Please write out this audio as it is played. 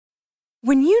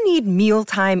When you need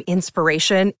mealtime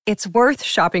inspiration, it's worth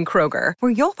shopping Kroger,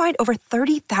 where you'll find over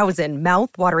 30,000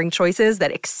 mouth-watering choices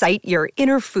that excite your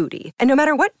inner foodie. And no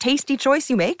matter what tasty choice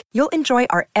you make, you'll enjoy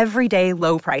our everyday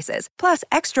low prices, plus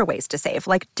extra ways to save,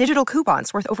 like digital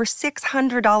coupons worth over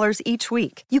 $600 each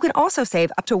week. You can also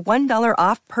save up to $1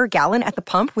 off per gallon at the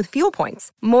pump with fuel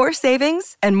points. More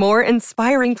savings and more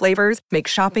inspiring flavors make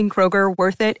shopping Kroger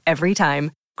worth it every time.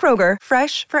 Kroger,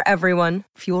 fresh for everyone.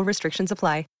 Fuel restrictions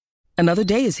apply. Another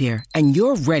day is here, and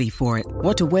you're ready for it.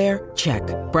 What to wear? Check.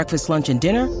 Breakfast, lunch, and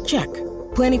dinner? Check.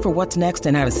 Planning for what's next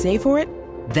and how to save for it?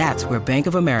 That's where Bank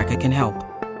of America can help.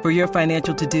 For your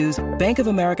financial to-dos, Bank of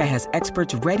America has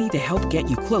experts ready to help get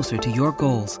you closer to your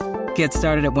goals. Get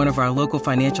started at one of our local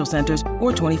financial centers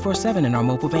or 24/7 in our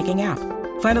mobile banking app.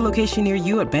 Find a location near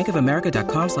you at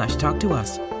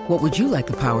bankofamerica.com/talktous. What would you like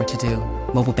the power to do?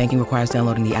 Mobile banking requires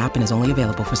downloading the app and is only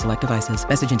available for select devices.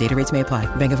 Message and data rates may apply.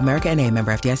 Bank of America N.A.,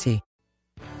 member FDIC.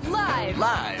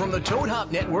 Live from the Toad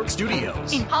Hop Network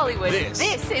studios in Hollywood.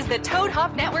 This is the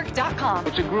ToadHopNetwork.com.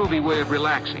 It's a groovy way of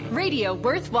relaxing. Radio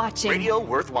worth watching. Radio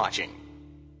worth watching.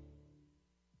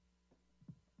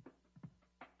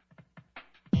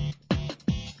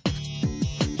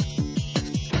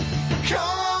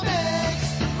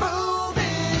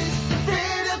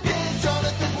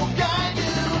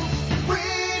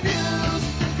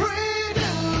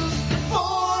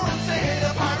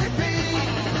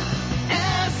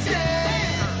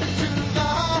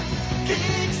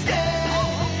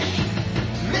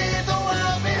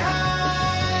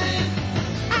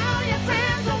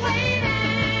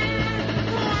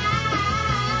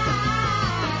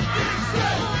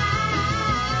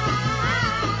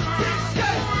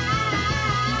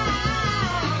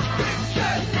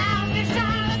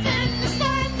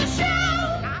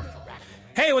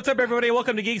 Hey, what's up, everybody?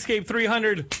 Welcome to Geekscape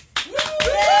 300.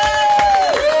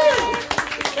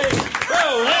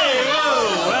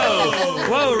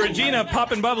 Whoa, Regina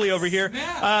popping bubbly over here.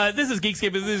 This is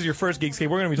Geekscape. This is your first Geekscape.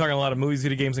 We're going to be talking a lot of movies,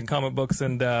 video games, and comic books,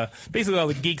 and basically all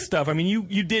the geek stuff. I mean,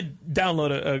 you did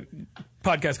download a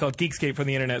podcast called Geekscape from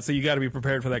the internet, so you got to be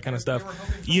prepared for that kind of stuff.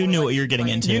 You knew what you were getting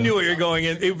into. You knew what you're going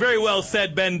in. It very well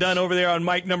said Ben Dunn over there on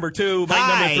mic number 2, mic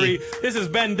number 3. This is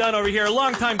Ben Dunn over here, a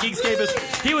longtime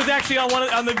Geekscapist. He was actually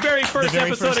on the very first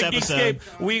episode of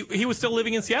Geekscape. He was still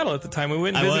living in Seattle at the time. We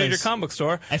went and visited your comic book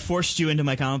store. I forced you into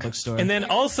my comic book store. And then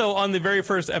also on the very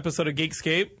first episode of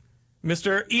Geekscape,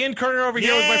 Mr. Ian Kerner over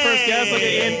here was my first guest. Look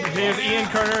at Ian. There's Ian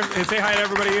Kerner. Say hi to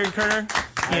everybody, Ian Kerner.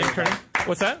 Ian Kerner.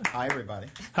 What's that? Hi, everybody.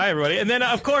 Hi, everybody. And then,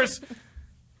 of course,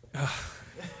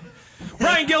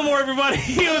 Brian Gilmore, everybody.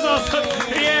 He was also...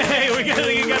 Yay! We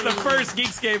got the first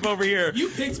Geekscape over here. You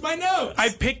picked my nose.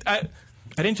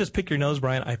 I didn't just pick your nose,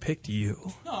 Brian. I picked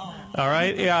you. Oh. All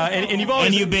right? Yeah, and you've always...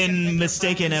 And you've been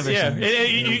mistaken ever since.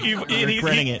 Yeah.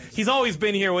 Regretting it. He's always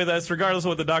been here with us, regardless of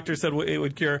what the doctor said it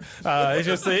would cure. It's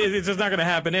just not going to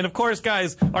happen. And, of course,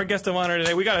 guys, our guest of honor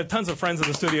today, we got tons of friends in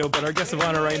the studio, but our guest of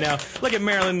honor right now, look at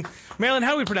Marilyn. Marilyn,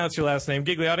 how do we pronounce your last name?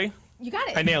 Gigliotti? You got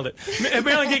it. I nailed it.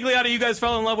 Marilyn Gigliotti, you guys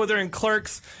fell in love with her in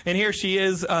Clerks, and here she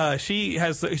is. She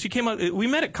came out. We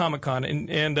met at Comic-Con,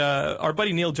 and our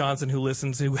buddy Neil Johnson, who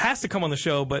listens, who has to come on the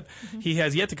show, but he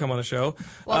has yet to come on the show.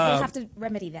 Well, we'll have to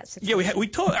remedy that situation.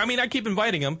 Yeah, I keep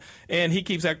inviting him, and he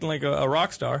keeps acting like a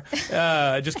rock star.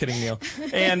 Just kidding, Neil.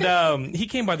 And he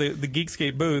came by the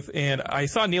Geekscape booth, and I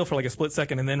saw Neil for like a split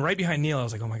second, and then right behind Neil, I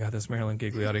was like, oh my God, that's Marilyn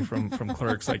Gigliotti from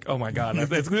Clerks. Like, oh my God,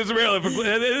 that's Marilyn from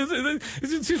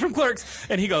she's from Clerks.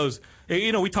 And he goes,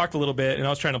 we talked a little bit, and I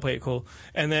was trying to play it cool.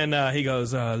 And then he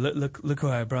goes, look who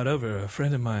I brought over, a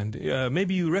friend of mine.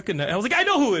 Maybe you recognize. I was like, I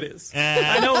know who it is.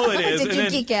 I know who it is. Did you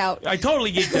geek out? I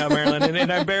totally geeked out, Marilyn,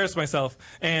 and I embarrassed myself.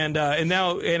 And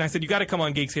I said, you got to come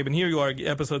on Geekscape, and here you are,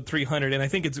 episode 300. And I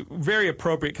think it's very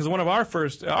appropriate because one of our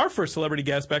first celebrity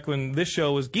guests back when this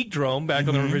show was Geekdrome, back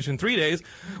on the Revision 3 days,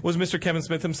 was Mr. Kevin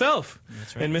Smith himself.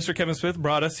 That's right. And Mr. Kevin Smith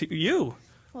brought us you.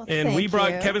 Well, and we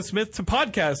brought Kevin Smith to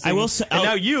podcasting. And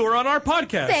now you are on our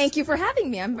podcast. Thank you for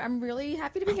having me. I'm really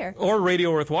happy to be here. Or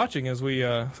radio worth watching, as we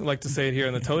like to say it here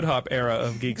in the Toad Hop era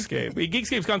of Geekscape.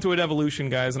 Geekscape's gone through an evolution,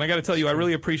 guys, and I got to tell you, I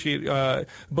really appreciate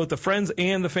both the friends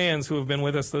and the fans who have been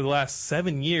with us the last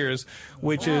 7 years,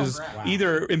 which is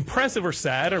either impressive or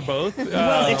sad, or both.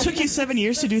 Well, it took you 7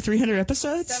 years to do 300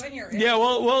 episodes? 7 years. Yeah,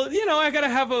 well, I got to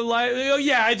have a life. Oh,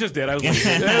 yeah, I just did. I was lazy.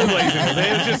 It was laziness.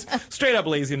 It was just straight up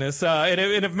laziness.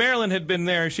 And if Marilyn had been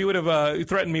there, she would have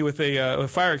threatened me with a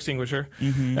fire extinguisher.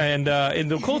 And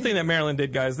the cool thing that Marilyn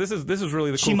did, guys, this is really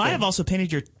the cool thing. She might have also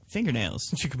painted your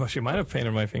fingernails. She might have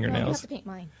painted my fingernails. No, you have to paint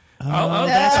mine. Oh,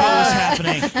 that's what was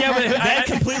happening. Yeah, but That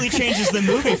completely changes the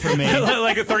movie for me.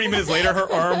 like 30 minutes later,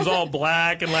 her arm's all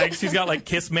black and like she's got like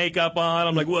kiss makeup on.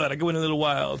 I'm like, what? I go in a little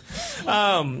wild.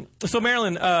 So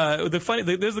Marilyn,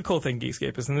 there's the cool thing,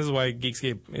 Geekscape is, and this is why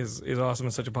Geekscape is awesome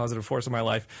and such a positive force in my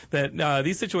life. That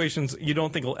these situations you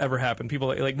don't think will ever happen.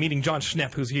 People like meeting John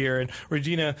Schnepp, who's here, and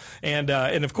Regina, and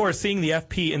of course seeing the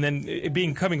FP, and then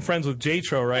becoming friends with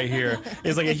J-Tro right here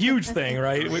is like a huge thing,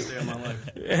 right? Darkest day of my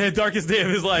life. Darkest day of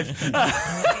his life.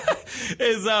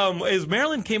 Is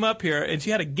Marilyn came up here and she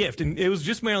had a gift, and it was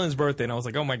just Marilyn's birthday, and I was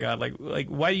like, oh my god, like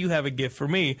why do you have a gift for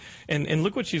me? And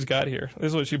look what she's got here. This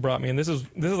is what she brought me, and this is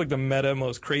like the meta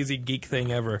most crazy geek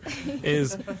thing ever.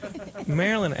 Is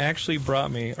Marilyn actually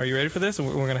brought me? Are you ready for this?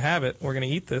 We're gonna have it. We're gonna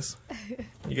eat this.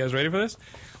 You guys ready for this?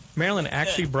 Marilyn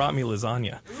actually brought me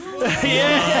lasagna.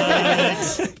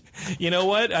 Yeah. You know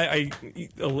what?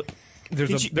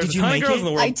 There's a ton of girls in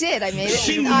the world. I did. I made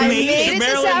it. I made it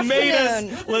Marilyn this made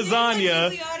afternoon. us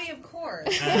lasagna. Of course.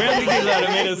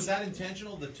 Was that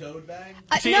intentional? The toad bag?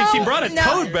 She brought a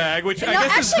toad bag, which I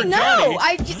guess is for actually,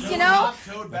 Johnny. no.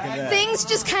 Toad bag? Things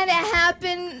just kind of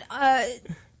happen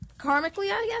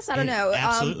karmically, I guess. I don't know.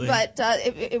 Absolutely. But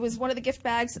it was one of the gift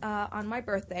bags on my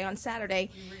birthday on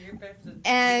Saturday.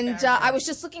 And I was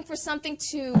just looking for something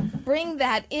to bring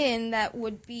that in that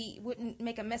wouldn't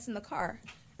make a mess in the car.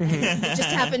 It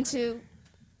just happened to.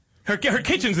 Her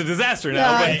kitchen's a disaster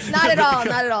now. No, but, not at all.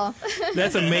 Not at all.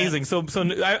 That's amazing. So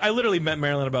I literally met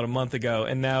Marilyn about a month ago,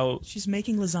 and now she's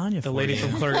making lasagna for the lady you.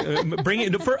 from Clark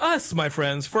bringing it for us, my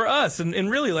friends, for us, and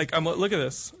really like look at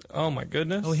this. Oh my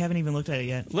goodness. Oh, we haven't even looked at it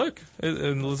yet. Look,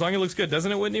 and the lasagna looks good,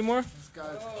 doesn't it, Whitney Moore?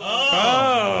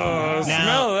 Oh,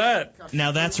 smell that.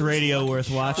 Now that's radio worth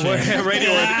watching.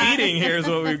 Radio worth eating. Here's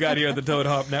what we've got here at the Toad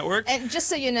Hop Network. And just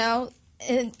so you know,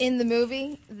 in the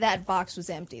movie, that box was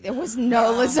empty. There was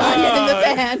no lasagna in the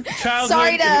pan.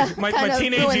 Sorry to my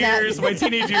teenage years. My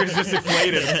teenage years just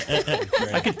inflated.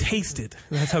 I could taste it.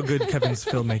 That's how good Kevin's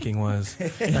filmmaking was.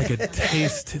 I could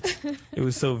taste it. It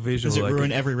was so visual. Does it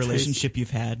ruin every relationship you've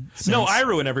had since? No, I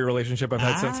ruin every relationship I've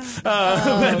had since.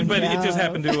 But it just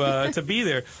happened to be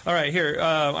there. All right, here.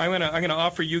 I'm gonna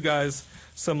offer you guys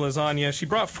some lasagna. She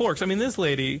brought forks. I mean, this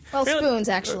lady. Well, spoons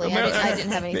actually. I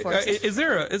didn't have any forks. Is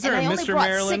there a Mr.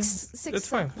 Marilyn? Six. It's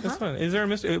fine. It's fine. Is there a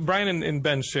Mr. Brian and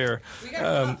Ben share? We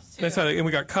got cups too. That's how. And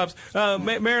we got cups.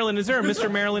 Marilyn, is there a Mr.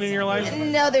 Marilyn in your life?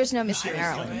 No, there's no Mr.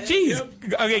 Marilyn. Jeez.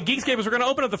 Okay, Geekscapers, we're going to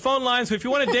open up the phone lines. So if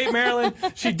you want to date Marilyn,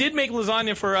 she did make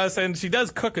lasagna for us, and she does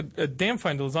cook a damn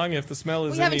fine lasagna if the smell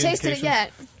is. We haven't tasted it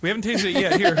yet. We haven't tasted it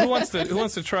yet. Here, who wants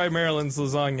to try Marilyn's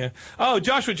lasagna? Oh,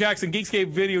 Joshua Jackson, Geekscape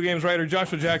video games writer.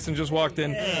 Joshua Jackson just walked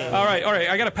in. All right.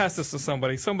 I got to pass this to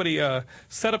somebody. Somebody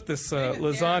set up this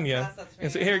lasagna.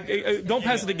 And say, here, don't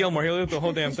pass it to Gilmore. He'll eat the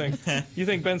whole damn thing. You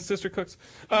think Ben's sister cooks?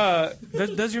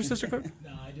 Does your sister cook?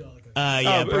 No, I do all the cooking.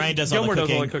 Yeah, Brian does all the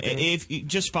Gilmore cooking. does all the cooking. If you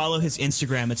just follow his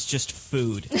Instagram, it's just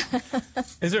food.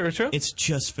 Is it true? It's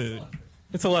just food.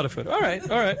 It's a lot of food. All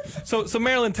right. So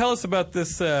Marilyn, tell us about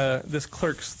this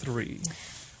Clerks 3.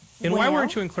 And why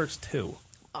weren't you in Clerks 2?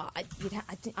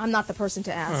 I'm not the person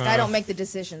to ask. I don't make the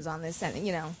decisions on this,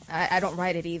 and I don't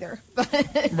write it either.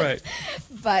 Right.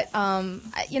 But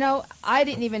I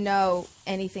didn't even know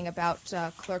anything about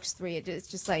Clerks 3. It's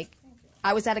just like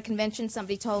I was at a convention.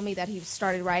 Somebody told me that he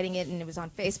started writing it, and it was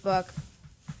on Facebook.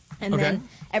 And then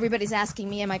everybody's asking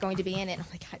me, "Am I going to be in it?" And I'm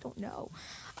like, I don't know.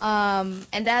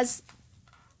 And as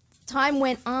time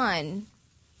went on,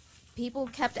 people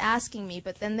kept asking me.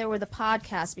 But then there were the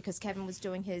podcasts because Kevin was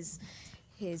doing his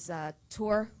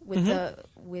tour with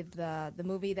the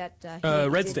movie that he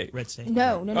Red did. State. Red State.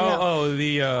 No. Oh,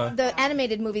 the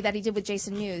animated movie that he did with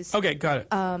Jason Mewes. Okay, got it.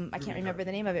 I can't remember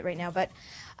the name of it right now, but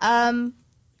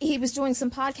he was doing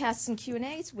some podcasts and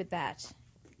Q&As with that.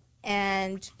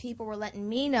 And people were letting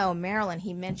me know, Marilyn,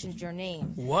 he mentioned your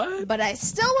name. What? But I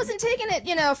still wasn't taking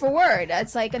it, for word.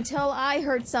 It's like until I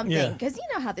heard something, because you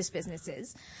know how this business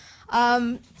is.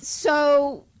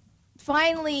 So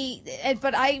finally,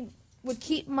 but I would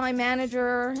keep my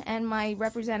manager and my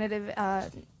representative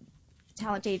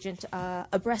talent agent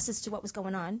abreast as to what was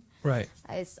going on. Right.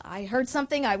 As I heard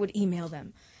something, I would email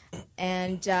them.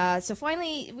 And so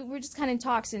finally, we were just kind of in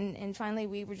talks, and finally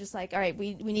we were just like, all right,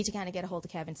 we need to kind of get a hold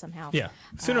of Kevin somehow. Yeah.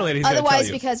 Sooner or later he's going to tell otherwise,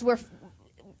 you. because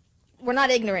we're not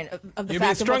ignorant of the You're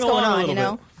fact of being what's strung going along a on,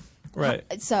 little bit.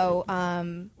 Right. So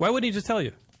why wouldn't he just tell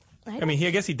you? I mean, I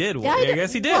guess he did. Yeah, I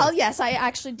guess he did. Well, yes, I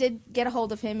actually did get a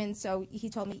hold of him, and so he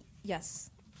told me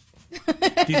yes. Do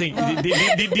you think?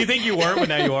 do you think you weren't, but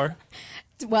now you are?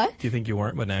 What? Do you think you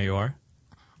weren't, but now you are?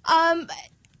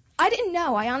 I didn't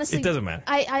know. I honestly. It doesn't matter.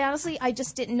 I honestly, I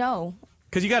just didn't know.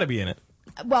 Because you got to be in it.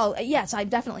 Well, yes, I'm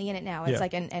definitely in it now. It's Yeah.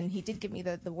 like, and he did give me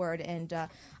the word, and I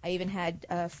even had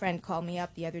a friend call me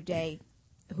up the other day,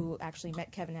 who actually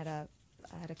met Kevin at a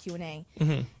Q&A,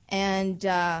 and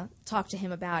talked to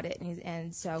him about it,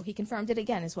 and so he confirmed it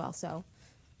again as well. So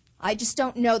I just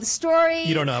don't know the story.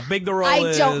 You don't know how big the role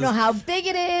is. I don't know how big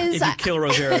it is. If you kill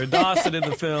Rosario Dawson in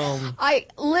the film. I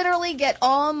literally get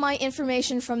all my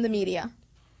information from the media.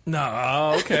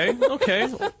 No, okay.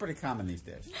 That's pretty common these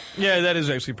days. Yeah, that is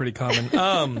actually pretty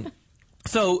common.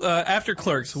 So after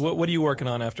Clerks, what are you working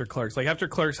on after Clerks? Like after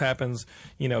Clerks happens,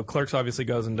 Clerks obviously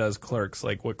goes and does Clerks,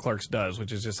 like what Clerks does,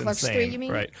 which is just Clerks insane, 3, you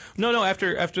mean? right? No,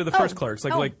 after the first Clerks,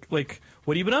 like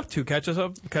what have you been up to? Catch us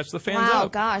up, catch the fans up. Wow,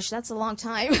 gosh, that's a long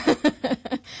time.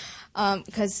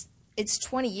 Because it's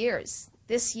 20 years.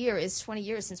 This year is 20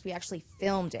 years since we actually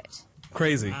filmed it.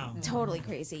 Crazy. Wow. Totally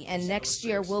crazy. And next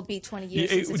year will be 20 years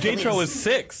since it's J-Tro released. is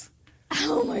 6.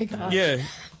 Oh my gosh. Yeah.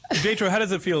 J-Tro, how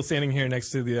does it feel standing here next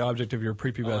to the object of your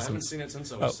prepubescence? I haven't seen it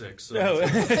since I was 6. So You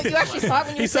actually saw it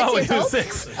when you were 6 saw it when years he was old?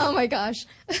 6. Oh my gosh.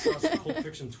 I saw Pulp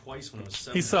Fiction twice when I was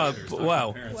 7. He saw-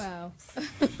 wow. Wow.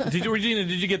 Regina,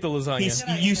 did you get the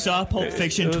lasagna? You saw Pulp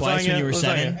Fiction twice when you were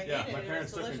 7? Yeah, my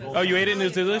parents took me both. Oh, you ate it and it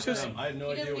was delicious? I had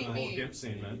no idea what the whole Gimp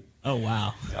scene meant. Oh,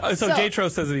 wow. So J-Tro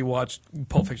says that he watched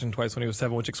Pulp Fiction twice when he was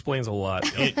 7, which explains a lot.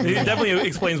 It definitely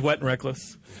explains Wet and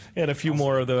Reckless and a few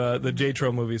more of the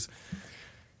J-Tro movies.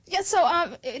 Yeah,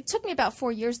 so it took me about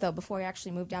 4 years, though, before I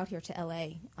actually moved out here to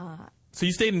L.A. So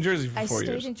you stayed in Jersey for I 4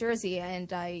 years? stayed in Jersey,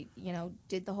 and I,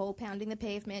 did the whole pounding the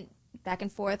pavement back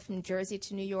and forth from Jersey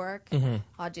to New York,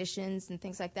 auditions and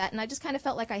things like that. And I just kind of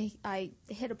felt like I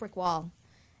hit a brick wall.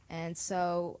 And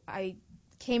so I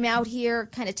came out here,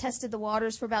 kind of tested the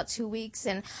waters for about 2 weeks.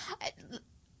 And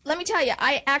let me tell you,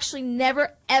 I actually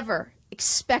never, ever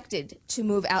expected to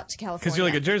move out to California. Because you're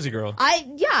like a Jersey girl.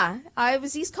 I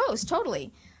was East Coast,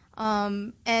 totally.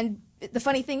 And the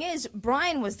funny thing is,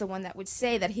 Brian was the one that would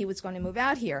say that he was going to move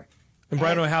out here. And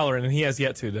Brian O'Halloran, and he has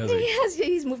yet to, does he?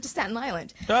 He's moved to Staten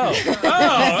Island. It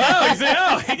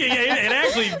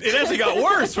actually got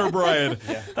worse for Brian.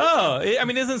 Yeah. I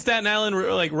mean, isn't Staten Island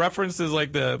like referenced as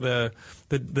like the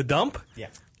dump? Yeah.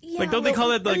 Yeah, Like, don't they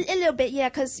call it, like- a little bit? Yeah,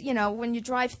 because when you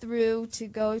drive through to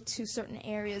go to certain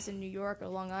areas in New York or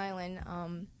Long Island,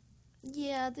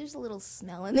 there's a little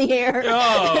smell in the air.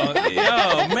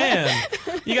 Oh man,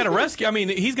 you got to rescue. I mean,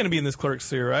 he's going to be in this Clerks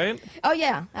too, right? Oh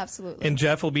yeah, absolutely. And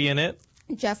Jeff will be in it.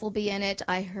 Jeff will be in it.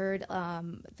 I heard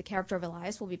the character of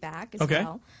Elias will be back as Okay.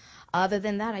 well. Other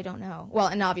than that, I don't know. Well,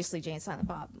 and obviously Jay and Silent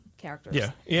Bob characters.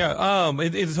 Yeah.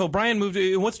 So Brian moved.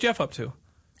 What's Jeff up to?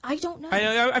 I don't know.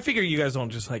 I figure you guys don't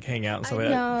just like hang out and stuff like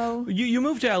that. know. You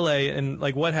moved to LA, and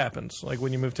like what happens? Like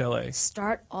when you move to LA,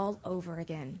 Start all over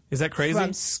again. is that crazy?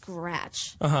 From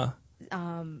scratch. Uh-huh.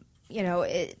 I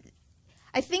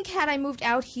think had I moved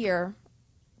out here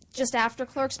just after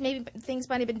Clerks, maybe things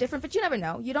might have been different, but you never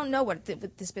know. You don't know what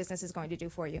this business is going to do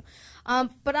for you.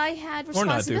 But I had Or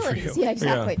not do for responsibilities. you. Yeah,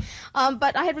 exactly.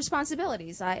 But I had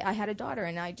responsibilities. I had a daughter,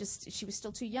 and she was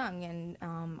still too young, and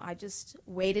I just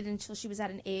waited until she was at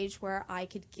an age where I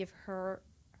could give her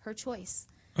choice.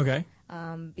 Okay.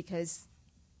 Because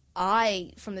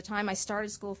from the time I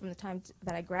started school, from the time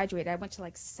that I graduated, I went to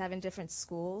like 7 different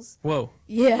schools. Whoa.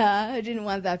 Yeah, I didn't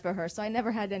want that for her, so I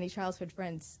never had any childhood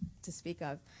friends to speak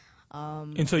of.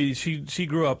 And so she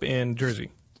grew up in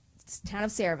Jersey. It's the town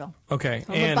of Sayreville. Okay.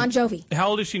 Home of Bon Jovi. How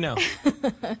old is she now?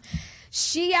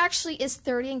 She actually is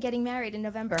 30 and getting married in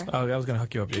November. Oh, I was going to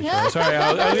hook you up, J-Tro. Sorry,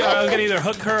 I was going to either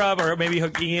hook her up or maybe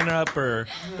hook Ian up or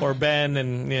Ben,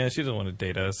 and yeah, she doesn't want to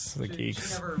date us, the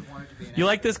geeks. She never wanted to be an You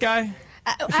like this guy?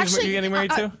 Actually, you getting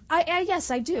married too? Yes,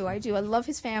 I do. I love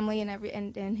his family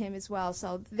and him as well.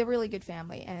 So they're a really good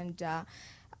family, and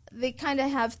they kind of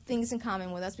have things in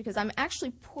common with us because I'm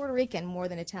actually Puerto Rican more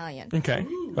than Italian. Okay.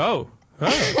 Oh. Oh.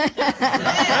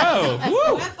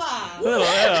 Woo.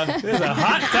 It's a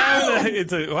hot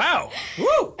time. Wow.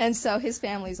 Woo. And so his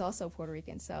family is also Puerto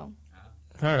Rican. So.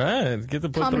 All right, get the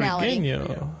Puerto Commonality.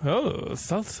 Rican. Oh,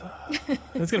 salsa.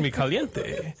 It's gonna be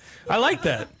caliente. I like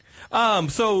that.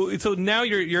 So now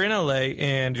you're in LA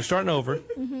and you're starting over.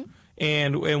 Mm-hmm.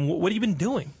 And what have you been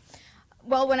doing?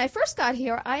 Well, when I first got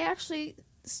here, I actually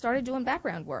started doing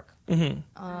background work.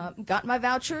 Mm-hmm. Got my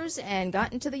vouchers and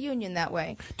got into the union that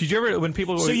way. Did you ever, when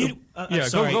people were... So you,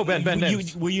 sorry, go, Ben.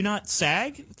 Were you not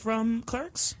SAG from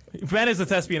Clerks? Ben is a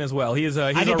thespian as well. He's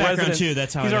I did our background resident, too.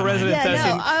 That's how he's I our got mine. resident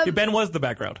Yeah, thespian. Ben was the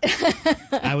background.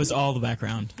 I was all the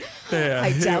background. Yeah,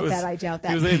 I doubt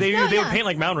that. They would paint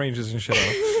like mountain ranges and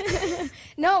shit.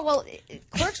 No, well,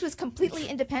 Clerks was completely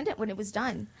independent when it was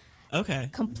done. Okay.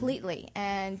 Completely.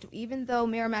 And even though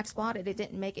Miramax bought it, it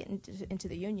didn't make it into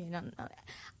the union.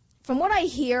 from what I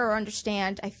hear or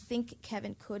understand, I think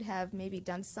Kevin could have maybe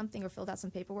done something or filled out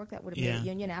some paperwork that would have made a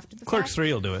union after the Clerks fact.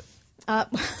 3 will do it.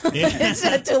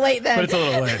 It's too late then. But it's a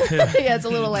little late. Yeah, it's a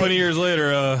little late. 20 years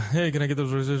later, hey, can I get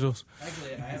those residuals?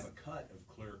 Actually, I have a cut of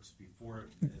Clerks before.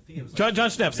 I think it was John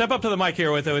Schnepp, step up to the mic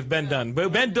here with Ben Dunn.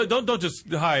 But Ben, don't just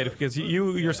hide, because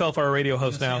you yourself are a radio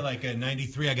host now. Like in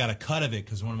 '93, I got a cut of it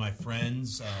because one of my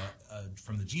friends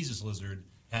from the Jesus Lizard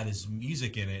had his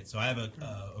music in it. So I have a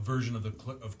version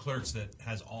of Clerks that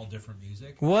has all different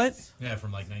music. What? Yeah,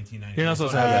 from like 1990. You're not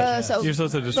supposed to have that. So you're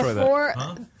supposed to destroy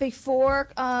before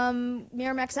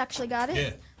Miramax actually got it?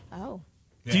 Yeah. Oh.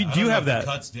 Yeah, do you have that?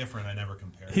 The cut's different. I never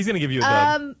compared. He's going to give you a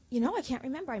dub. I can't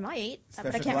remember. I might, but I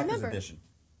Special can't collector's remember. edition.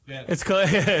 Yeah. It's called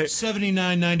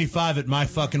 $79.95 at my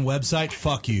fucking website.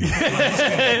 Fuck you.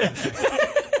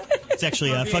 It's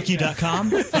actually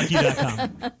fuckyou.com.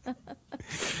 Fuckyou.com.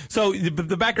 So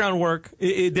the background work,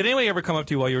 did anybody ever come up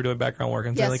to you while you were doing background work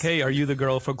and say, Yes. like, hey, are you the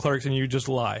girl from Clerks, and you just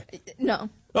lie? No.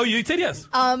 Oh, you said yes.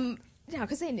 No,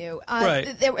 because they knew.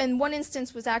 Right. And one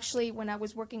instance was actually when I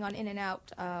was working on In and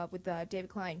Out with David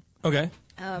Klein. Okay.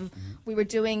 We were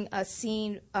doing a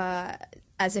scene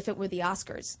as if it were the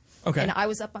Oscars. Okay. And I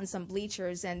was up on some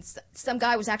bleachers, and some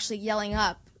guy was actually yelling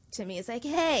up to me. It's like,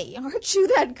 hey, aren't you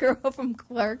that girl from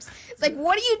Clerks? It's like,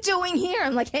 what are you doing here?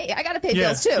 I'm like, hey, I got to pay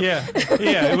bills too. Yeah.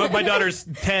 My daughter's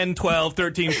 10, 12,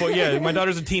 13, 14. Yeah, my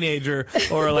daughter's a teenager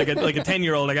or like a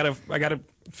 10-year-old. I gotta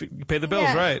pay the bills,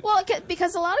 Yeah. right? Well,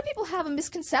 because a lot of people have a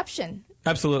misconception.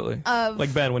 Absolutely.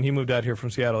 Like Ben, when he moved out here from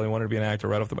Seattle, he wanted to be an actor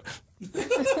right off the bat.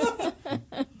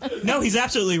 No, he's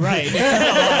absolutely right.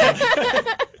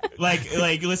 Like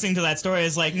listening to that story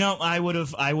is like, no, I would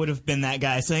have been that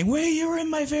guy saying, "Wait, you were in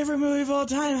my favorite movie of all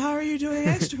time. How are you doing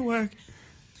extra work?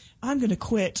 I'm gonna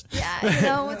quit."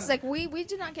 Yeah, it's like we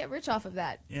did not get rich off of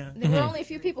that. Yeah. There were only a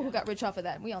few people who got rich off of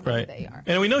that, and we all know who Right. they are.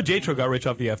 And we know J-Tro got rich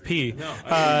off the FP. No,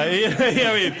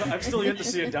 I've still yet to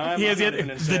see a dime. He has yet.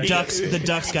 The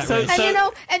Ducks got So- rich.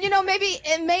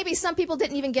 And maybe some people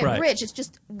didn't even get Right. rich. It's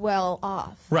just well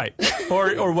off. Right,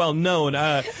 or well known.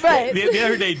 Right. The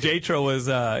other day, J-Tro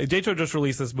just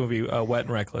released this movie, Wet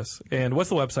and Reckless. And what's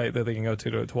the website that they can go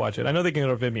to watch it? I know they can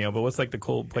go to Vimeo, but what's like the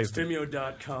cool place?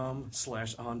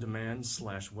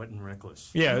 Vimeo.com/on-demand/wet and reckless.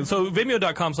 Yeah, so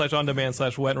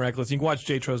Vimeo.com/on-demand/wet and reckless. You can watch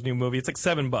J-Tro's new movie. It's like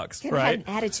 $7, Kind of right? had an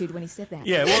attitude when he said that.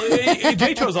 Yeah, well,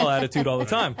 J-Tro's all attitude all the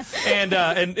time,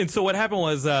 and so what happened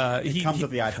was he comes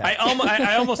with the iPad.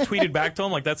 I almost tweeted back to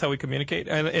him like, that's how we communicate,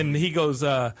 and he goes,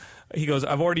 I've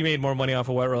already made more money off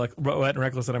of Wet and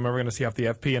Reckless than I'm ever going to see off the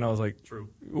FP, and I was like, True.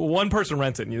 One person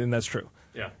rents it, and that's true.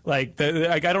 Yeah. Like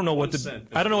I don't know what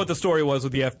the story was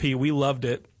with the FP. We loved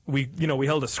it. We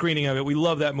held a screening of it. We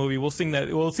love that movie. We'll sing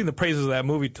the praises of that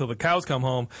movie till the cows come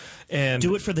home, and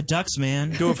Do it for the Ducks,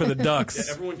 man. do it for the Ducks. Yeah,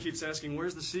 everyone keeps asking,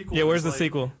 where's the sequel? Yeah, where's It's the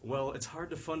sequel? Well, it's hard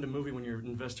to fund a movie when your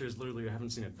investors literally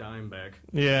haven't seen a dime back.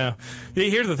 Yeah.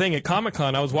 Here's the thing. At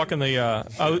Comic-Con, I was walking the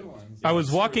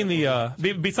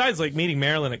besides like meeting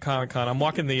Marilyn at Comic-Con, I'm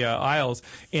walking the aisles,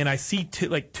 and I see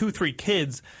 2-3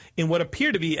 kids in what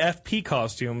appear to be FP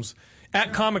costumes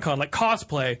at Comic-Con, like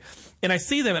cosplay. And I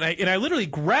see them, and I literally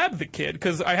grab the kid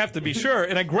because I have to be sure.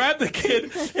 And I grab the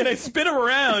kid and I spin him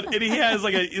around, and he has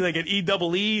like an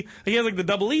EEE. He has like the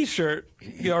double E shirt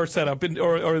or set up,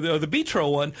 or the Beatro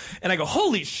one. And I go,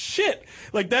 holy shit,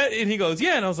 like that. And he goes,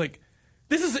 yeah. And I was like,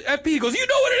 this is FP. He goes, you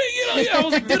know what it is? I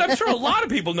was like, dude, I'm sure a lot of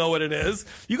people know what it is.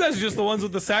 You guys are just the ones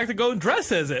with the sack that go and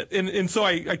dress as it. And so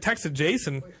I texted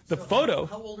Jason the photo.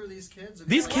 How old are these kids?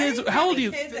 These kids, how old are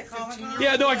you?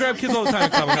 Yeah, no, I grab kids all the time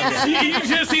at Comic-Con. You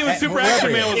should have seen when Super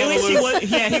Action Man was At on the least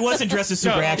loose. he wasn't dressed as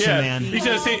Super Action Man. You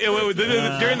should have seen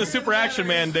during the Super Action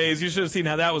Man days. You should have seen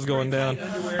how that was going down.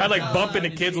 I'd like bump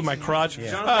into kids with my crotch.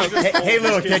 Hey,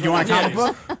 little kid, you want a comic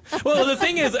book? Well, the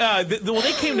thing is,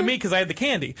 they came to me because I had the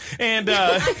candy, and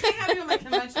I can't have you at my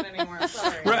convention anymore.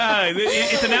 Sorry.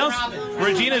 it's announced.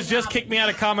 Regina's just kicked me out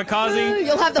of Kamikaze.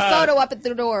 You'll have the photo up at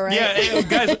the door, right? Yeah,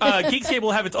 guys, Geekscape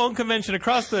will have its own convention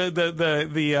across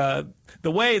the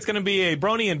way. It's going to be a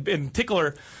Brony and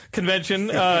Tickler convention.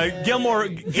 Gilmore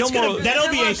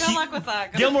that'll be a good luck with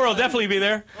that. Gilmore will definitely be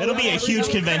there. That'll be a huge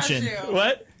convention.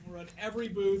 What? Run every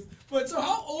booth. But so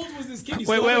how old was this kid?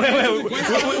 Wait. We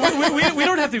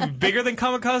don't have to be bigger than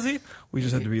Kamikaze. We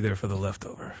just have to be there for the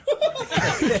leftover. And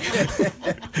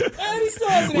he still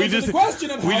hasn't answered the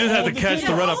question of we how just have to old the catch kid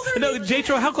the is. run up. No,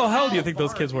 J-Tro, how old do you think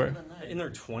those kids were? In their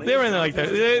 20s? They were in like that.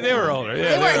 They were older.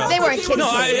 Yeah, They weren't kids. No,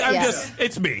 I'm Yeah. just.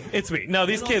 It's me. No,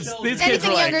 these kids. Anything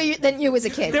were like, younger than you as a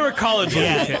kid. They were college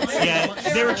kids. Yeah,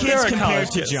 they were kids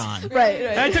compared to John. Right.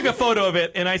 And I took a photo of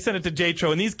it and I sent it to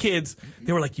J-Tro, and these kids,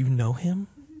 they were like, "You know him?"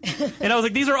 And I was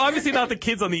like, these are obviously not the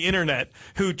kids on the internet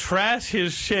who trash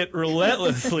his shit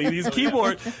relentlessly. These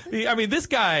keyboard, I mean, this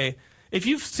guy, if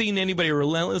you've seen anybody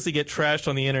relentlessly get trashed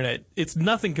on the internet, it's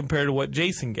nothing compared to what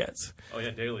Jason gets. Oh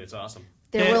yeah, daily, it's awesome.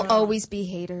 There will always be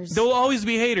haters. There will always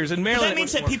be haters. And Marilyn, that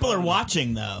means that people are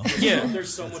watching, though. Yeah.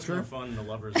 There's so much more fun in the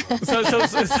lovers.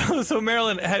 So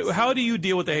Marilyn, how do you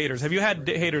deal with the haters? Have you had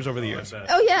haters over the years?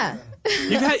 Oh yeah.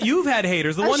 You've had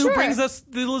haters. The one who sure. brings us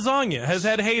the lasagna has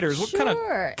had haters. What kind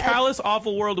of callous,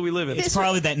 awful world do we live in? It's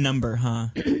probably that number, huh?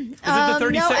 Is it the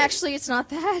 30 no, sec- actually, it's not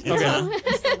that. Okay.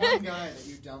 It's the one guy that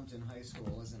you dumped in high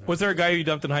school, isn't it? Was there a guy you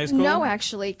dumped in high school? No,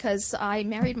 actually, because I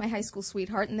married my high school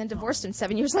sweetheart and then divorced him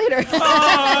 7 years later.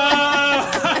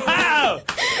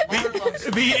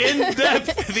 The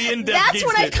in-depth. That's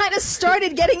when I kind of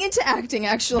started getting into acting,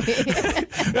 actually.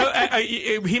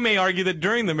 He may argue that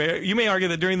during the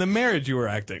marriage you were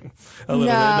acting a little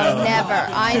bit. No, never.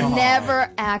 I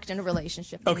never act in a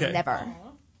relationship. Okay.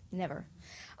 Never.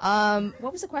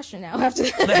 What was the question now? After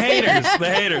the haters.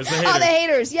 Oh, the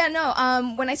haters. Yeah,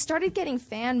 no. When I started getting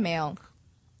fan mail,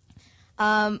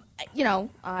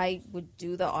 I would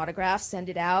do the autograph, send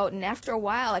it out, and after a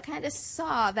while, I kind of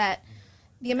saw that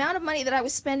the amount of money that I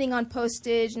was spending on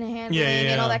postage and handling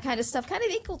and all that kind of stuff kind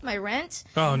of equaled my rent.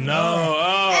 Oh, no.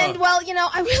 And, well,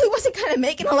 I really wasn't kind of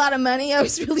making a lot of money. I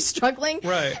was really struggling.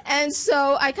 Right. And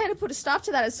so I kind of put a stop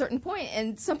to that at a certain point,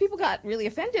 and some people got really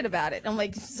offended about it. I'm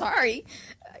like, sorry.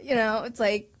 It's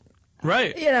like,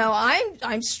 right.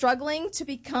 I'm struggling to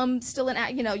become still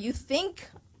an, you think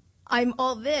I'm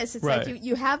all this. It's right. like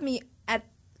you have me at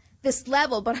this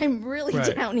level, but I'm really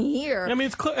down here. I mean,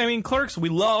 Clerks. We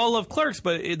all love Clerks,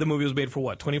 but the movie was made for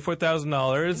what,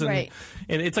 $24,000, right?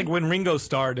 And it's like when Ringo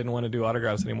Starr didn't want to do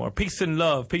autographs anymore. Peace and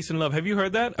love, peace and love. Have you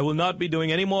heard that? I will not be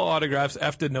doing any more autographs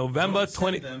after November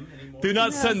 20. Do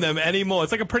not send them anymore.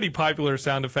 It's like a pretty popular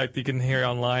sound effect you can hear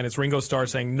online. It's Ringo Starr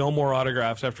saying no more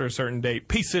autographs after a certain date.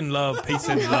 Peace and love, peace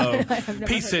and love,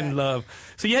 peace and love.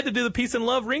 So you had to do the peace and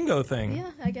love Ringo thing. Yeah,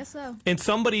 I guess so. And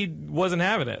somebody wasn't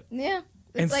having it. Yeah.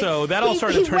 And like, so that all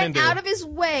started to turn into... He went out of his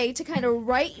way to kind of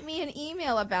write me an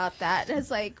email about that. And it's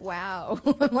like, wow.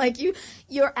 Like,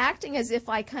 you're acting as if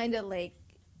I kind of, like,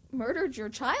 murdered your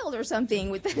child or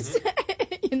something with this,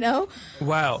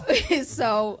 Wow.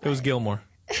 So... It was Gilmore.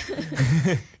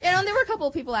 And there were a couple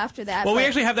of people after that. Well, we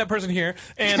actually have that person here.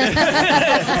 And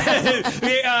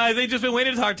they've just been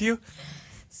waiting to talk to you.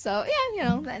 So,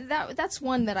 yeah, that's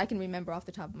one that I can remember off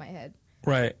the top of my head.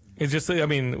 Right. It's just, I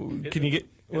mean, can you get...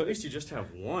 At least you just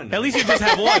have one. At least you just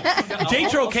have one.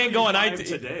 J-Tro can't go on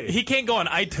iTunes. He can't go on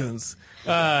iTunes.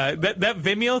 That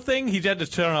Vimeo thing, he had to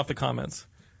turn off the comments.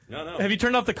 No. Have you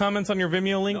turned off the comments on your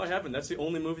Vimeo link? No, I haven't. That's the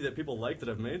only movie that people like that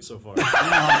I've made so far. No,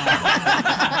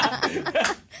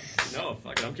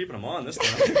 fuck it. I'm keeping them on this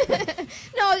time.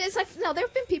 No, it's like, there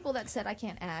have been people that said I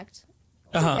can't act.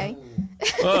 Uh-huh.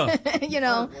 Okay.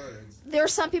 There are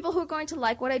some people who are going to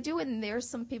like what I do, and there are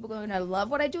some people who are going to love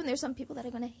what I do, and there's some people that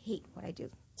are going to hate what I do.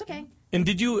 It's okay. And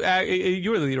did you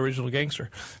were the original gangster.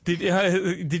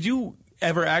 Did you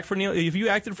ever act for Neil? Have you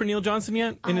acted for Neil Johnson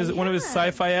yet? In one of his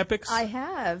sci-fi epics? I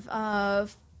have.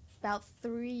 About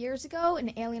 3 years ago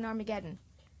in Alien Armageddon.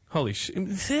 Holy shit.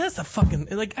 See, that's the fucking...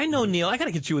 Like, I know Neil. I got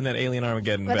to get you in that Alien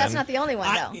Armageddon, But Ben. that's not the only one,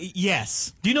 though.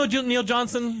 Yes. Do you know Neil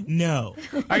Johnson? No.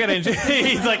 I got to...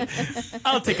 He's like,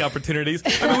 I'll take opportunities.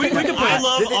 I mean, we can play... I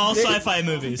love all sci-fi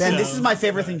movies. Ben, so. this is my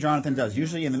favorite thing Jonathan does.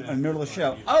 Usually in the middle of the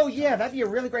show. Oh, yeah, that'd be a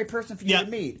really great person for you to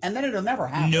meet. And then it'll never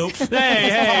happen. Nope.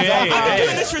 Hey. I've been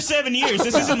doing this for 7 years.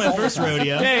 This isn't my first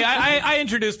rodeo. Hey, I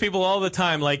introduce people all the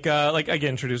time. Like I get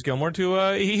introduced Gilmore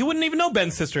to... he wouldn't even know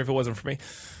Ben's sister if it wasn't for me.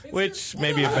 Which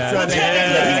may be a bad thing.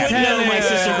 He wouldn't know my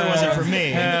sister if it wasn't for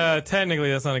me. Technically,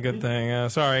 that's not a good thing.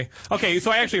 Sorry. Okay, so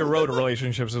I actually erode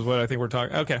relationships is what I think we're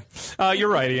talking. Okay, you're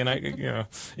right, Ian. I mean,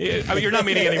 you're not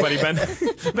meeting anybody, Ben.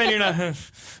 Ben, you're not.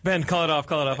 Ben, call it off.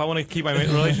 I want to keep my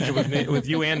relationship with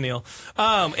you and Neil.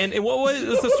 And what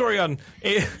was the story on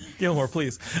Gilmore?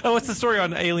 Please. What's the story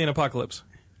on Alien Apocalypse?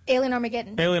 Alien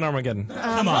Armageddon. Alien Armageddon.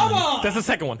 Come on. That's the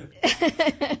second one.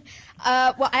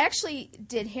 Well, I actually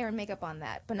did hair and makeup on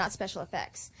that, but not special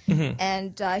effects. Mm-hmm.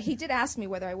 And he did ask me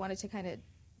whether I wanted to kind of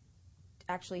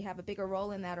actually have a bigger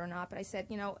role in that or not. But I said,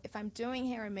 if I'm doing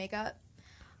hair and makeup...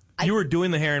 You were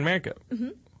doing the hair and makeup? Mm-hmm.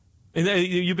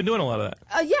 You've been doing a lot of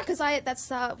that? Yeah, because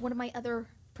that's one of my other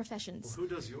professions. Well,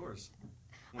 who does yours?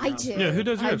 I do. Yeah, who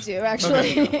does yours? I do,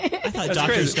 actually. Okay. I thought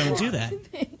doctors don't do that.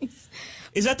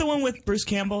 Is that the one with Bruce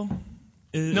Campbell?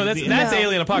 No, that's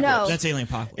Alien Apocalypse. No. That's Alien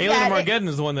Apocalypse. Alien Armageddon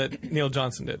is the one that Neil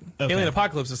Johnson did. Okay. Alien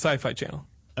Apocalypse is Sci-Fi Channel.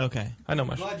 Okay. I know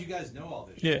much. Glad you guys know all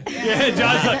this. Yeah. Yeah.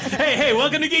 John's like, hey,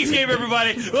 welcome to Geekscape,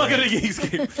 everybody. Welcome to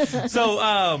Geekscape. So,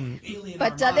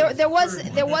 but there was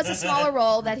a smaller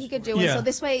role that he could do, and so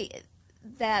this way,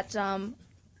 that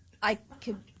I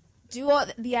could do all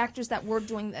the actors that were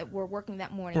working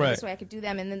that morning. Right. And this way I could do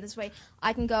them, and then this way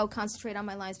I can go concentrate on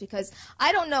my lines, because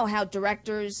I don't know how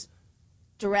directors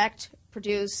direct,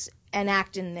 produce, and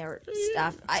act in their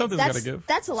stuff. Something's got to give.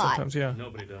 That's a lot. Sometimes, yeah.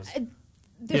 Nobody does.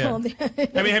 Yeah. I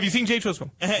mean, have you seen J. Tro's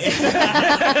film? No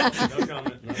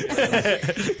comment.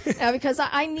 No, because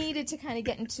I needed to kind of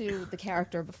get into the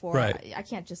character before. Right. I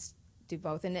can't just do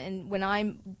both. And when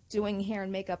I'm doing hair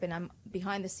and makeup and I'm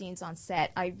behind the scenes on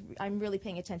set, I'm really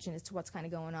paying attention as to what's kind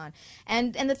of going on.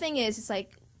 And the thing is, it's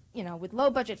like, with low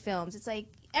budget films, it's like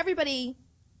everybody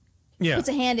puts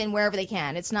a hand in wherever they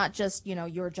can. It's not just,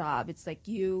 your job. It's like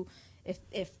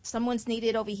if someone's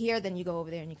needed over here, then you go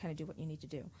over there and you kind of do what you need to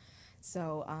do.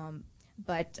 So,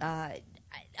 but I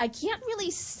can't really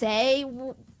say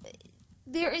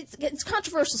it's a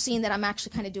controversial scene that I'm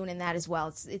actually kind of doing in that as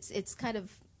well. It's kind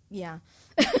of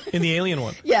In the Alien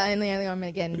one. Yeah, in the Alien one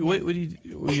again. What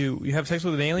you have sex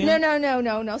with an alien?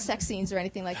 No sex scenes or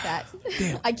anything like that.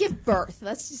 Damn. I give birth.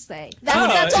 Let's just say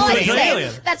that's all I can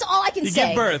say. That's all I can say. You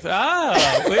give birth.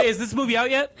 Ah, wait, is this movie out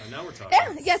yet? Now we're talking.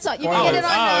 Yeah, so you can get it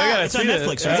on. It's on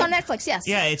Netflix. Right? It's on Netflix. Yes.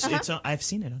 Yeah, it's. I've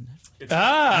seen it on Netflix. Do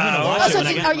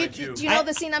you know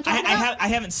the scene I'm talking about? I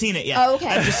haven't seen it yet. Oh, okay.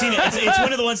 I've just seen it. It's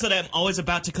one of the ones that I'm always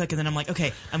about to click, and then I'm like,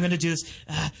 okay, I'm going to do this.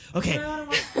 Okay, I'm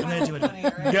going to do it.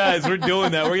 Guys, we're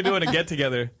doing that. We're doing a get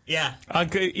together. Yeah.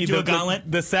 Do a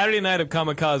gauntlet. The Saturday night of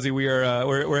Kamikaze,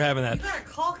 we're having that.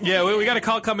 Yeah, we got a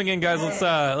call coming in, guys.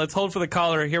 Let's hold for the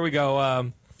caller. Here we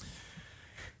go.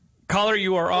 Caller,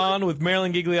 you are on with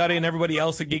Marilyn Gigliotti and everybody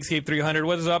else at Geekscape 300.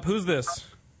 What is up? Who's this?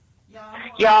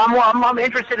 Yeah, I'm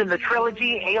interested in the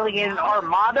trilogy Alien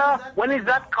Armada. When is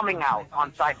that coming out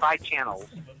on Sci-Fi Channel?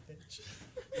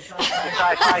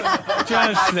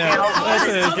 John Snap. That's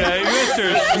this guy.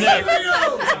 Mr. Snap.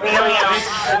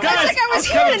 Guys, like I was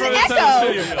hearing an echo.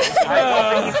 I was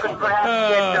hoping you could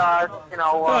perhaps get,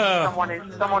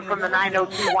 someone from the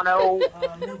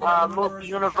 90210 movie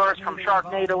universe from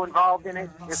Sharknado involved in it.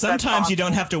 Sometimes you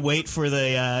don't have to wait for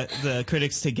the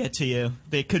critics to get to you.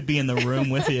 They could be in the room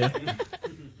with you.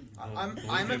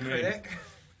 I'm a critic.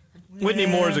 Whitney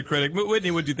Moore is a critic.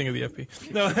 Whitney, what do you think of the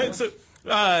FP? No, so.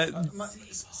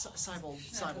 Cybele,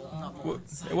 not Moore.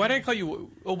 Why did I call you?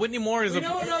 Well, Whitney Moore is We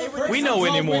know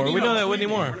Whitney Moore. We know that Whitney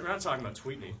Moore. We're not talking about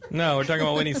Tweetney. No, we're talking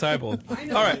about Whitney Seibold.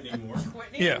 All right.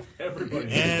 Yeah.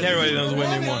 Everybody knows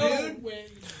Whitney Moore.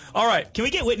 All right. Can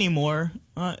we get Whitney Moore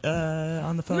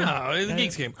on the phone? No, it's a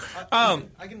Geeks game. I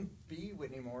can be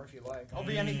Whitney Moore if you like. I'll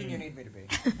be anything you need me to be.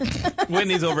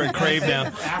 Whitney's over at Crave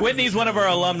now. Whitney's one of our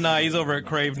alumni. He's over at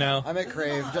Crave now. I'm at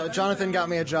Crave. Jonathan got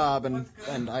me a job, and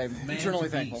I'm eternally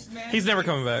thankful. He's never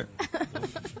coming back.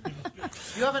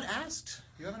 You haven't asked.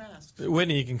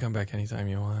 Whitney, you can come back anytime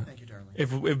you want. Thank you, darling. If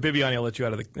Bibiani will let you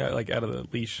out of the out of the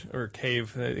leash or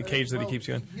cave, the cage that he keeps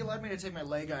you in. He allowed me to take my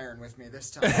leg iron with me this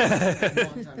time. A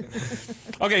long time ago.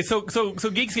 Okay, so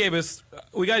Geekscape,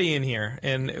 we got Ian here,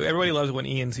 and everybody loves when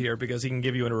Ian's here because he can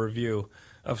give you a review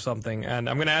of something. And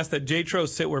I'm going to ask that J. Tro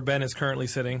sit where Ben is currently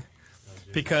sitting,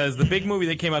 because the big movie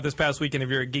that came out this past weekend, if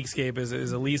you're at Geekscape, is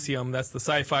Elysium. That's the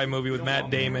sci-fi movie with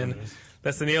Matt Damon.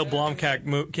 That's the Neil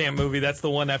Blomkamp movie. That's the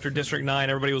one after District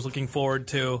 9 everybody was looking forward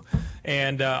to.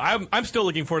 And I'm still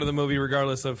looking forward to the movie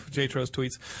regardless of J. Tro's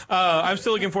tweets. I'm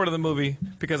still looking forward to the movie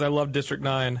because I love District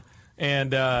 9.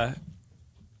 And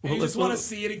you just want to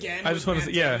see it again. I just want to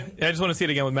see it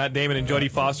again with Matt Damon and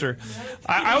Jodie Foster.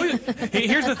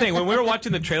 Here's the thing: when we were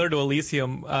watching the trailer to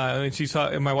Elysium,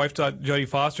 and my wife saw Jodie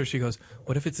Foster, she goes,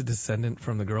 "What if it's a descendant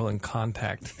from the girl in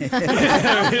Contact?" Like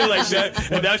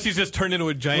that, and now she's just turned into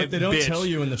a giant. What they don't bitch. tell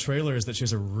you in the trailer is that she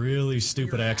has a really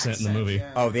stupid accent in the movie.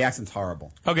 Yeah. Oh, the accent's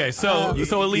horrible. Okay, so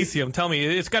Elysium, tell me,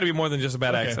 it's got to be more than just a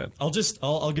bad accent. I'll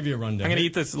give you a rundown. I'm gonna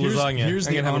eat this lasagna. Here's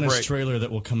the have honest trailer that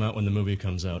will come out when the movie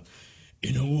comes out.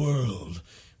 In a world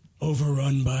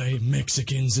overrun by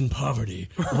Mexicans in poverty,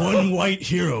 one white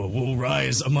hero will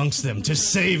rise amongst them to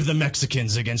save the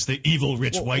Mexicans against the evil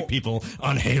rich white people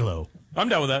on Halo. I'm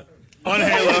down with that. On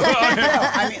Halo.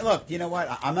 I mean, look, you know what?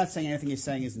 I'm not saying anything he's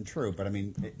saying isn't true, but I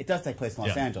mean, it does take place in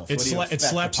Los Angeles. It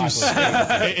slaps you.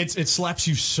 It slaps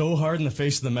you so hard in the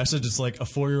face of the message. It's like a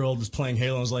 4-year-old is playing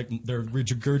Halo and is like they're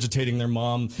regurgitating their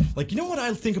mom. Like, you know what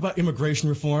I think about immigration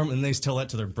reform, and they tell that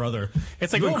to their brother.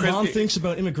 It's like you know when what mom thinks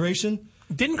about immigration.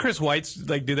 Didn't Chris Weitz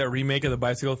do that remake of The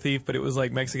Bicycle Thief, but it was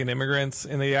like Mexican immigrants,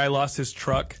 and the guy lost his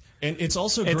truck. And it's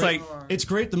also It's great. like- It's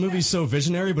great. The movie's so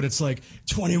visionary, but it's like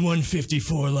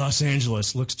 2154 Los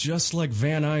Angeles looks just like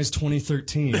Van Nuys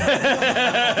 2013. Is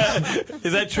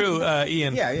that true,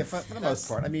 Ian? Yeah, for the most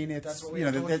part. I mean, it's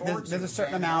there's a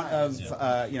certain amount of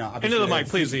obviously Into the mic, there's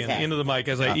please, future Ian. tech. Into the mic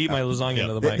as I eat my lasagna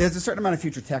into the mic. There's a certain amount of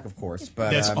future tech, of course,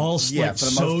 but That's all yeah, like for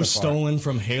the so most part. stolen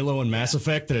from Halo and Mass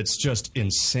Effect that it's just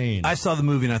insane. I saw the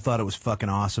movie and I thought it was fucking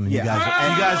awesome. And Yeah.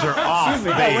 you guys are off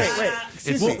Excuse me. base. Wait.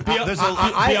 Excuse me. There's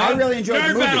I really enjoyed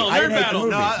the movie. I didn't hate the movie.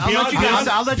 No,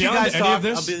 I'll let you guys any talk. of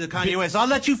this- I'll be the Kanye West. I'll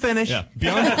let you finish. Yeah.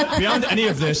 Beyond any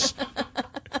of this,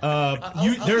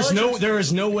 there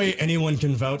is no way anyone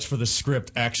can vouch for the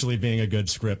script actually being a good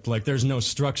script. Like, there's no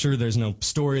structure, there's no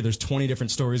story, there's 20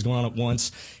 different stories going on at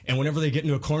once, and whenever they get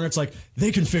into a corner, it's like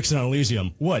they can fix it on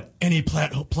Elysium. What? Any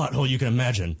plot hole you can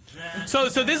imagine. So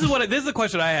this is the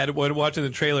question I had when watching the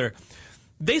trailer.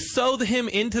 They sewed him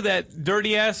into that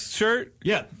dirty ass shirt.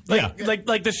 Yeah,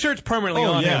 like the shirt's permanently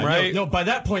on him, right? No, by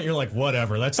that point you're like,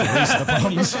 whatever. That's the least of the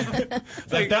problems.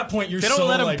 At that point, you're they don't so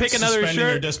let him like pick another suspending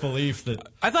your shirt. disbelief that.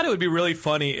 I thought it would be really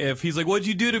funny if he's like, "What'd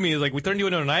you do to me?" He's like, "We turned you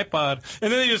into an iPod,"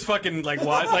 and then they just fucking like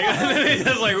watch, like, they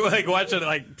just like watch it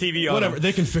like TV on. Whatever, him.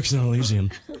 they can fix it on Elysium.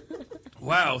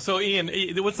 Wow. So Ian,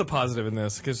 what's the positive in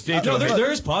this? Because No,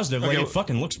 there is positive. Like, Okay. it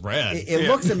fucking looks rad. It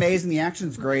looks amazing. The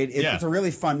action's great. Yeah. It's a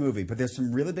really fun movie, but there's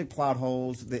some really big plot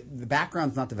holes. The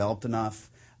background's not developed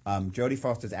enough. Jodie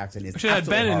Foster's accent is we should have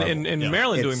Ben absolutely in horrible.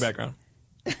 Maryland It's- doing background.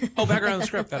 Oh, background in the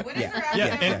script.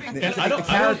 Yeah. And I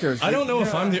don't know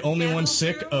if I'm the only one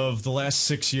sick of the last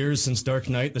 6 years since Dark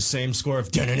Knight, the same score of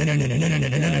and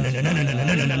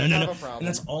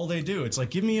that's all they do. It's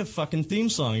like, give me a fucking theme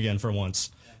song again for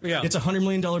once. Yeah. It's $100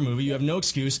 million movie. You have no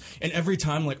excuse. And every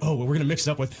time, like, oh, well, we're going to mix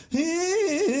it up with to make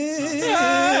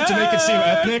it seem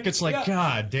ethnic. It's like,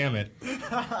 God damn it.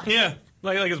 Yeah.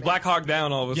 Like it's Black Hawk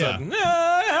Down all of a sudden.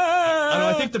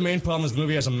 I think the main problem is the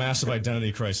movie has a massive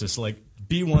identity crisis. Like,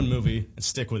 be one movie and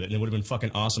stick with it, and it would have been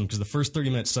fucking awesome because the first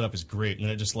 30-minute setup is great, and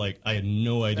then it just like I had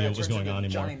no idea what was going on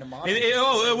anymore. Whitney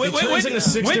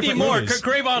different Moore, movies.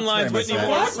 Crave Online's It's Whitney very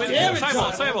Moore. much so. Damn it,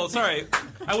 Simon, sorry.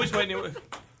 I wish Whitney would.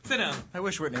 Sit down. I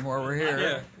wish Whitney Moore were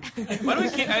here. Yeah. Why do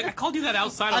I called you that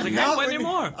outside. I was like, hey, Whitney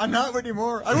Moore. I'm not Whitney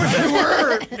Moore. I wish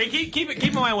I were. Hey, keep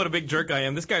in mind what a big jerk I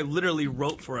am. This guy literally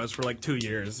wrote for us for like 2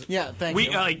 years. Yeah, thank you.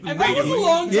 And that was a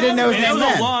long time. You didn't know his And name that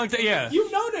was then. a long time. Yeah.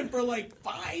 You've known him for like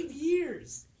 5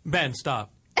 years. Ben,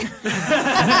 stop. Ben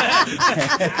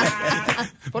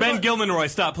Gilmanroy,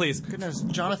 stop, please. Goodness,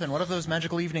 Jonathan, what of those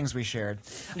magical evenings we shared?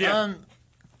 Yeah.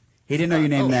 He didn't know your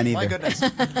name then either. My goodness.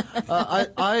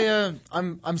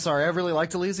 I'm sorry. I really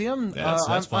liked Elysium.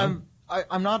 That's fine.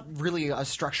 I'm not really a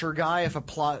structure guy. If a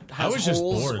plot has was just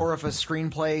holes bored. or if a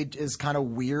screenplay is kind of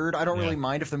weird, I don't really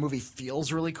mind if the movie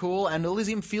feels really cool. And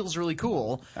Elysium feels really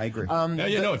cool. I agree.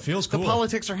 It feels cool. The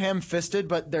politics are ham-fisted,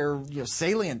 but they're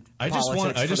salient. I just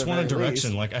want a very direction.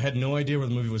 least. Like, I had no idea where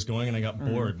the movie was going, and I got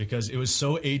bored because it was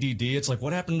so ADD. It's like,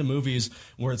 what happened to movies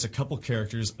where it's a couple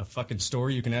characters, a fucking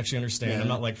story you can actually understand? Yeah. I'm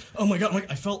not like, oh my god,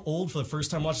 I felt old for the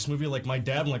first time watching this movie. Like, my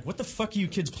dad, I'm like, what the fuck are you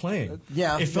kids playing?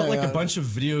 Yeah, it felt yeah, like yeah. a bunch of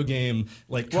video game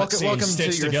like Welcome cutscenes to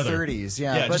stitched your together. 30s,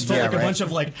 yeah, yeah, it but just felt yeah, like a right. bunch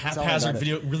of like It's all haphazard about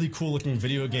it. really cool looking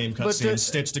video game But, cutscenes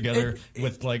stitched together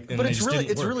with like. And But they it's just really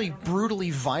didn't work. really brutally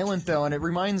violent though, and it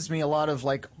reminds me a lot of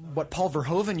like what Paul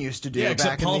Verhoeven used to do Yeah, back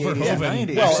except in Paul the 80s and Verhoeven-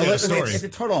 90s. Well, Yeah, it's story. a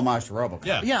total homage to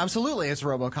RoboCop. Yeah. Absolutely, it's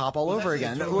RoboCop all over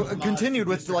again. Continued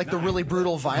with like the really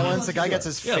brutal violence. The guy gets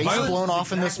his face violence- blown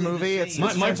off in this movie. It's My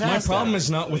fantastic. problem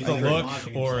is not with the look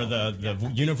or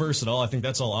the universe at all. I think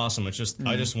that's all awesome. It's just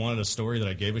I just wanted a story that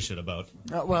I gave a shit about.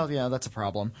 Well, yeah, that's a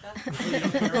problem.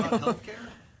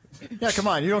 Yeah, come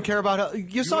on. You don't care about...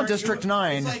 You saw District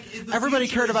 9. Everybody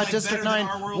cared about District 9.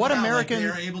 What American...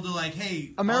 They're able to like,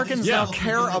 hey, Americans now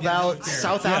care about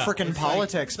South African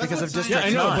politics because of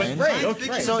District 9. Right.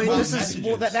 So this is...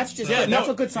 Well, that's just Yeah, that's no,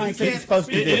 what good science fiction is supposed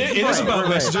to do. It is about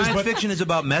messages, Science but fiction is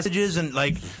about messages, and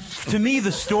like, to me,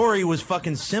 the story was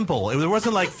fucking simple. There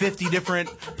wasn't like 50 different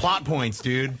plot points,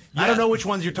 dude. I don't know which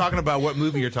ones you're talking about, what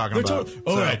movie you're talking about.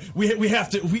 All right, you have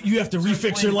to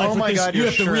refix your life Oh with my this. God, you your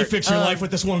have to shirt. refix your life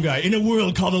with this one guy in a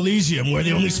world called Elysium, where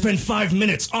they only spend 5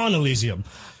 minutes on Elysium.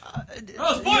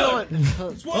 Oh,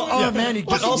 spoiler! Man, you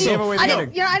But just also- gave away the I ending.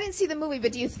 didn't, I didn't see the movie,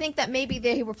 but do you think that maybe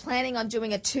they were planning on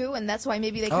doing a 2, and that's why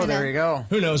maybe they kind Oh, of... there you go.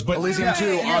 Who knows? But Elysium 2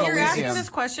 Yeah, on you're asking Elysium. this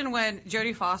question when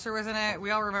Jodie Foster was in it.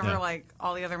 We all remember Yeah. like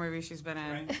all the other movies she's been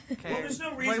in. Okay. Well, there's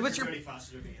no reason for Jodie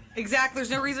Foster to be in it. Exactly.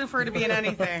 There's no reason for her to be in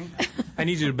anything. I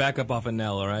need you to back up off of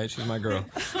Nell, all right? She's my girl.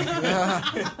 Back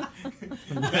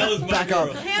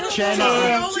up. Hannibal Chen, is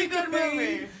the only good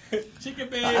movie.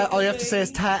 all you have to say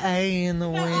is "ta in the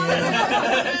wind."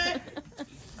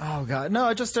 Oh God,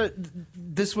 no! Just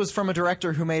this was from a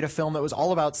director who made a film that was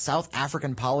all about South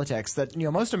African politics that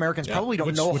most Americans probably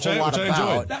don't know a whole lot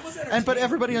about. But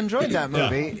everybody enjoyed that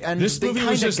movie, and this they movie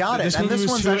kind was of just, got it. This And movie this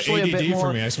was one's too actually ADD a bit more.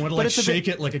 for me. I just wanted to shake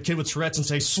it like a kid with Tourette's and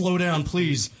say, "Slow down,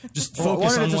 please. Just Well,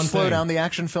 focus on to one slow thing." down. The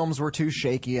action films were too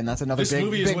shaky, and that's another This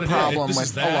movie is big what it is. problem This with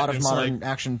is a that. lot of It's modern like-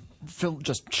 action film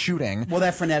just shooting. Well,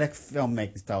 that frenetic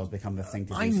filmmaking style has become the thing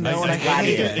to do. I So know, it's and I hate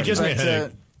gladiator. it. It gives me a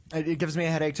headache. It gives me a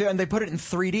headache too, and they put it in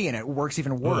 3D, and it works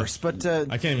even worse. But I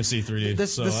can't even see 3D. the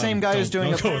same guy who's doing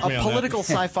a don't go with me on that. political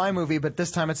sci-fi movie, but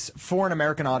this time it's for an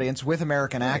American audience with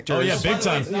American actors. Oh, yeah, big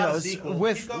time.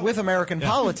 With American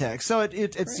politics. So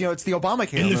it's it's the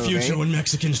Obamacare In the movie. future, when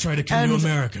Mexicans try to come to And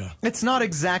America. It's not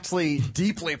exactly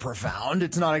deeply profound.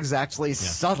 It's not exactly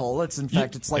subtle. It's in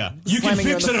fact, it's like You can slamming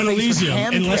fix in it the on face with Elysium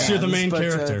hand unless you're the cans, main but,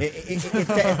 character. It's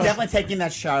definitely taking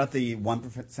that shot at the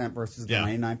 1% versus the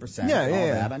 99%. Yeah, and all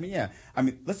yeah. that. I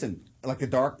mean, listen, like The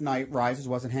Dark Knight Rises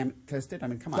wasn't ham-fisted. I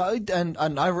mean, come on. And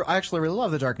I actually really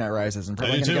love The Dark Knight Rises, and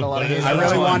probably I going do to get a lot of too. hate. I for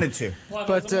really that one. wanted to.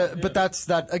 But that's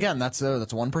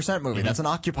a 1% movie. That's an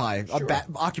Occupy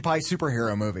Occupy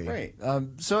superhero movie. Great.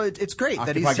 So it's great that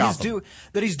Occupy Gotham.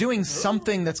 he's doing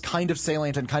something that's kind of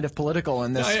salient and kind of political.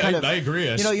 And this I agree.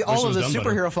 I wish all it of was the done better.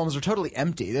 superhero films are totally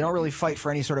empty. They don't really fight for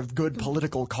any sort of good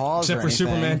political cause. Except or for anything.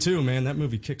 Superman 2, man. That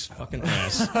movie kicks fucking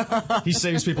ass. He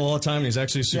saves people all the time, and he's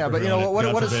actually a superhero. Yeah, but God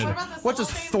what does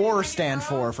Thor stand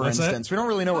for What's that? instance? We don't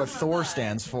really know what Thor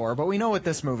stands for, but we know what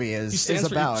this movie He is stands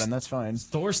for- about, and that's fine.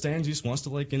 Thor stands. He just wants to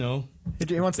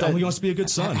He wants to be a good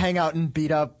son. hang out and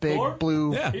beat up big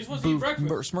blue Yeah. He just wants to eat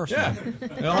breakfast. Smurfs. Yeah.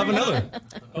 I'll have another.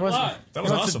 A lot. That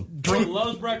was He wants to awesome. Drink,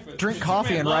 loves breakfast. drink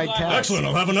coffee and ride cats. Excellent.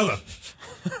 I'll have another.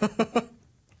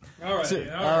 All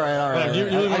right. All right. You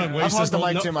really want to I've waste hogged this the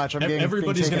whole- mic too much. I'm getting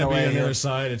Everybody's being going to taken be away on the here. other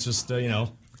side. It's just,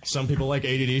 some people like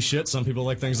ADD shit. Some people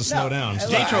like things to slow down. So.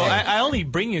 Jatro, I only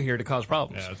bring you here to cause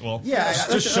problems. Yeah, well, Yeah,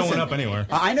 just showing up anywhere.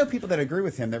 I know people that agree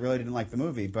with him that really didn't like the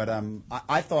movie, but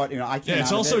I thought, I came Yeah,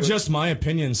 it's out of also it with- just my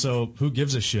opinion, so who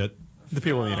gives a shit? The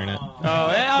people on the internet.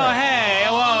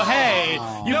 Hey.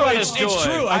 You No, brought it's us joy.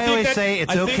 true. I think always that- say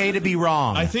it's I think- okay to be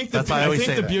wrong. I think That's why I always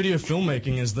say the that. beauty of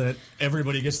filmmaking is that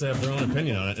everybody gets to have their own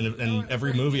opinion on it, and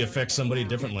every movie affects somebody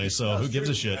differently. So who gives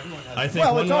a shit? I think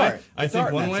Well, one it's way. art. I It's think art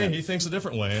in one that way. sense. He thinks a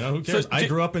different way. Who cares? I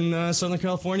grew up in Southern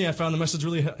California. I found the message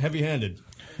really heavy-handed.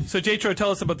 So, Jatro,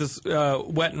 tell us about this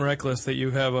Wet and Reckless that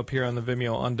you have up here on the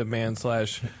Vimeo on demand /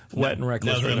 Wet and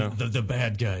Reckless. Now, right now. the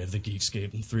bad guy of the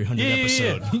Geekscape 300 Yeah.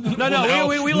 episode. No, Now-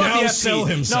 we love now the FP. sell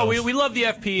himself. No, we love the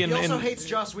FP. And, He also and hates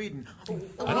Joss Whedon. I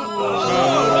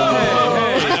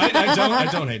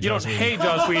don't hate you Joss don't Whedon. hate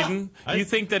Joss Whedon. You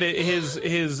think that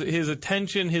his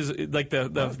attention,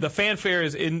 the fanfare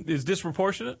is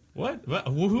disproportionate? What?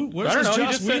 Who? Where's I don't know. Joss He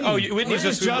just said, Whedon? Whitney's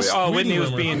Where's just. Joss Whitney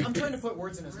was Whedon being. rumor? trying to put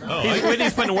words in his mouth.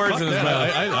 Whitney's putting words in his Yeah,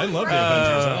 mouth. I love the Avengers.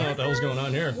 I don't know what the hell's going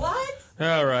on here.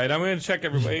 All right, I'm going to check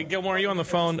everybody. Gilmore, are you on the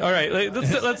phone? All right,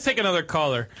 let's take another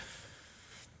caller.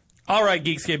 All right,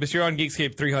 Geekscape, you're on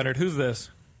Geekscape 300. Who's this?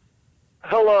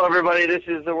 Hello, everybody. This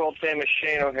is the world famous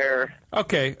Shane O'Hare.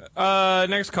 Okay,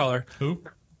 next caller. Who?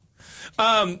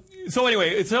 So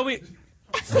anyway, tell me.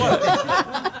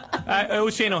 It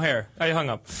was Shane O'Hare. I hung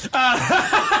up.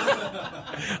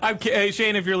 Hey,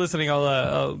 Shane, if you're listening,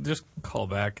 I'll just call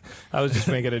back. I was just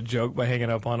making a joke by hanging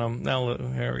up on him. Now,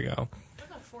 here we go.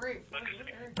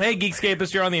 Hey,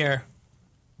 Geekscapist, you're on the air.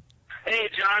 Hey,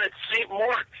 John, it's St.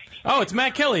 Mort. Oh, it's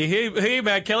Matt Kelly. Hey,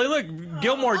 Matt Kelly. Look,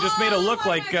 Gilmore just made a look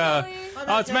like.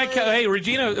 It's Matt Kelly. Hey,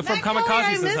 Regina from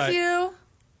Kamikaze says hi. you.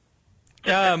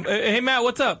 Hey, Matt,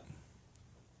 what's up?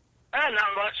 Not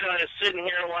much. I was sitting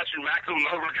here watching Maximum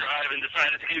Overdrive and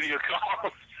decided to give you a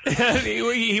call.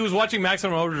 He was watching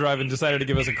Maximum Overdrive and decided to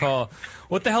give us a call.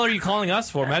 What the hell are you calling us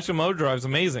for? Maximum Overdrive is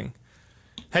amazing.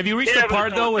 Have you reached the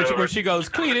part, though, where she goes,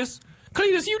 Cletus,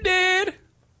 you dead?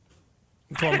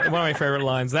 It's one of my favorite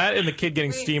lines. That and the kid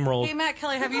getting steamrolled. Hey, Matt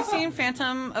Kelly, have you seen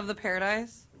Phantom of the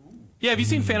Paradise? Yeah, have you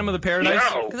seen Phantom of the Paradise?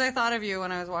 Because I thought of you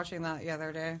when I was watching that the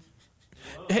other day.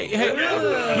 Hey,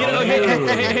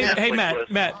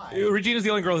 Matt. Regina's the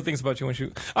only girl who thinks about you when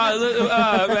she.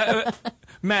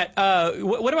 Matt,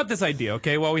 what about this idea?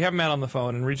 Okay, well, we have Matt on the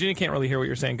phone, and Regina can't really hear what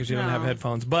you're saying because she doesn't have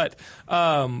headphones. But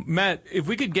Matt, if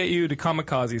we could get you to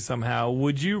Kamikaze somehow,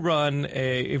 would you run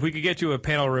if we could get you a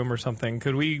panel room or something?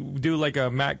 Could we do like a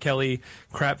Matt Kelly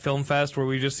crap film fest where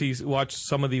we just watch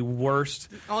some of the worst,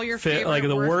 all your favorite,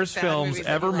 the worst bad films movies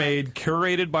ever made,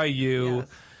 curated by you,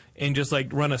 and just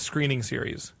like run a screening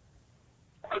series?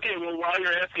 Okay, well, while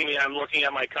you're asking me, I'm looking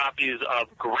at my copies of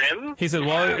Grimm. He said,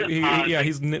 "Well,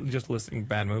 he's just listing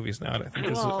bad movies now."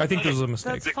 I think this was a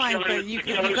mistake. That's fine, but you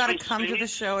got to come to the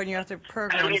show and you have to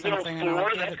program something, and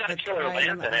I'll get the time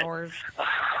and the hours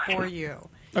for you.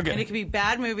 Okay. And it could be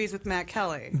bad movies with Matt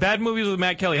Kelly. Bad movies with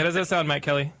Matt Kelly. How does that sound, Matt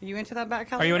Kelly? Are you into that, Matt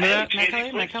Kelly? Are you into that? Matt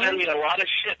Kelly? Matt Kelly? Send me a lot of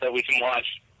shit that we can watch.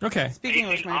 Okay. Speaking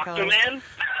of which, Matt Kelly. Aquaman?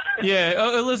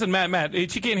 Yeah, listen, Matt,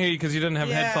 she can't hear you because you didn't have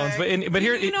headphones. But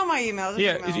here, you know my emails.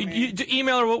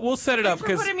 Email her. We'll set it up.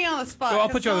 Thanks for putting me on the spot. I'll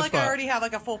put you on the spot. spot. I already have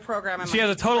like a full program. She has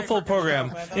a total full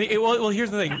program. Well,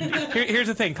 here's the thing. Here's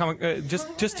the thing.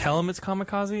 Just tell him it's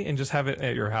Kamikaze and just have it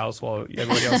at your house while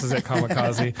everybody else is at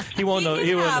Kamikaze. He won't know.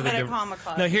 He won't know the difference.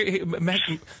 No, Matt,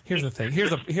 here's the thing.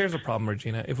 Here's the problem,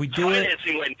 Regina. If we do it,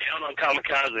 financing went down on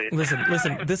Kamikaze.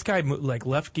 Listen. This guy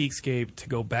left Geekscape to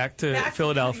go back to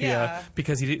Philadelphia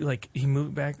because he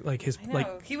moved back his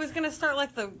he was gonna start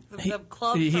like the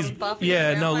club from Buffy.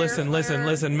 Yeah, no, listen.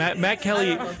 Matt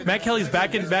Kelly's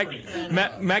back in.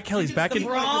 Matt Kelly's back in.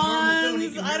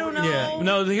 Bronze, I don't know. Yeah,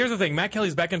 no. Here's the thing. Matt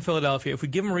Kelly's back in Philadelphia. If we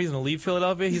give him a reason to leave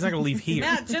Philadelphia, he's not gonna leave here.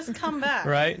 Matt, just come back.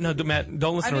 Right? No, Matt,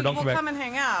 don't listen to her. Don't come back. Come and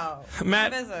hang out.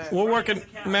 Matt, we're working.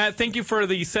 Matt, thank you for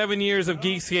the 7 years of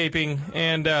Geekscaping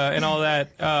and all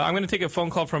that. I'm gonna take a phone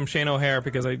call from Shane O'Hare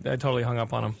because I totally hung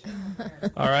up on him.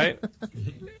 All right.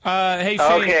 Hey,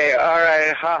 Shane. Okay, all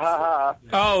right. Ha ha ha.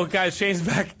 Oh, guys, Shane's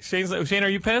back. Shane, are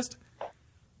you pissed?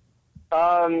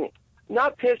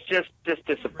 Not pissed, just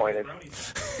disappointed.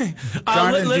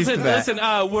 Listen.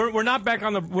 We're not back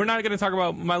on the. We're not going to talk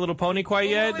about My Little Pony quite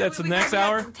yet. That's the next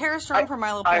hour. Tara Strong from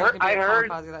My Little Pony. I heard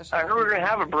we're going to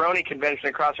have a brony convention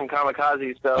across from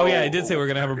Kamikaze. So. Oh yeah, I did say we're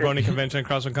going to have a brony convention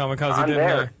across from Kamikaze. I'm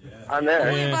there. I'm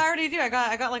there. Yeah. I already do. I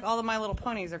got like all of My Little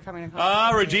Ponies are coming to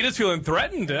Kamikaze. Regina's feeling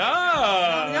threatened. No,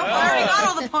 I already got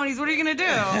all the ponies. What are you going to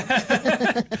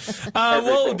do?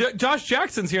 Well, Josh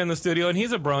Jackson's here in the studio, and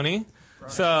he's a brony.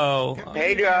 So,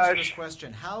 hey Josh. This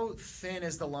question: how thin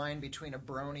is the line between a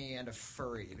brony and a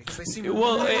furry? Because they seem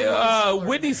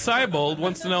Whitney Seibold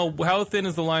wants to know how thin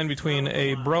is the line between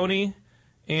a brony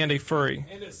and a furry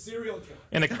and a serial killer.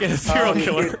 And a serial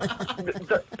killer.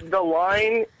 The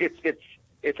line,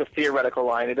 it's a theoretical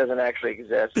line. It doesn't actually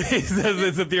exist. He says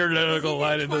it's a theoretical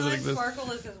line. It doesn't exist. Twilight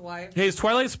Sparkle is his wife. Hey, is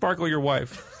Twilight Sparkle your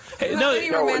wife? Hey, any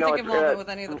romantic involvement with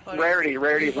any of the ponies.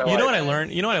 Rarity's my wife. You know what I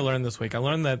learned? You know what I learned this week? I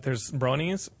learned that there's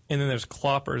bronies and then there's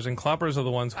cloppers, and cloppers are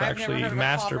the ones who actually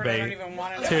masturbate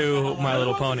to My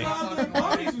Little Pony.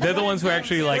 They're the ones who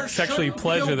actually sexually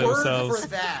pleasure themselves.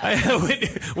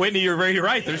 Whitney, you're very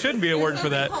right. There shouldn't be a word for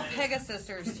that. Called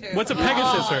Pegasisters too. What's a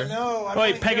Pegasister? No.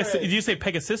 Wait, Did you say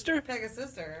Pegasister?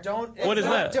 Pegasister. What is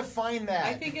that? Define that.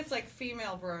 I think it's like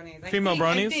female bronies. Female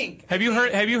bronies? I think. Have you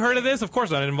heard of this? Of course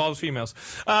not. It involves females.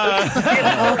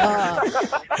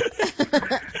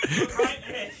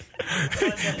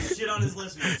 Shit on his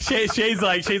listeners. Shane's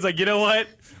like, you know what?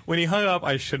 When he hung up,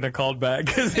 I shouldn't have called back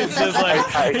because it's just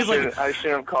like I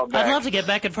shouldn't have called back. I'd love to get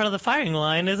back in front of the firing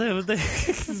line.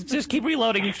 Just keep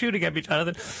reloading and shooting at each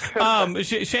other.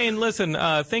 Shane, listen.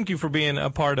 Thank you for being a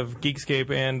part of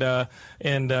Geekscape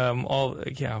and all.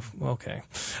 Yeah, okay.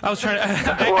 I was trying to.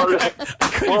 I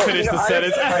couldn't finish the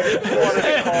sentence.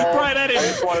 Brian, I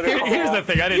didn't. Here's the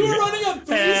thing. I didn't. You were running on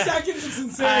 3 seconds of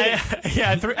sincerity.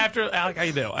 After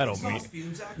I know. I don't mean.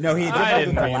 No, he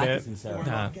didn't mean it.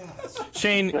 Nah.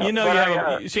 Shane, you know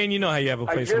how you have a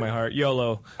place in my heart.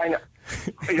 YOLO. I know.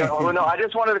 No, I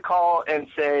just wanted to call and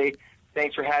say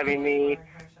thanks for having me.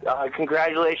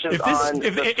 Congratulations on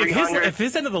the 300. If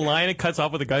this end of the line it cuts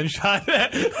off with a gunshot,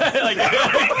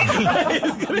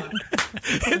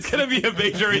 it's gonna be a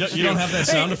big jury. You don't have that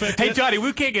sound effect. Hey, Johnny,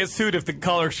 we can't get sued if the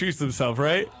caller shoots himself,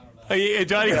 right? Hey,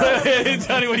 Johnny,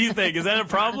 Johnny, what do you think? Is that a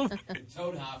problem?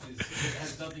 Toad Hop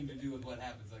has nothing to do with what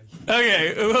happens.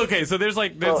 Okay. So there's not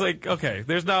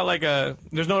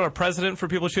a precedent for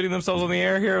people shooting themselves on the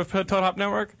air here of Toad Hop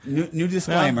Network. New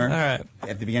disclaimer. No? All right.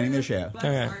 At the beginning of the show.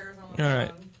 Okay. All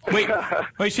right.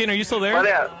 Wait, Shane, are you still there?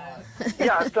 But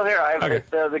yeah, I'm still here.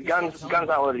 The gun's not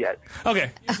loaded yet. Okay.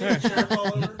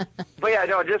 But yeah,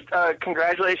 no, just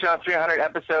congratulations on 300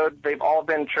 episodes. They've all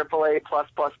been AAA plus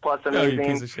amazing. You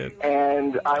piece of shit.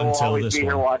 And I will always be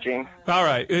here watching. All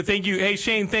right. Thank you. Hey,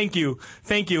 Shane, thank you.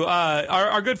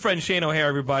 Our good friend Shane O'Hare,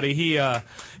 everybody,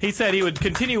 he said he would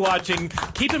continue watching.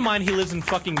 Keep in mind he lives in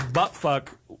fucking buttfuck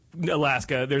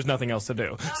Alaska. There's nothing else to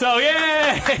do. So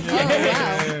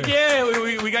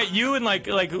we got you and like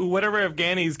whatever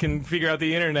Afghanis can figure out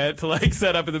the internet to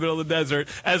set up in the middle of the desert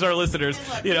as our listeners.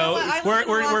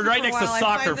 We're right next to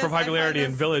soccer for popularity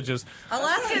in villages.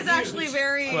 Alaska is actually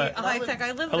very high tech.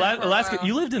 I lived there Alaska.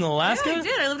 You lived in Alaska? Yeah, I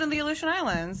did. I lived in the Aleutian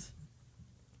Islands.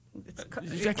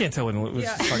 I can't tell when was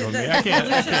Yeah. talking with me. I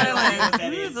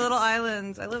can't. The little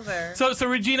islands. I live there. So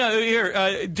Regina,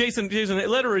 here, Jason,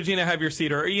 let Regina have your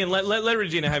seat, or Ian, let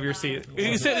Regina have your seat.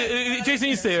 Jason,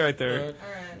 you stay right there.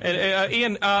 And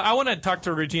Ian, I want to talk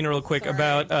to Regina real quick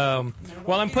about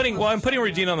while I'm putting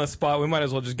Regina on the spot. We might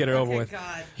as well just get it over with.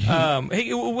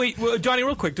 Hey, wait, Johnny,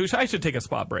 real quick. I should take a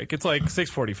spot break. It's like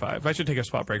 6:45. I should take a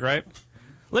spot break, right?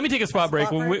 Let me take a spot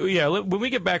break. When we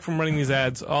get back from running these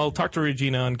ads, I'll talk to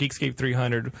Regina on Geekscape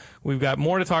 300. We've got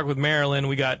more to talk with Marilyn.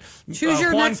 We got Choose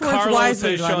your Juan next words Carlos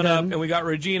wisely, has shown London. up, and we got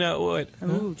Regina.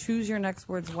 Ooh, choose your next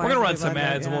words wisely. We're gonna run some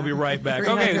ads, and we'll be right back.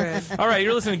 Okay, all right.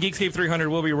 You're listening to Geekscape 300.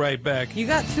 We'll be right back. You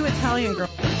got 2 Italian girls.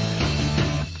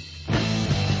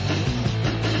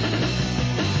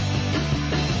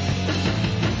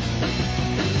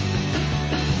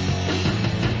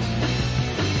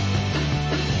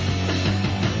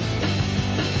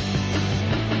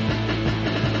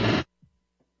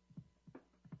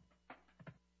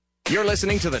 You're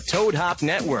listening to the Toad Hop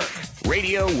Network,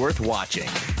 radio worth watching.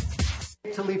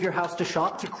 To leave your house to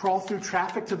shop, to crawl through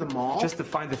traffic to the mall, Just to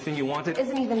find the thing you wanted.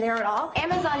 Isn't even there at all.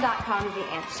 Amazon.com is the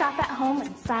answer. Shop at home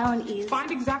in style and ease.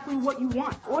 find exactly what you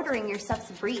want. Ordering your stuff's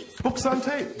a breeze. Books on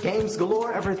tape, games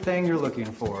galore, everything you're looking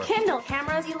for. Kindle,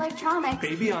 cameras, electronics.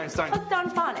 Baby Einstein. Hooked on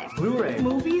phonics. Blu-ray,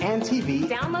 Movies. and TV,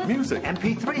 Download. music,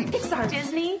 MP3, Pixar.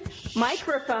 Disney.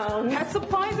 Microphones. pet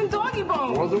supplies and doggy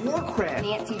bones, World of Warcraft,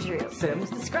 Nancy Drew. Sims.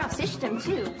 The Scruff System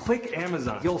too. Click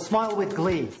Amazon. You'll smile with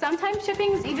glee. Sometimes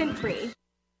shipping's even free.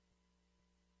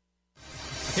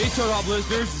 Hey, Toad Hop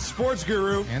listeners, the Sports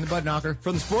Guru And the Bud Knocker.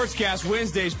 from the Sportscast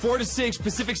Wednesdays, 4 to 6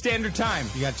 Pacific Standard Time.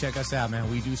 You got to check us out,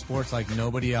 man. We do sports like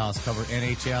nobody else. Cover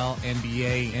NHL,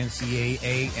 NBA,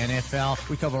 NCAA, NFL.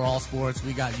 We cover all sports.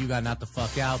 You got Not the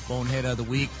Fuck Out, Bonehead of the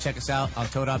Week. Check us out on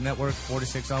Toad Hop Network, 4 to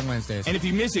 6 on Wednesdays. And if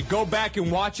you miss it, go back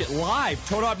and watch it live,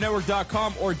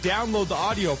 ToadHopNetwork.com, or download the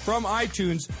audio from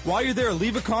iTunes. While you're there,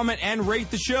 leave a comment and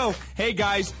rate the show. Hey,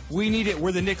 guys, we need it.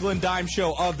 We're the nickel and dime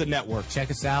show of the network.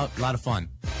 Check us out. A lot of fun.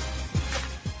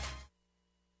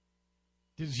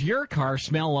 Does your car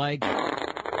smell like?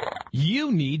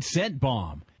 You need Scent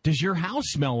Bomb. Does your house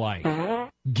smell like?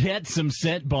 Get some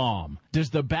Scent Bomb.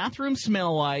 Does the bathroom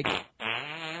smell like?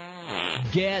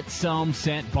 Get some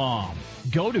Scent Bomb.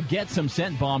 Go to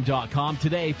GetSomeScentBomb.com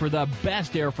today for the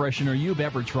best air freshener you've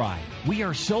ever tried. We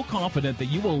are so confident that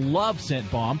you will love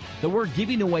Scent Bomb that we're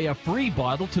giving away a free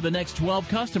bottle to the next 12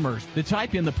 customers that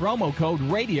type in the promo code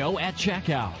RADIO at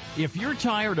checkout. If you're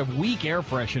tired of weak air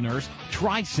fresheners,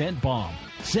 try Scent Bomb.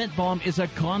 Scent Bomb is a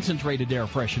concentrated air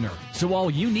freshener, so all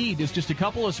you need is just a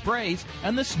couple of sprays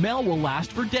and the smell will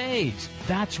last for days.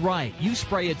 That's right, you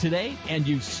spray it today and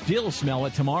you still smell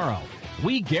it tomorrow.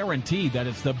 We guarantee that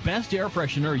it's the best air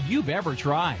freshener you've ever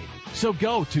tried. So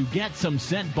go to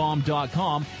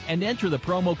GetSomeScentBomb.com and enter the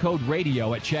promo code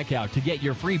RADIO at checkout to get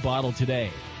your free bottle today.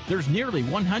 There's nearly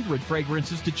 100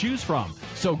 fragrances to choose from,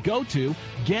 so go to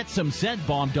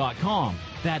GetSomeScentBomb.com.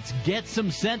 That's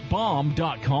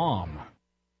GetSomeScentBomb.com.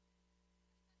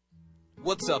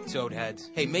 What's up,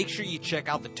 Toadheads? Hey, make sure you check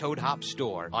out the Toad Hop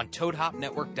store on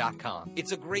ToadHopNetwork.com.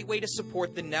 It's a great way to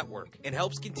support the network and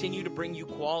helps continue to bring you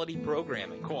quality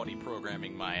programming. Quality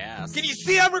programming, my ass. Can you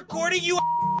see I'm recording you?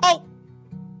 Oh!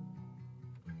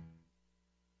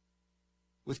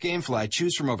 With GameFly,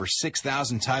 choose from over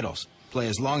 6,000 titles. Play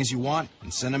as long as you want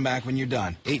and send them back when you're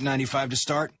done. $8.95 to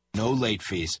start, no late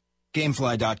fees.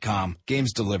 Gamefly.com.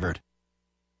 Games delivered.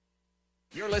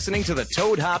 You're listening to the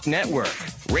Toad Hop Network,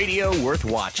 radio worth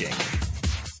watching.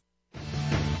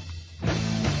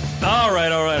 All right.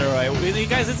 You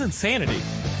guys, it's insanity.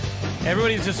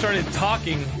 Everybody's just started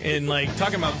talking and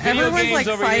talking about video Everyone's, games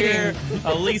over fighting. here.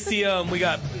 Elysium, we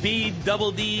got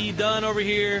B-double-D Dunn over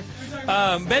here.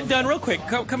 Ben Dunn, real quick,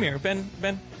 come here, Ben.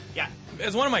 Yeah.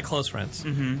 As one of my close friends,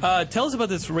 tell us about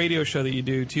this radio show that you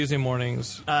do Tuesday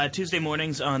mornings. Tuesday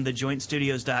mornings on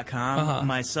thejointstudios.com.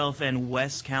 Myself and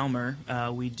Wes Calmer,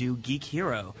 we do Geek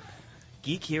Hero.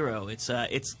 Geek Hero. It's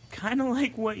kind of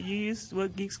like what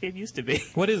Geekscape used to be.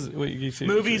 What is what Geekscape?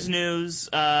 Movies, news,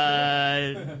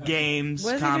 games,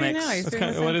 What is comics. He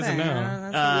doing now? What is it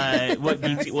now? What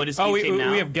is Geekscape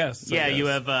now? We have guests. Yeah, you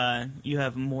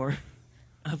have more.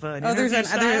 Of an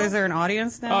is there an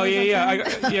audience now? Oh yeah. I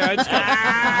just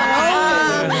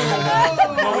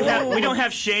we don't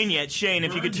have Shane yet. Shane,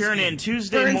 if you could turn in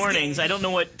Tuesday mornings. I don't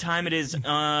know what time it is in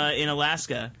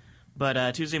Alaska,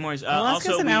 but Tuesday mornings.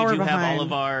 Alaska's Also, an we hour do have behind. all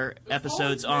of our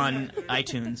episodes on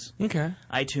iTunes. Okay.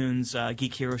 iTunes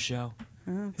Geek Hero Show.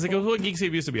 It's like what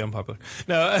Geekscape used to be unpopular.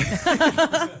 No,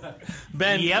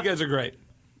 Ben, you guys are great.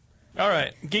 All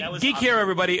right, Geek awesome. Hero,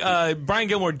 everybody. Brian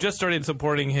Gilmore just started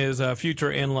supporting his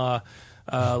future in-law,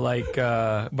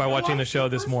 by watching the show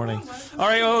this morning. All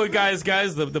right, guys,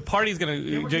 the party's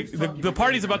the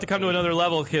party's about to come to another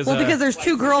level because there's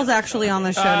two girls actually on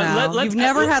the show now. You've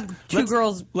never had two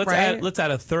girls, right? Let's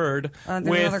add a third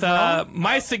with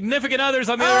my significant others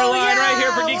on the other line right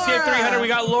here for Geekscape 300. We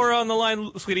got Laura on the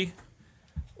line, sweetie.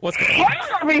 What's going on? Hey,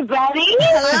 everybody.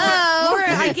 Hello.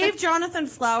 Laura, I gave Jonathan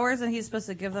flowers, and he's supposed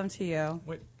to give them to you.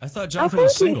 Wait, I thought Jonathan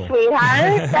was single. Thank you,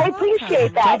 sweetheart. I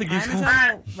appreciate that.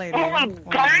 Hey,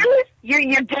 guys,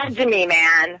 you're dead to me,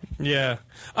 man. Yeah.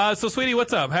 So, sweetie,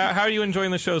 what's up? How are you enjoying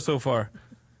the show so far?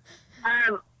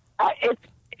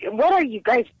 What are you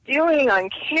guys doing on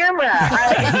camera?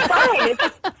 It's fine. It's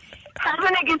just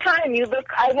having a good time.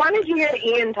 I wanted to hear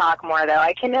Ian talk more, though.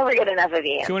 I can never get enough of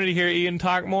Ian. You wanted to hear Ian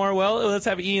talk more? Well, let's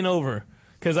have Ian over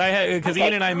because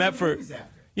Ian and I met for.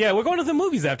 Yeah, we're going to the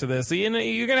movies after this. Ian,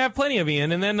 you're gonna have plenty of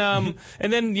Ian, and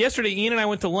then yesterday Ian and I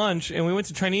went to lunch and we went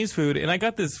to Chinese food, and I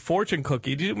got this fortune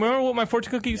cookie. Do you remember what my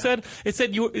fortune cookie said? It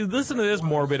said, "You listen to this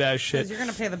morbid ass shit." You're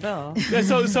gonna pay the bill. Yeah,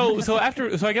 so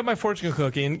I get my fortune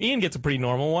cookie, and Ian gets a pretty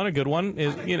normal one, a good one.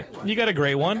 You got a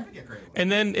great one,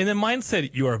 and then mine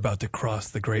said, "You are about to cross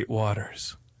the great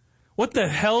waters." What the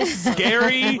hell?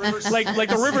 Scary? like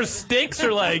the river Styx,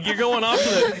 or like you're going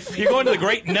to the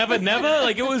Great Neva Neva?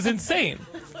 Like it was insane.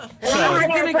 So we're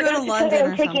gonna go to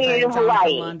London or something. You to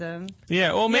Hawaii. London.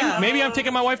 Yeah. Well, maybe I'm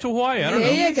taking my wife to Hawaii. I don't know.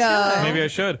 There you go. Maybe I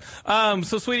should.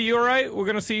 So, sweetie, you all right? We're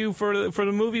gonna see you for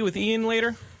the movie with Ian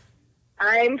later.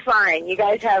 I'm fine. You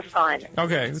guys have fun.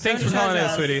 Okay. Thanks for calling in,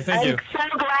 sweetie. Thank you. I'm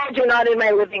so glad you're not in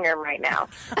my living room right now.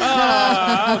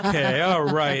 Okay. All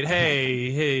right.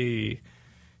 Hey.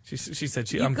 She said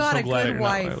I'm so glad you're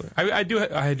not. I do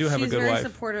have a good wife. She's very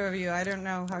supportive of you. I don't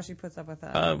know how she puts up with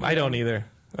that. I don't either.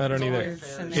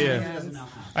 Yeah,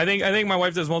 I think my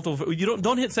wife does multiple. You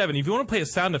don't hit 7. If you want to play a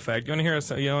sound effect, you want to hear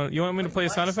you want me to play a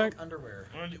sound effect? Underwear.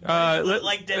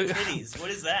 Like dead titties. What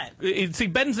is that? See,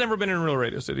 Ben's never been in a real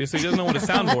radio studio, so he doesn't know what a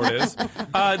soundboard is.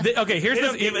 Okay, here's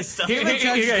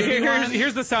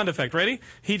the sound effect. Ready?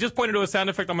 He just pointed to a sound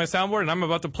effect on my soundboard, and I'm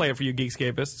about to play it for you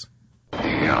Geekscapists. You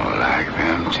don't like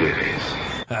them titties.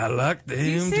 I like them. Do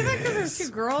you say that because there's two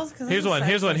girls? Here's one.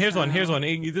 This is what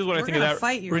I think of that.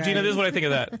 Regina, this is what I think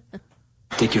of that.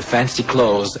 Take your fancy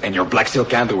clothes and your black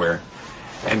silk underwear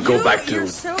and go back to You're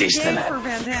so Disneyland. gay for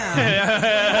Van Damme.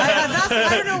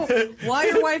 I don't know why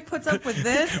your wife puts up with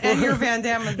this and your Van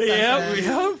Damme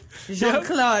obsession.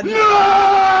 Jean-Claude.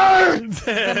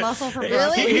 The muscle for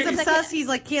Really? He's obsessed. He's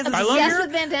like, he has a obsessed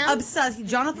with Van Damme? Obsessed.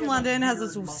 Jonathan London has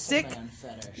this sick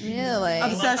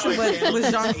obsession Really?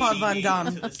 with Jean-Claude Van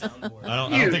Damme. I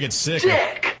don't think it's sick.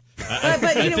 But I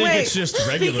think it's just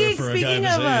regular for a guy of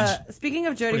his age. Speaking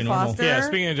of Jodie Pretty normal. Foster. Yeah,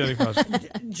 speaking of Jodie Foster.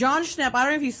 John Schnepp, I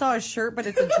don't know if you saw his shirt, but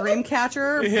it's a dream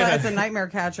catcher, Yeah. but it's a nightmare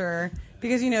catcher.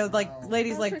 Because,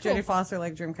 ladies like Jodie Foster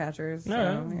like dream catchers. So,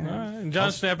 All right. John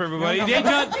Schnepp, everybody. Hey,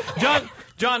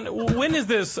 John, when is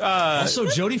this? Also,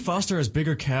 Jodie Foster has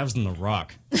bigger calves than The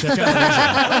Rock. Check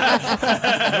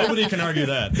out Nobody can argue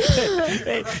that.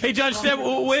 Hey, John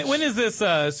Schnepp, when is this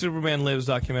Superman Lives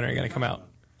documentary going to come out?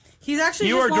 He's actually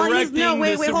You are directing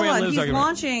wait, the hold Superman on. Lives He's documentary.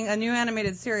 launching a new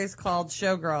animated series called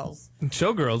Showgirls.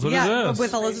 Showgirls? What is this?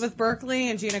 With Elizabeth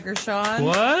Berkley and Gina Gershon.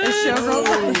 What? The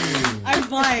Showgirls. I'm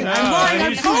lying.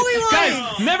 I'm totally lying.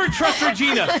 Guys, never trust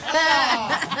Regina.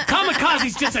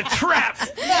 Kamikaze's just a trap.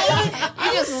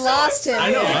 You just lost him.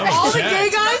 I know. All the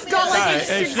gay guys got I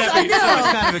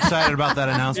was kind of excited about that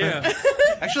announcement. Yeah.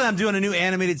 Actually, I'm doing a new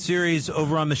animated series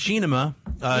over on Machinima.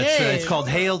 It's called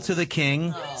Hail to the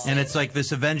King, and it's like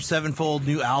this Avenged Sevenfold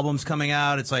new album's coming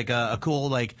out. It's like a cool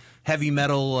like heavy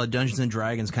metal Dungeons and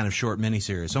Dragons kind of short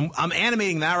miniseries. So I'm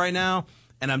animating that right now,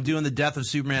 and I'm doing The Death of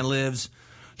Superman Lives.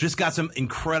 Just got some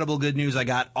incredible good news. I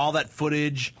got all that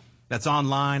footage that's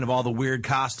online of all the weird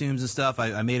costumes and stuff.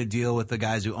 I made a deal with the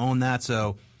guys who own that,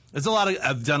 so it's a lot of.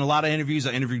 I've done a lot of interviews.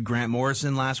 I interviewed Grant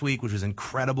Morrison last week, which was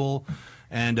incredible.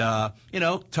 And,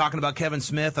 talking about Kevin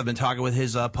Smith, I've been talking with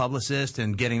his publicist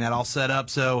and getting that all set up.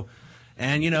 So,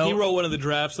 and, he wrote one of the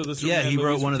drafts of the Superman he wrote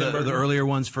movies one of with Tim the Burton. earlier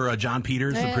ones for John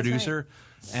Peters, the producer.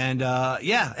 Right.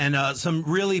 And, some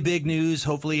really big news,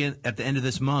 hopefully at the end of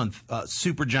this month.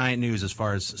 Super giant news as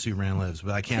far as Superman Lives,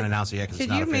 but I can't announce it yet because it's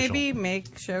not official. Could you maybe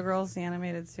make Showgirls the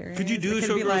animated series? Could you do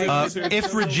Showgirls the animated series?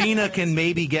 If Regina can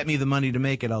maybe get me the money to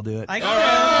make it, I'll do it. I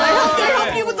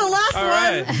helped you with the last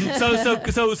one.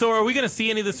 So are we going to see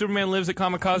any of the Superman Lives at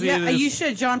Kamikaze? Yeah, you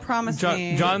should. John promised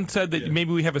me. John said that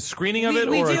maybe we have a screening of it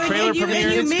or a trailer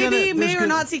premiere. And you may or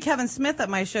not see Kevin Smith at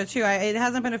my show too. It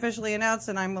hasn't been officially announced,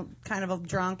 and I'm kind of a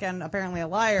drunk and apparently a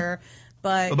liar.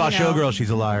 But about Showgirls,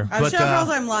 she's a liar. Showgirls,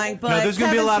 I'm lying. But no, there's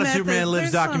going to be a lot of Smith Superman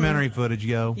Lives documentary footage,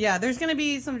 yo. Yeah, there's going to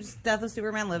be some Death of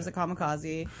Superman Lives at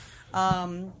Kamikaze.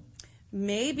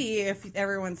 Maybe if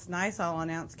everyone's nice, I'll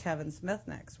announce Kevin Smith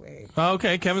next week.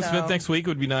 Okay, Kevin Smith next week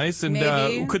would be nice.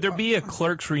 And could there be a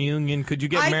Clerks reunion? Could you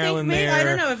get Marilyn there? I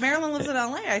don't know. If Marilyn lives in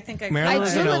L.A., I think I could. I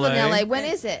do live in L.A. When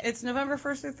is it? It's November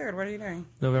 1st through 3rd. What are you doing?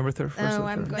 November 3rd, 1st Oh,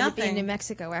 I'm going to be in New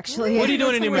Mexico, actually. What are you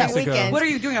doing in New Mexico? What are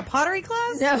you doing, a pottery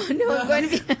class? No, I'm going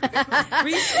to be... Were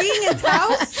you skiing in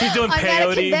Taos? She's doing peyote.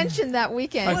 I'm at a convention that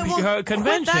weekend. A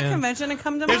convention? Quit that convention and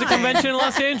come to There's mine. a convention in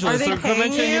Los Angeles. Are they There's a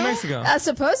convention in New Mexico.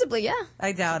 Supposedly, yeah.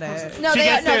 I doubt it. No, She they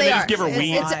gets are. No, there, they they are. just give her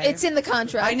weed. It's in the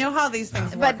contract. I know how these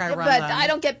things But work. I run them. I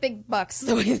don't get big bucks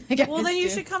the way the guys Well, then you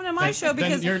do. should come to my show then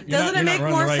because you're doesn't not it make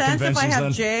running more the right sense if I conventions have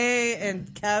then. Jay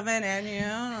and Kevin and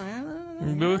you?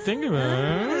 Go think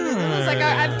about It's like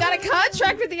I've got a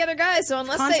contract with the other guys, so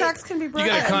unless Contracts can be broken.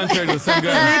 You got a contract with some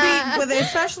guy. Maybe,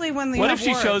 especially when they What have if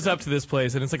she work. shows up to this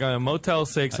place and it's like a Motel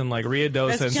 6 in like Rio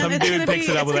Dosa and some It's dude gonna picks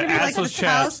be- it up with it's an gonna be like assless the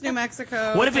chat? Taos, New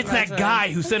Mexico. What if it's that convention.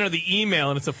 guy who sent her the email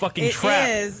and it's a fucking It trap?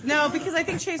 is. No, because I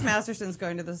think Chase Masterson's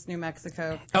going to this New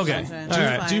Mexico Okay. convention. All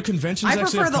right. Do conventions I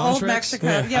actually prefer have the old contracts?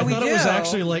 Mexico. Yeah, I we thought do. it was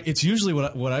actually like it's usually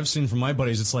what I've seen from my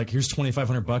buddies. It's like here's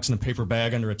 $2,500 in a paper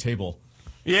bag under a table.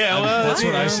 Yeah, well, that's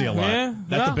what I see a lot. Yeah,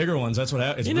 That's the bigger ones. That's what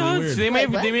happens. It's You know, really weird. they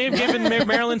may have given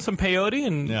Marilyn some peyote,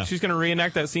 and she's going to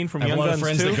reenact that scene from I have Young a lot of Guns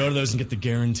friends 2. that go to those and get the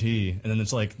guarantee, and then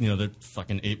it's like the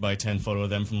fucking 8x10 photo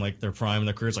of them from like their prime and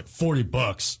their career. It's like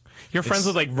 $40. You're friends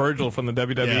with like Virgil from the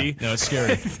WWE. Yeah, no, it's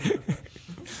scary.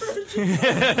 We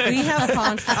have a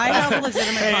contract. I have a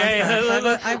legitimate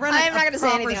contract. I run I'm not going to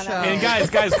say anything on that. And guys,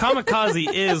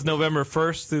 Kamikaze is November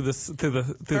 1st through the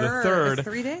 3rd. It's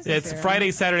 3 days It's this year.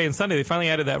 Friday, Saturday, and Sunday. They finally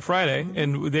added that Friday,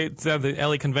 and they have the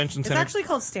LA Convention It's Center. actually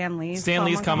called Stan Lee's. Stan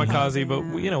Lee's Kamikaze, but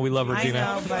we love Regina.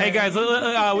 know, but- Hey guys,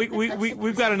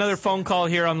 we've got another phone call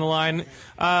here on the line.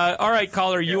 All right,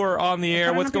 caller, you are on the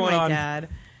air. What's going on? Dad.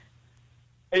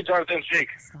 Hey, Jonathan, Jake.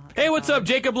 Hey, what's up?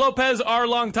 Jacob Lopez, our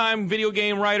longtime video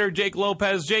game writer, Jake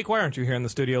Lopez. Jake, why aren't you here in the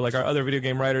studio like our other video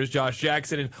game writers, Josh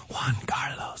Jackson and Juan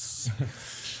Carlos?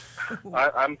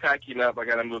 I'm packing up. I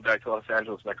got to move back to Los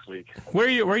Angeles next week. Where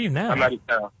are you now? I'm out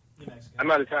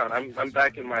of town. I'm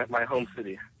back in my home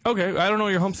city. Okay, I don't know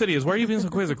where your home city is. Why are you being so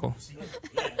quizzical?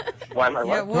 Why am I?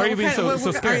 Yeah, Why are you being so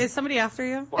scared? Is somebody after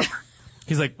you?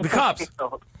 He's like, the cops.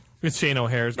 It's Shane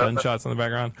O'Hare's gunshots in the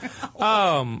background.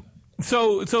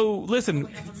 So listen,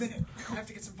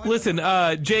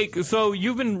 Jake. So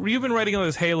you've been writing all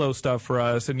this Halo stuff for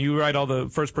us, and you write all the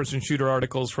first-person shooter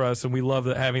articles for us, and we love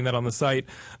having that on the site.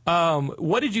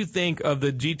 What did you think of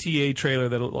the GTA trailer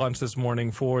that launched this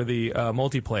morning for the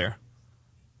multiplayer?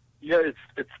 Yeah,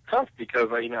 it's tough because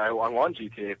I want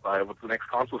GTA 5. With the next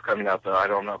consoles coming out, though, I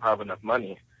don't have enough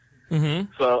money.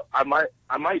 Mm-hmm. So I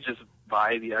might just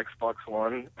buy the Xbox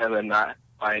One and then not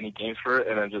buy any games for it,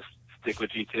 and then just stick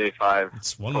with GTA 5.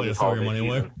 It's one way to throw your money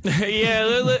away.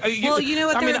 Yeah. Well, you know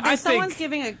what? I someone's think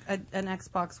giving an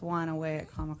Xbox One away at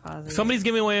Kamikaze. somebody's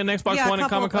giving away an Xbox Yeah, One at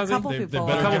Kamikaze. a couple They people.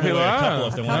 better A couple give away people, a couple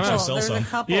if they want to actually sell There's some. a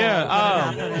couple.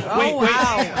 Yeah. Wait.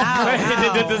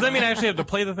 Wow. Does that mean I actually have to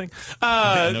play the thing?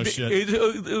 No shit.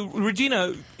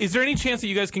 Regina, is there any chance that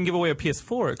you guys can give away a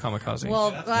PS4 at Kamikaze?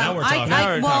 Well, Now we're talking.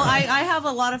 I have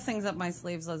a lot of things up my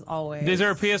sleeves as always. Is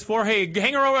there a PS4? Hey,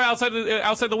 hang her over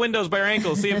outside the windows by your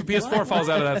ankles. See if a PS4 falls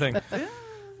out of that thing.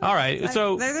 All right.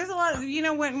 So there's a lot.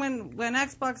 When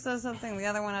Xbox does something, the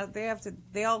other one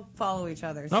they all follow each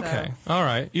other. So. okay. All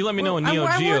right. You let me know when Neo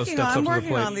Geo steps up to the plate. I'm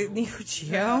working on the Neo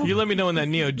Geo. You let me know when that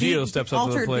Neo Geo steps up to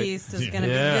the Altered plate. Beast is going to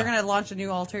be. You're going to launch a new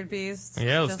Altered Beast.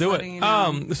 Yeah, let's Just do letting it. you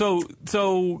know.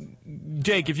 So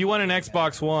Jake, if you want an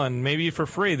Xbox One, maybe for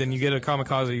free, then you get a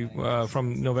Kamikaze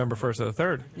from November 1st to the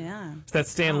 3rd. Yeah. That's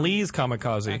Stan Lee's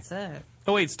Kamikaze. That's it.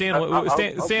 Oh wait, Stan.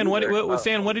 Stan,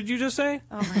 what did you just say?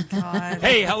 Oh my God.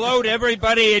 Hey, hello to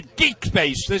everybody at Geek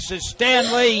Space. This is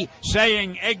Stan Lee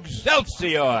saying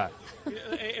Excelsior.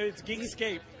 It's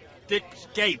Geekscape.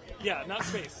 Dickscape. Yeah, not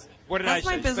space. What did That's I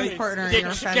say? my business partner, and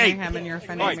you're offending him, and you're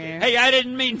offending me. Hey, I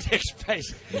didn't mean Dick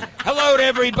Space. Hello to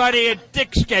everybody at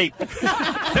Dickscape.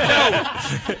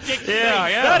 No, Dick Space. Yeah.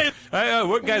 That is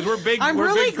Guys, we're big. I'm we're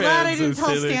really big glad I fans didn't of tell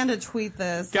Stanley. Stan to tweet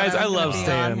this. Guys, I love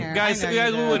Stan. Guys, we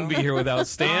wouldn't be here without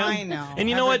Stan. I know. And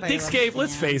you know what? Everybody Dickscape,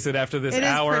 let's face it, after this It is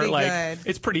hour, pretty like, good.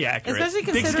 it's pretty accurate. Especially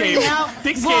considering Dickscape, now,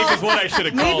 Dickscape is what I should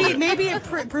have called it. Maybe it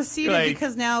proceeded Like-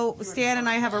 because now Stan and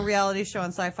I have a reality show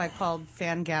on Sci-Fi called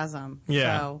Fangasm.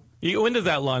 Yeah. So When does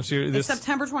that launch? it's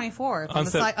September 24th on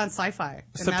Sci-Fi.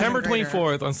 September Imagine Greater.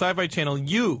 24th on Sci-Fi Channel.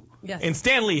 You Yes. and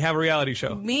Stan Lee have a reality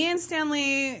show. Me and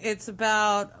Stanley, it's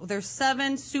about, there's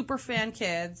 7 super fan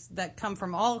kids that come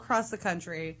from all across the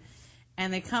country,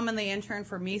 and they come and they intern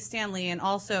for me, Stanley, and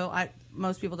also,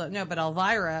 most people don't know, but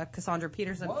Elvira, Cassandra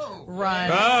Peterson,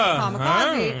 runs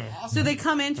Kamikaze. So they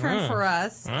come intern for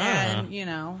us, and, you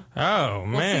know, Oh,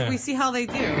 man. we see how they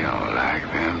do. You don't like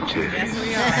them too. Yes,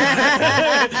 we are.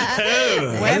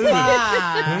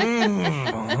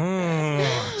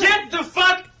 Get the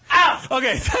fuck out!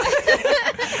 Okay.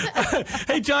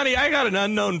 Hey, Johnny, I got an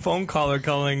unknown phone caller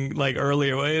calling, like,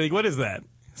 earlier. Like, what is that?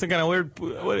 Some kind of weird.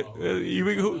 What? Who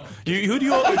do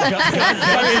you owe?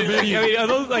 I mean, are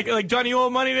those like Johnny? You owe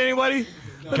money to anybody?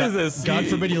 What is this? God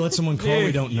forbid you let someone call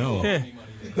we don't know.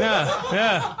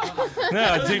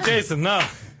 No, Jason, no.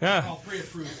 Yeah.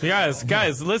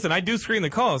 Guys, listen, I do screen the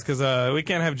calls because we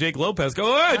can't have Jake Lopez go,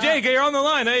 oh, Jake, you're on the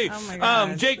line. Hey,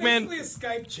 Jake, man. Basically a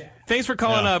Skype chat. Thanks for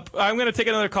calling up. I'm going to take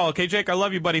another call. Okay, Jake, I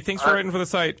love you, buddy. Thanks for writing for the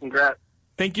site. Congrats.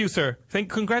 Thank you, sir.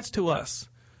 Congrats to us.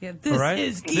 Yeah, this All right?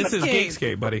 is Geekscape. This is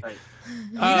Geekscape, buddy.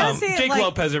 gotta say it Jake like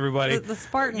Lopez, everybody. The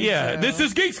Spartan Yeah, show. this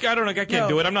is Geekscape. I don't know. I can't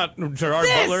do it. I'm not Gerard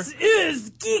Butler. This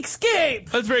is Geekscape.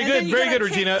 That's very And good. then you Very gotta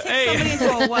good, Regina. somebody Hey,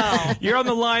 into a well. you're on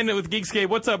the line with Geekscape.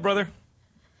 What's up, brother?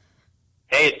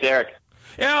 Hey, it's Derek.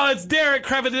 Yeah, it's Derek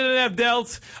Kravitz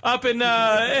Delt up in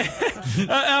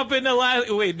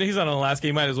Alaska. Wait, he's not in Alaska.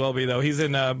 He might as well be though. He's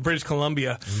in British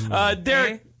Columbia.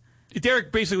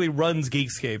 Derek basically runs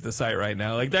Geekscape, the site right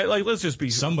now. Like that. Like let's just be.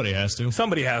 Somebody has to.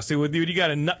 Somebody has to. With you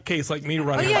got a nutcase like me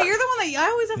running. Oh yeah, you're the one that I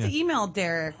always have to email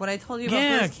Derek. What I told you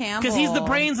about Bruce Campbell. because he's the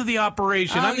brains of the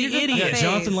operation. I'm the idiot. Yeah,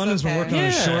 Jonathan London's been working on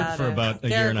a short for about a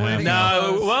year and a half.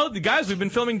 No, well, guys, we've been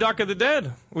filming Dock of the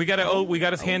Dead. We got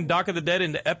to hand Dock of the Dead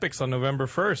into Epix on November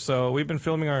 1st. So we've been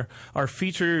filming our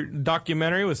feature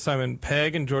documentary with Simon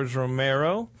Pegg and George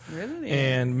Romero. Really?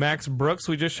 And Max Brooks.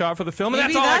 We just shot for the film. And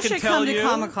Maybe that's all that I can should tell come you. to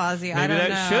Kamikaze. Maybe I don't that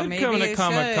know. should Maybe come to it should.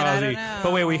 I Kamikaze. don't know.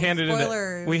 But wait, we handed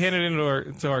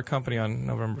Spoilers. to our company on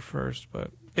November 1st.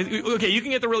 But okay, you can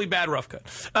get the really bad rough cut.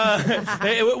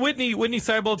 Hey, Whitney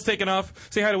Seibold's taking off.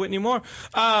 Say hi to Whitney Moore.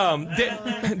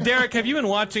 Derek, have you been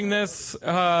watching this?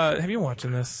 Have you been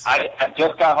watching this? I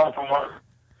just got home from work.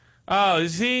 Oh,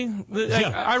 see, I run he's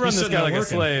this sitting guy there like a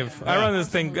working. slave. I run this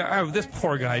thing. This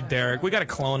poor guy, Derek. We got to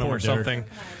clone him Poor or Derek. something.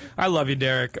 I love you,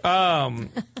 Derek.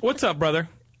 What's up, brother?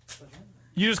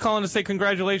 You just calling to say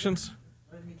congratulations?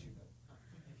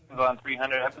 On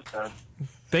 300 episodes.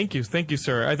 Thank you,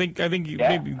 sir. I think maybe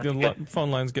the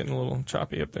phone line's getting a little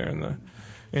choppy up there in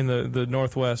the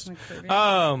Northwest.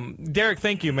 Derek,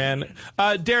 thank you, man.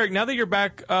 Derek, now that you're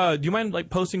back, do you mind like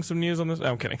posting some news on this?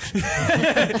 I'm kidding.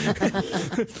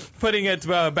 Putting it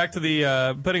back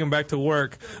to putting him back to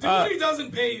work. Do what he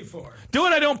doesn't pay you for. Do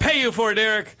what I don't pay you for,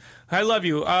 Derek. I love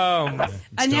you.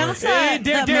 Announce that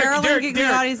Marilyn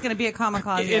Gigliotti is going to be at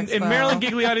Kamikaze Expo. And Marilyn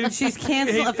Gigliotti, she's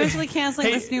officially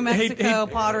canceling this New Mexico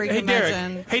pottery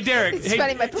convention. Hey, Derek.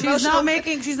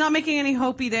 She's not making any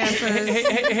Hopi dancers.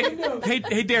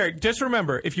 Hey, Derek. Just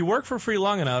remember, if you work for free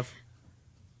long enough,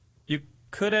 you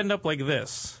could end up like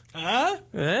this. Huh?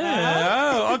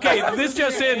 Oh, okay. This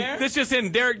just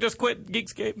in. Derek just quit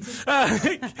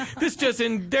Geekscape. This just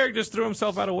in. Derek just threw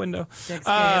himself out a window.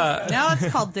 Now it's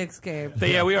called Dickscape.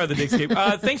 Yeah, we are the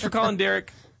Dickscape. Thanks for calling,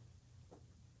 Derek.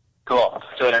 Cool.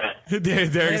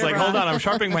 Derek's like, hold on, I'm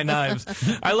sharpening my knives.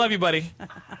 I love you, buddy.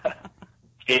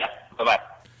 Yeah. Bye-bye.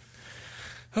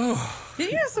 Did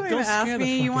you have something to ask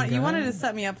me? You wanted to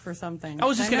set me up for something. I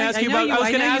was just going to ask you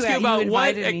about why.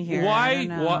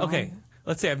 Okay,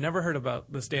 let's say I've never heard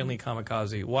about the Stanley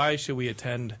Kamikaze. Why should we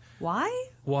attend? Why?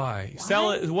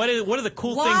 Sell it. What are the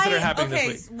cool things that are happening this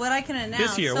week? Okay, what I can announce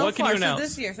this year. So What can far, you announce? So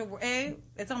this year,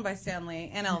 it's owned by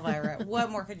Stanley and Elvira. What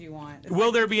more could you want?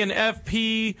 Will there be an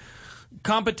FP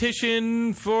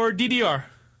competition for DDR?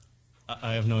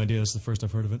 I have no idea. This is the first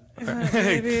I've heard of it.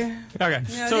 Maybe. Okay.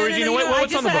 No, so, Regina,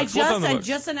 what's on the books? I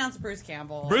just announced Bruce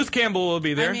Campbell. Bruce Campbell will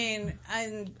be there. I mean,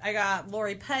 I got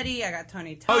Lori Petty. I got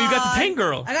Tony Todd. Oh, you got the Tank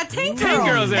Girl. I got Tank Girl. Tank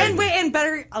Girl's there. And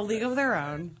better A League of Their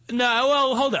Own. No,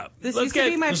 well, hold up. This used to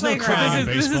be my playground.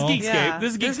 This is Geekscape. Yeah.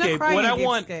 This is There's no Geekscape. crying What in I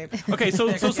want. Geekscape. Okay, so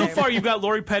far you've got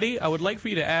Lori Petty. I would like for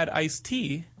you to add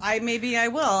Ice-T. Maybe I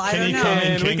will. I don't know.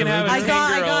 And we can have a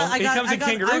Tank Girl. He comes in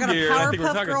kangaroo gear. I got a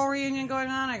Powerpuff Girl reunion going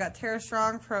on. I got Tara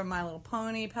Armstrong from My Little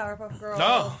Pony, Powerpuff Girls.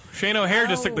 Oh, Shane O'Hare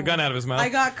just took the gun out of his mouth. I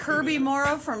got Kirby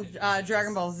Morrow from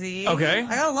Dragon Ball Z. Okay.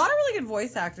 I got a lot of really good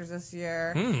voice actors this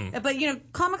year. But,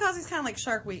 Kamikaze's kind of like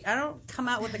Shark Week. I don't come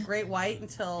out with the Great White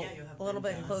until a little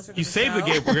bit closer to You the saved show.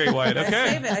 the Great White,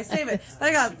 okay. I save it. But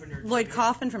I got Lloyd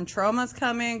Kaufman from Trauma's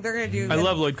coming. They're going to do... I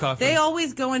love Lloyd Kaufman. They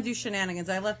always go and do shenanigans.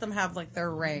 I let them have, their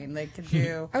reign. They could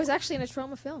do... I was actually in a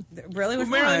Trauma film. Really? Was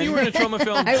Marilyn, you were in a Trauma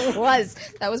film. I was.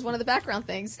 That was one of the background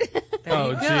things.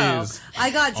 Oh, jeez. I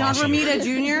got John Romita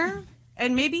Jr.,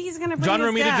 and maybe he's going to bring John his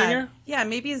Romita dad. Jr.? Yeah,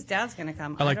 maybe his dad's going to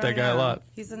come. I like that guy a lot.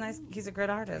 He's a great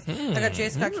artist. I got J.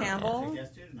 Scott Campbell.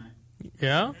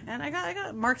 Yeah? And I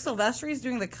got Mark Silvestri's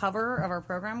doing the cover of our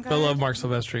program guide. I love Mark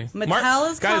Silvestri.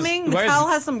 Mattel is coming. Mattel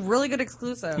has some really good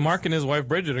exclusives. Mark and his wife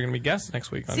Bridget are going to be guests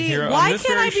next week on See, here. why on this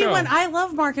can't I very be show. one? I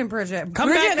love Mark and Bridget. Come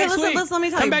Bridget, back next week. Listen, let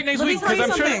me tell Come you. back next let me week tell you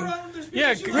because I'm something. sure.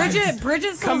 Yeah,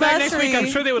 Bridget Silvestri. Come back next week. I'm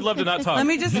sure they would love to not talk. Let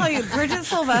me just tell you, Bridget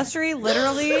Silvestri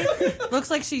literally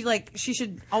looks like she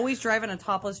should always drive in a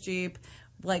topless Jeep.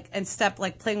 And step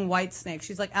playing Whitesnake.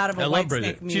 She's out of a I love Whitesnake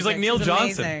Bridget. music. She's like Neil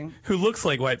Johnson, amazing. who looks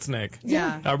like Whitesnake.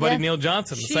 Yeah. Our buddy Neil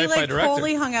Johnson, the She sci-fi director.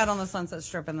 totally hung out on the Sunset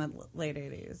Strip in the late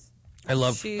 80s. I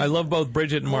love both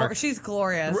Bridget and Mark. She's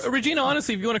glorious. Regina,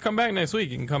 honestly, if you want to come back next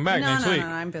week, you can come back next week. No,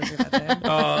 I'm busy that day.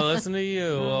 Oh, listen to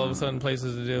you. All of a sudden,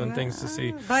 places to do and things to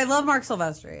see. But I love Mark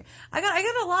Silvestri. I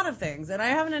got a lot of things, and I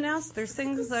haven't announced. There's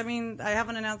things. I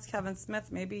haven't announced Kevin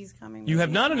Smith. Maybe he's coming. You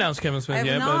have not announced Kevin Smith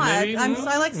yet, not. but maybe.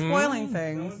 I like spoiling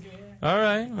things. All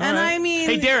right.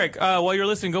 Hey, Derek, while you're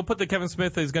listening, go put the Kevin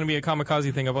Smith is going to be a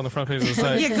kamikaze thing up on the front page of the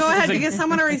site. Yeah, go ahead, because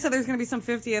someone already said there's going to be some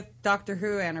 50th Doctor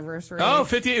Who anniversary. Oh,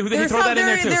 50th. Throw that in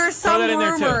there, too. There are some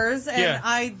rumors, and yeah.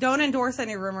 I don't endorse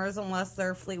any rumors unless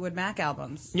they're Fleetwood Mac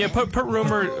albums. Yeah, put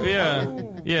rumor.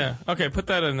 Yeah. Okay, put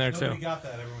that in there, too. Nobody got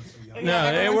that. Everyone's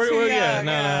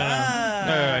All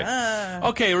right.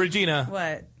 Okay, Regina.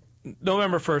 What?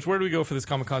 November 1st. Where do we go for this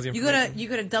kamikaze information? You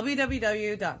go to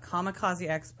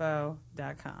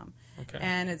www.kamikazeexpo.com. Okay.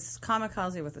 And it's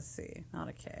kamikaze with a C, not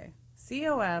a K.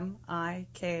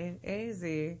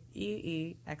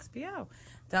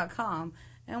 COMIKAZEEXPO.com.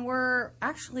 And we're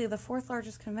actually the 4th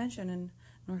largest convention in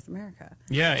North America.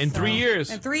 Yeah, in 3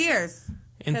 years. In 3 years.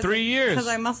 In 3 years. Because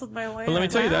I muscled my way. But let me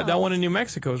tell you, that one in New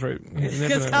Mexico is right.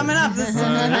 It's coming up this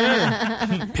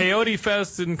summer. Peyote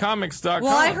Fest and Comics.com.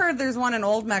 Well, I heard there's one in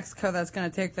Old Mexico that's going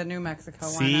to take the New Mexico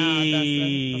one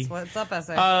out. That's what's up,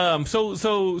 SA. So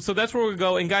that's where we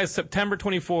go. And guys, September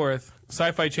 24th,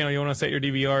 Sci-Fi Channel, you want to set your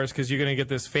DVRs because you're going to get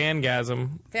this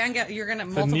Fangasm. You're going to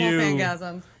multiple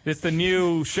Fangasms. It's the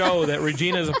new show that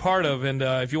Regina is a part of. And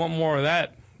if you want more of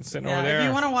that, it's sitting over there. If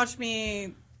you want to watch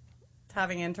me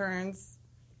having interns.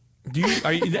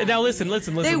 Now listen.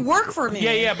 They work for me.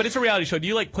 Yeah, but it's a reality show. Do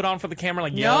you put on for the camera,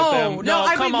 yell at them? No,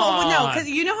 come on. No, because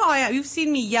you know how I am. You've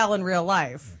seen me yell in real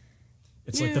life.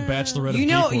 It's like the Bachelorette of you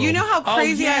know how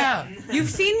crazy I am. You've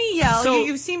seen me yell.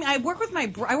 You've seen me. I work with my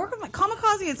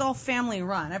Kamikaze. It's all family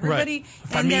run. Everybody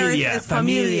in there is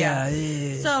familia.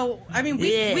 So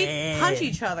we punch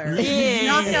each other,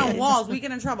 knock down walls. We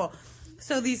get in trouble.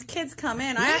 So these kids come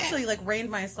in. I actually reined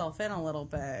myself in a little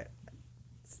bit.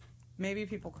 Maybe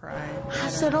people cry. I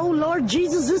said, "Oh Lord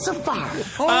Jesus, it's a fire!"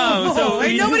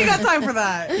 Nobody got time for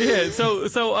that. Yeah.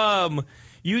 So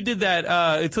you did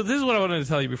that. So this is what I wanted to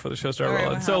tell you before the show started.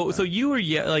 Right, so you were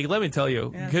let me tell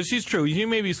you because she's true. You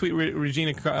may be sweet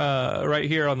Regina right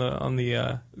here on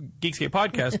the Geekscape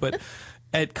podcast, but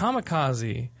at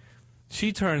Kamikaze,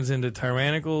 she turns into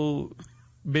tyrannical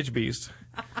bitch beast.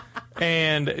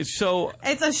 And so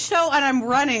it's a show, and I'm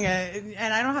running it,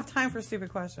 and I don't have time for stupid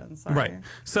questions. Sorry. Right.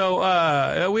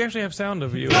 So we actually have sound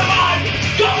of you. Come on, go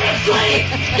to sleep.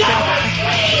 Go to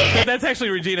sleep. That's actually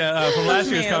Regina from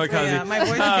last year's Kamikaze. Yeah, my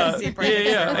voice is getting deep right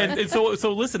now. And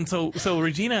so listen. So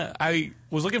Regina, I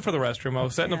was looking for the restroom. I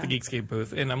was setting up the Geekscape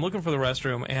booth, and I'm looking for the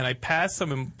restroom, and I passed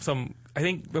some I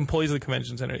think employees of the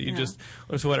convention center. That you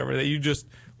just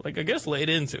I guess laid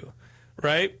into,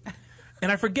 right?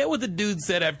 And I forget what the dude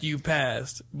said after you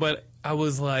passed, but I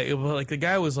was the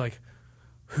guy was like,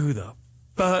 who the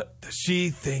fuck does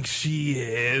she think she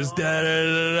is? Da, da,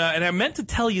 da, da. And I meant to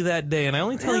tell you that day, and I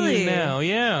only tell you now.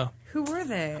 Yeah. Who were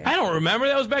they? I don't remember.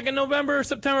 That was back in November or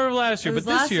September of last year. It was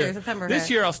but last year, September.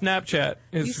 This year I'll Snapchat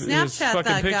his fucking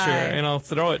that picture, guy. and I'll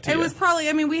throw it to you. It was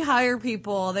probably, we hire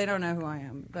people. They don't know who I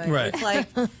am. But right.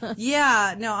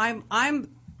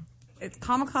 it's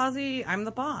Kamikaze. I'm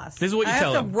the boss. This is what you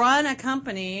tell them. I have to run a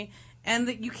company, And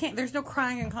that you can't. There's no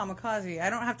crying in Kamikaze.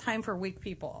 I don't have time for weak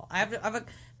people. I have a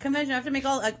convention. I have to make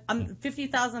all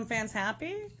 50,000 fans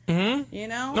happy. Mm-hmm. You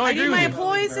know, No, I I agree need with my you.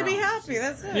 employees to be happy.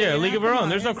 That's it. Yeah, you League know? of Our Come Own. on,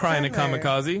 There's no it's crying in exactly.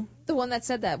 Kamikaze. The one that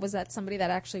said that, was that somebody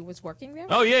that actually was working there?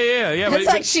 Oh, yeah. It's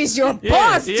like she's your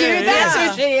boss, dude. That's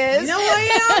who she is. You know who I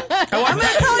am? I'm going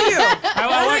to tell you. I'm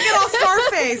going to get all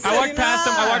Scarface. I walk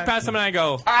past him and I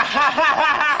go,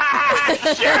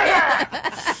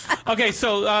 okay,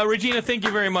 so Regina, thank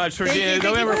you very much. Regina,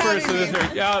 November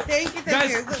 1st. Thank you.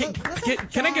 Guys,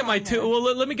 can I get my two?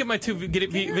 Well, let me get my two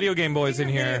video game boys in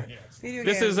here.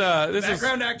 This is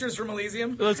background actors from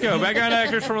Elysium. Let's go. Background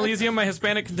actors from Elysium, my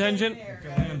Hispanic contingent.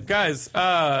 Guys,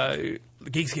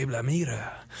 Geekscape La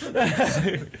Mira.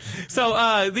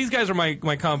 So these guys are my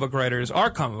comic book writers, our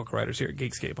comic book writers here at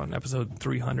Geekscape on episode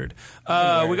 300.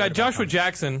 We got Joshua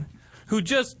Jackson, who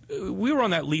we were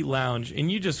on that Elite Lounge,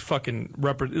 and you just fucking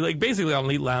basically on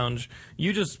Elite Lounge,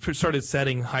 you just started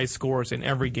setting high scores in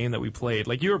every game that we played.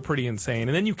 Like, you were pretty insane.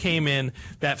 And then you came in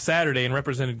that Saturday and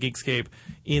represented Geekscape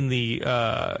in the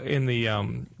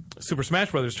Super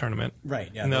Smash Brothers tournament.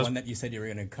 Right, yeah, and the one that you said you were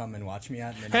going to come and watch me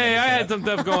at. And hey, I had some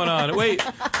stuff going on. Wait,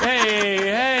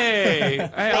 hey.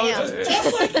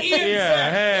 Just like Ian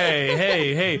said.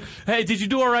 Hey, did you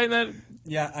do all right in that?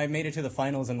 Yeah, I made it to the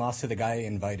finals and lost to the guy I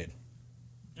invited.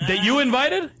 That you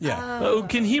invited? Yeah.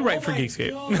 Can he write for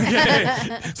Geekscape?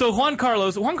 Okay. So Juan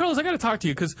Carlos, I got to talk to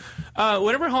you because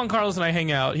whenever Juan Carlos and I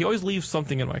hang out, he always leaves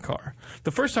something in my car.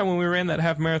 The first time when we ran that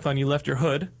half marathon, you left your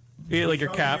hood. Like your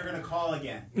cap. You're gonna call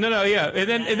again. No, yeah.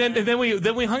 And then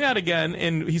we hung out again,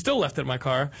 and he still left it in my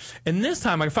car. And this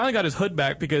time, I finally got his hood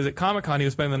back because at Comic-Con he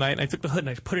was spending the night, and I took the hood and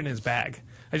I put it in his bag.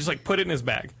 I just put it in his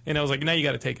bag, and I was like, now you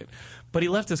got to take it. But he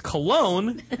left his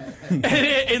cologne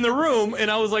in the room,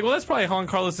 and I was like, well, that's probably Juan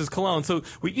Carlos's cologne. So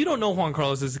you don't know Juan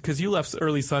Carlos's because you left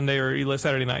early Sunday or you left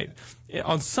Saturday night.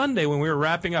 On Sunday when we were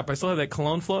wrapping up, I still had that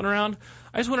cologne floating around.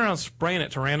 I just went around spraying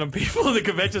it to random people in the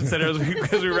convention center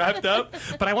because we wrapped up.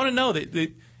 But I want to know that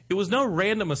it was no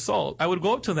random assault. I would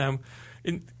go up to them,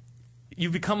 and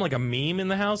you've become like a meme in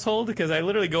the household because I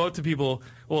literally go up to people.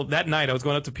 Well, that night I was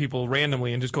going up to people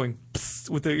randomly and just going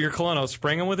with your cologne. I was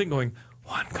spraying them with it, going,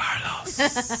 Juan Carlos.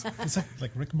 It's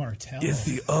like Rick Martel. It's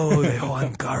the ode de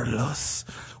Juan Carlos.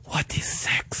 What is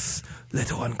sex? Let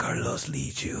Juan Carlos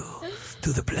lead you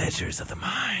to the pleasures of the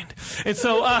mind. And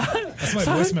so that's my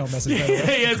voicemail message. Yeah,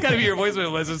 it's got to be your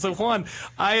voicemail message. So Juan,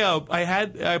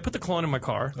 I put the cologne in my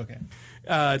car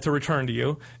to return to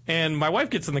you, and my wife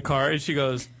gets in the car and she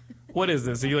goes, "What is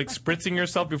this? Are you like spritzing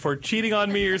yourself before cheating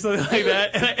on me or something like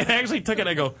that?" And I actually took it. And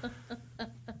I go,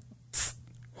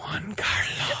 Juan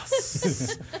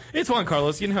Carlos. It's Juan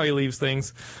Carlos. You know how he leaves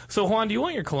things. So Juan, do you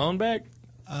want your cologne back?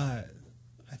 I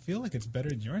feel like it's better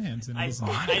in your hands than it is in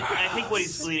mine. I think what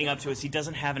he's leading up to is he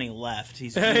doesn't have any left.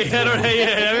 I've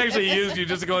actually used you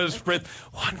just to go and spritz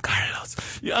Juan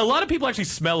Carlos. Yeah, a lot of people actually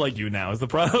smell like you now is the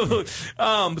problem.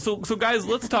 So guys,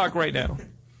 let's talk right now.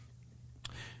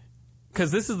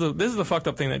 Because this is the fucked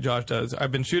up thing that Josh does.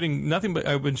 I've been shooting Dock of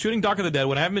the Dead.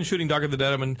 When I haven't been shooting Dock of the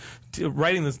Dead, I've been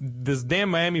writing this damn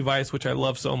Miami Vice, which I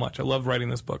love so much. I love writing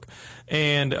this book,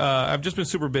 and I've just been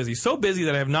super busy. So busy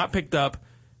that I have not picked up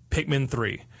Pikmin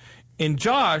 3. And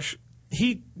Josh,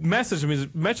 he messages me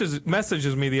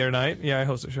the other night. Yeah, I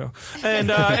host a show,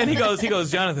 and he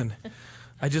goes, Jonathan,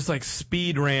 I just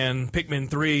speed ran Pikmin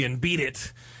 3 and beat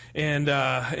it, and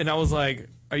I was like,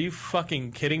 are you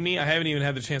fucking kidding me? I haven't even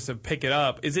had the chance to pick it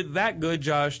up. Is it that good,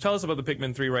 Josh? Tell us about the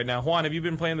Pikmin 3 right now. Juan, have you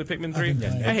been playing the Pikmin 3?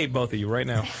 I hate both of you right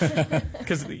now.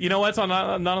 Because you know what's not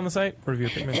on the site? Review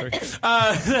Pikmin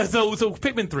 3. So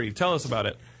Pikmin 3, tell us about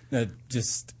it.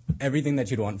 Just everything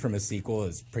that you'd want from a sequel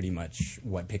is pretty much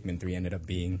what Pikmin 3 ended up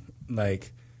being.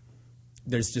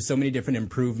 There's just so many different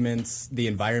improvements. The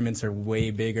environments are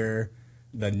way bigger.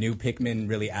 The new Pikmin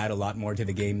really add a lot more to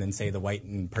the game than, say, the white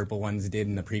and purple ones did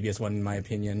in the previous one, in my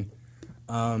opinion.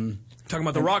 Talking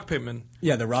about the rock Pikmin.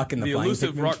 Yeah, the rock and the flying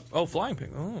elusive Pikmin. rock. Oh, flying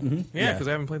Pikmin. Oh. Mm-hmm. Yeah, because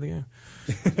I haven't played the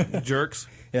game. Jerks.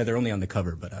 Yeah, they're only on the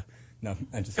cover, but no.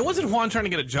 It wasn't Juan trying to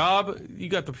get a job. You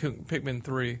got the Pikmin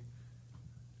 3.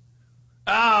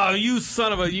 Oh, you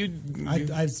son of a...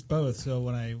 I both, so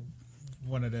when I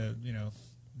wanted to,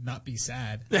 not be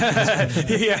sad.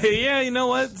 yeah, you know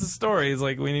what? It's a story. It's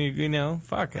like we need,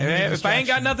 fuck. If I ain't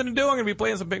got nothing to do, I'm gonna be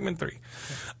playing some Pikmin 3.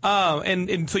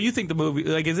 And so you think the movie,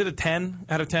 is it a 10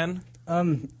 out of 10?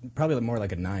 Probably more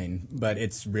like a 9, but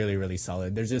it's really, really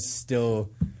solid. There's just still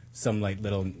some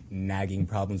little nagging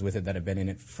problems with it that have been in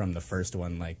it from the first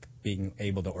one, like being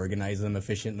able to organize them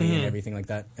efficiently and everything like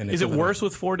that. And is it worse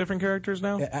with 4 different characters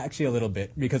now? Actually, a little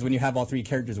bit, because when you have all 3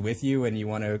 characters with you and you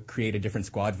want to create a different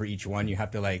squad for each one, you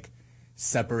have to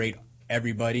separate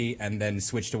everybody and then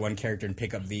switch to one character and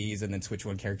pick up these and then switch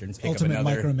one character and pick Ultimate up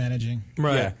another. micromanaging.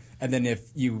 Right. Yeah. And then if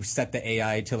you set the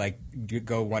AI to like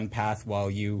go one path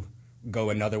while you go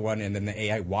another one, and then the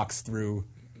AI walks through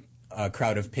a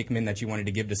crowd of Pikmin that you wanted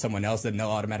to give to someone else, then they'll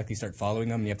automatically start following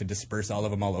them. And you have to disperse all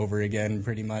of them all over again,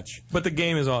 pretty much. But the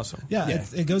game is awesome. Yeah,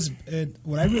 it goes.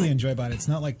 What I really enjoy about it, it's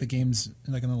not like the games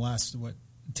like in the last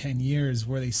 10 years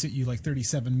where they sit you like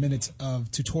 37 minutes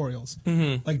of tutorials.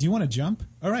 Mhm. Like, do you want to jump?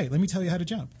 All right, let me tell you how to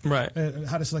jump. Right.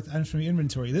 How to select items from your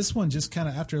inventory. This one just kind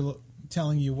of after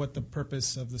telling you what the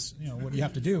purpose of this, what you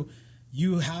have to do.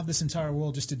 You have this entire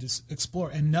world just to explore,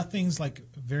 and nothing's like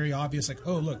very obvious. Like,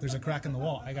 oh, look, there's a crack in the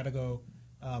wall. I got to go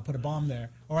put a bomb there,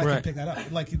 or I Right. can pick that up.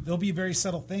 Like, there'll be very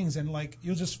subtle things, and like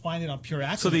you'll just find it on pure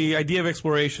accident. So the idea of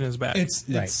exploration is back.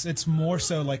 It's more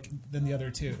so like than the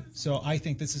other two. So I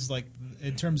think this is like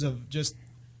in terms of just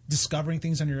discovering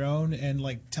things on your own and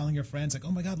like telling your friends like,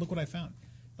 oh my God, look what I found.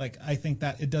 Like, I think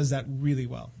that it does that really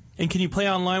well. And can you play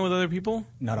online with other people?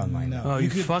 Not online. No. Oh, you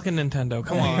fucking Nintendo!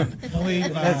 Come on. Only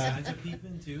Kinds of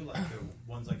Pikmin too, like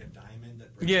the ones like a diamond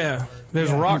that breaks Yeah, apart.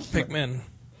 there's rock Pikmin.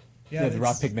 Yeah, the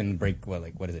rock Pikmin break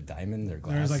what is it, diamonds or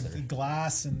glass? There's like or? the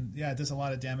glass, and it does a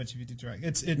lot of damage if you do direct.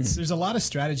 There's a lot of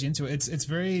strategy into it. It's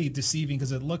very deceiving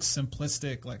because it looks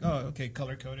simplistic, like okay,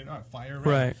 color coded, fire red.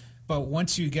 Right. But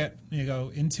once you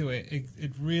go into it,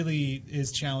 it really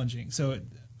is challenging. So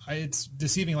it's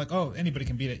deceiving. Like, oh, anybody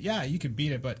can beat it. Yeah, you can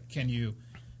beat it, but can you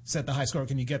set the high score?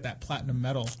 Can you get that platinum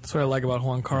medal? That's what I like about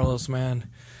Juan Carlos, man.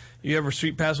 You ever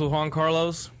Street Pass with Juan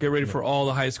Carlos? Get ready for all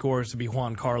the high scores to be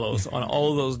Juan Carlos on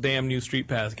all of those damn new Street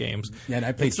Pass games. Yeah, and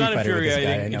I played It's Street not Fighter with this guy. I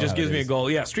infuriating. know It just how gives it me a is. goal.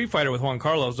 Yeah, Street Fighter with Juan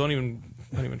Carlos. Don't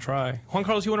even try. Juan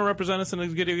Carlos, you want to represent us in a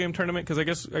video game tournament? Because I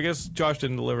guess Josh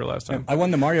didn't deliver last time. I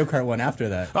won the Mario Kart one after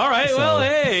that. All right, well,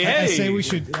 hey. I say we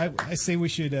should. I say we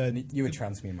should. You would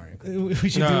trounce me in Mario Kart. We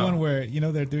should do No. one where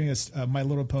they're doing a My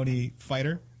Little Pony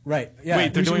fighter. Right. Yeah.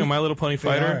 Wait, they're doing a My Little Pony They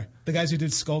fighter? are. The guys who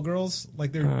did Skullgirls,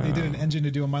 like they did an engine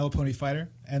to do a My Little Pony fighter,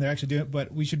 and they're actually doing it.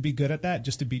 But we should be good at that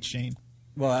just to beat Shane.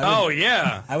 Well,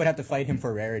 I would have to fight him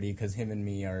for rarity because him and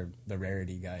me are the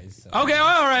rarity guys. So. Okay,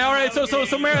 all right. So,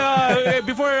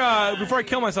 before I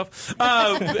kill myself,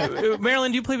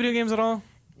 Marilyn, do you play video games at all?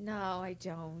 No, I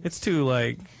don't. It's too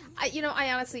like. I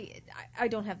honestly, I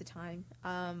don't have the time.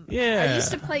 Yeah. I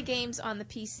used to play games on the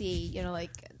PC,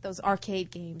 like those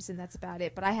arcade games, and that's about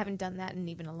it. But I haven't done that in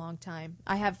even a long time.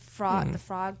 I have the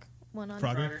Frog one on.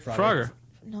 Frogger.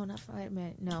 No, not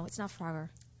Frogger. No, it's not Frogger.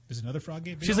 There's another Frog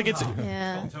game. She's like it's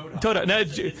Yeah. Toda. No,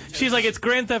 she's like it's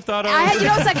Grand Theft Auto.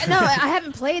 It's like no, I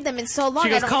haven't played them in so long. She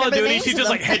goes I don't Call of remember the Duty. names She's of just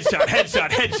them.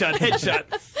 like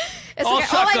headshot. It's all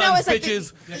like, all I know shotguns, is like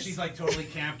bitches. Yeah, she's like totally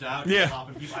camped out. Yeah.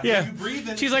 Popping people. I Yeah. think you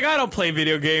breathing. She's like, I don't play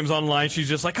video games online. She's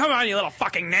just like, come on, you little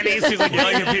fucking ninnies. She's like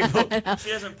yelling at people. She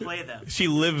doesn't play them. She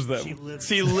lives them.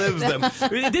 She lives them.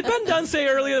 Did Ben Dunn say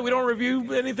earlier that we don't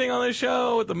review anything on this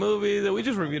show with the movie? That we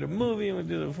just reviewed a movie and we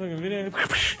did a fucking video.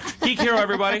 Geek Hero,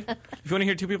 everybody. If you want to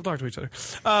hear two people talk to each other.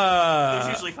 There's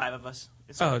usually 5 of us.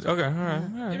 It's okay. All right.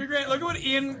 It'd be great. Look at what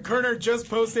Ian Kerner just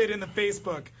posted in the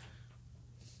Facebook.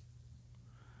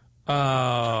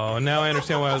 Oh, now I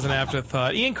understand why it was an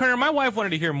afterthought. Ian Kerner, my wife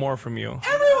wanted to hear more from you.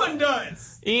 Everyone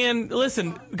does. Ian,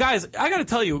 listen, guys, I got to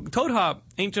tell you, Toad Hop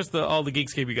ain't just all the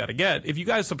Geekscape you got to get. If you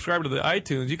guys subscribe to the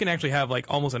iTunes, you can actually have like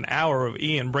almost an hour of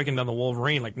Ian breaking down the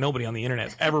Wolverine like nobody on the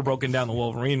internet's ever broken down the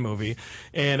Wolverine movie.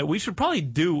 And we should probably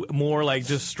do more like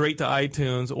just straight to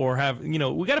iTunes or have, we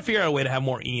got to figure out a way to have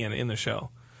more Ian in the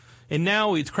show. And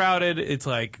now it's crowded. It's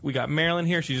like we got Marilyn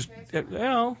here. She just,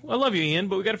 I love you, Ian,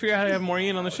 but we got to figure out how to have more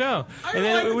Ian on the show. And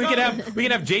then we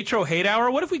can have J-Tro Hate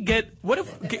Hour. What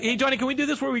if, hey Johnny, can we do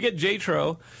this where we get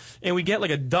J-Tro and we get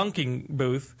like a dunking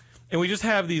booth and we just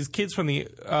have these kids from the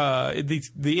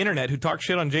internet who talk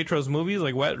shit on J-Tro's movies,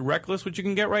 like Reckless, which you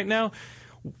can get right now.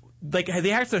 Like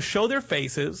they have to show their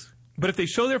faces. But if they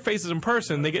show their faces in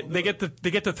person, they get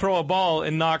to throw a ball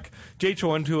and knock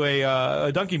J-Tro into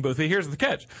a dunking booth. Here's the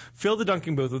catch: fill the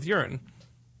dunking booth with urine.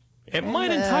 It might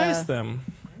entice them.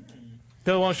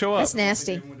 They won't show up. That's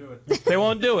nasty. They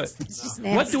won't do it. Just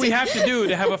What do we nasty. have to do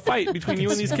to have a fight between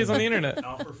you and these kids on the internet?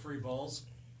 Offer free balls.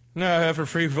 No, for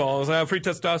free balls, free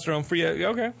testosterone, free.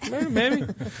 Okay, maybe.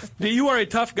 You are a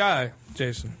tough guy,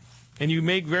 Jason, and you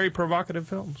make very provocative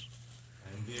films.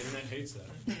 And the internet hates that.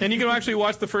 And you can actually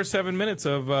watch the first 7 minutes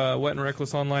of Wet and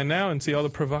Reckless online now and see all the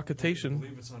provocation. I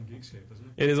believe it's on Geekscape,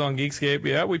 isn't it? It is on Geekscape.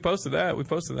 Yeah, we posted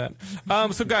that.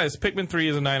 So, guys, Pikmin 3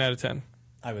 is a 9 out of 10.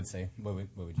 I would say. What would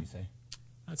you say?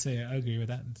 I'd say I agree with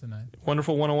that. It's a 9.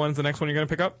 Wonderful 101 is the next one you're going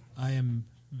to pick up. I am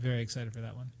very excited for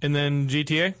that one. And then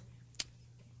GTA?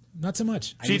 Not so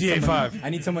much. GTA 5. I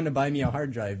need someone to buy me a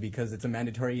hard drive because it's a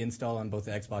mandatory install on both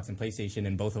the Xbox and PlayStation,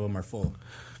 and both of them are full.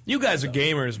 You guys are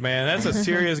gamers, man. That's a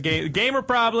serious game. Gamer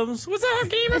problems. What's up,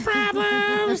 gamer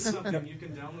problems? Something you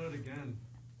can download again.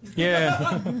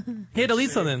 Yeah. Hey, delete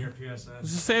something. Your PSN.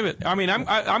 Just save it. I mean,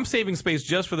 I'm saving space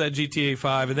just for that GTA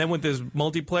 5, and then with this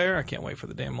multiplayer, I can't wait for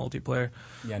the damn multiplayer.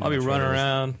 Yeah, no, I'll be the running trailer was-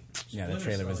 around. Yeah, the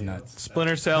trailer was nuts.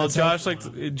 Splinter Cell.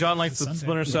 John likes the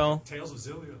Splinter Cell. Tales of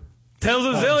Zillia. Tales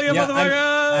of Zillia, Yeah,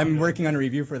 motherfucker! I'm working on a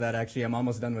review for that, actually. I'm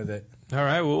almost done with it. All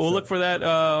right, we'll look for that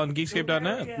on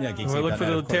Geekscape.net. Yeah, Geekscape.net, We'll look for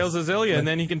the of course. Tales of Zillia, and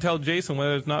then he can tell Jason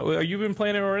whether it's not. Are you been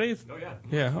playing it already? Oh, yeah.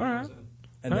 Yeah, all right.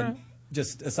 And All then right.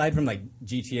 just aside from like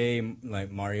GTA, like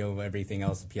Mario, everything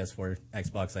else, PS4,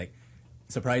 Xbox, like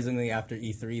surprisingly after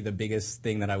E3, the biggest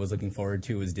thing that I was looking forward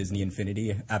to was Disney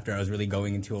Infinity after I was really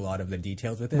going into a lot of the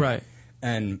details with it. Right.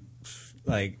 And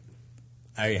like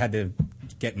I had to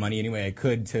get money any way I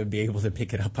could to be able to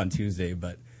pick it up on Tuesday,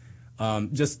 but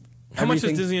just How much is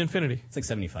everything- Disney Infinity? It's like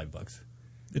 $75.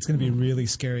 It's going to be really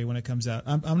scary when it comes out.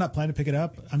 I'm not planning to pick it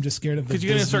up. I'm just scared of the Because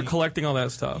you're going to Disney- start collecting all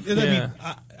that stuff. I Yeah. mean,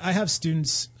 I have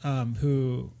students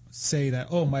who say that,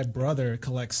 oh, my brother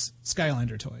collects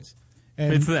Skylander toys.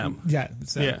 And It's them. Yeah,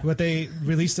 it's them. Yeah. But they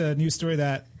released a news story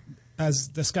that as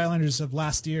the Skylanders of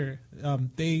last year,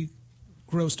 they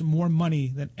grossed more money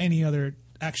than any other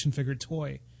action figure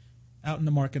toy out in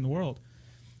the market in the world.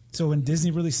 So when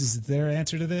Disney releases their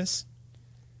answer to this,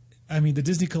 I mean, the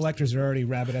Disney collectors are already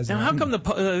rabid as Now, they how are. come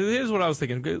here's what I was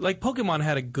thinking. Like, Pokemon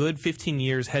had a good 15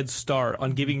 years head start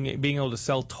on being able to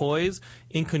sell toys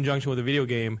in conjunction with a video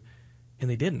game, and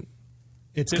they didn't.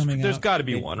 It's There's coming out. got to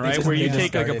be one, right? It's Where you coming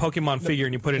take out. like a Pokemon figure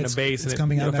and you put it in a base and it's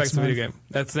coming it out affects next the video month. game.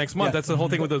 That's next month. Yeah. That's the whole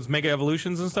thing with those Mega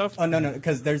Evolutions and stuff? Oh, no,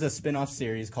 because there's a spin-off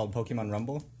series called Pokemon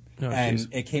Rumble. Oh, and jeez.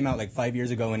 it came out like 5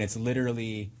 years ago, and it's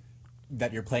literally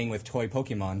that you're playing with toy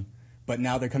Pokemon. But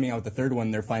now they're coming out with the third one.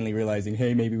 They're finally realizing,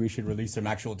 hey, maybe we should release some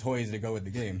actual toys to go with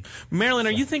the game. Marilyn,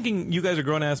 are you thinking you guys are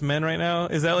grown-ass men right now?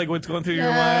 Is that like what's going through your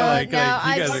No, mind? no, Like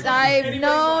you guys are... I've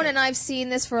known and I've seen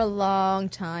this for a long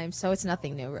time, so it's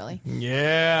nothing new, really.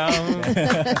 Yeah.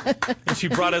 And she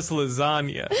brought us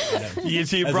lasagna. Yeah,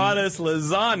 she brought us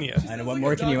lasagna. And what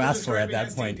more can you ask for at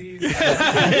that point? She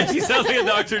sounds like a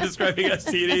doctor describing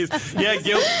STDs. Yeah,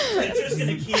 Gil. I'm just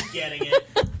going to keep getting it.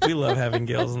 We love having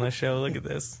Gils on the show. Look at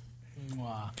this.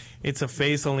 It's a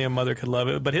face only a mother could love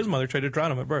it, but his mother tried to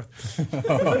drown him at birth.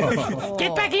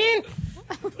 Get back in!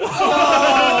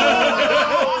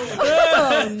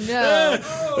 Oh, no.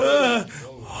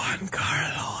 Juan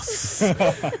Carlos.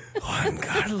 Juan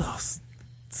Carlos.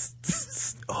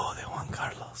 Oh, the Juan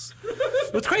Carlos.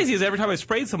 What's crazy is every time I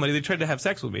sprayed somebody, they tried to have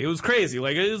sex with me. It was crazy.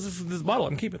 Like, it was this bottle,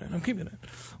 I'm keeping it.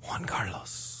 Juan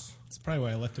Carlos. That's probably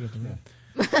why I left it at the room.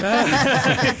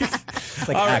 It's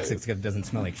like All right. Axe, except it doesn't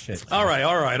smell like shit. All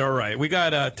right. We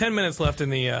got 10 minutes left in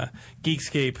the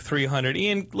Geekscape 300.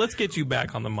 Ian, let's get you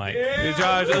back on the mic.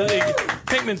 Josh,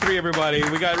 Pikmin 3, everybody.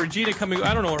 We got Regina coming.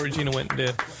 I don't know what Regina went and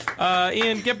did.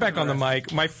 Ian, get back on the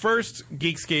mic. My first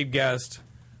Geekscape guest,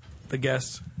 the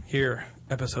guest here,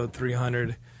 episode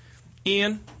 300.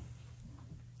 Ian.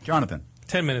 Jonathan.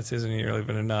 10 minutes isn't really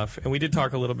been enough. And we did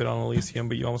talk a little bit on Elysium,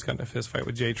 but you almost got in a fist fight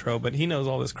with J-Tro. But he knows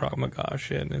all this Krav Maga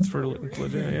shit, and it's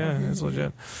legit. Yeah, it's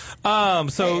legit.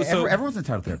 Everyone's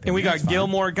entitled to their opinion. And we got That's fine.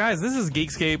 Gilmore. Guys, this is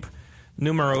Geekscape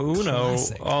numero uno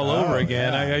all over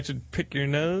again. yeah. I should pick your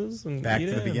nose and Back eat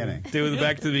to the it beginning. and do it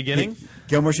back to the beginning.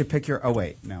 Gilmore should pick your. Oh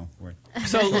wait, no.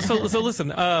 So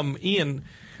listen, Ian.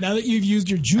 Now that you've used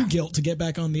your Jew guilt to get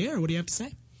back on the air, what do you have to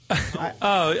say? Okay. hey,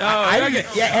 all right,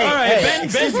 hey, Ben,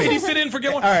 excuse can me. you sit in for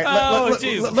Gilmore? All right,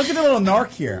 jeez. look at the little narc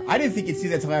here. I didn't think you'd see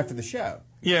that till after the show.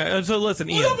 Yeah, so listen,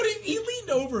 Ian. Well, no, but he leaned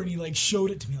over and he like showed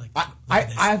it to me like,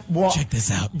 check this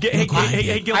out. Hey,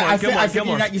 Gilmore, I feel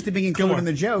Gilmore. you're not used to being included in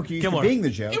the joke. You're used Gilmore. to being the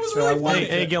joke. It was so really I wanted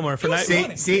Hey, to- Gilmore, for this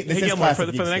is Gilmore, classic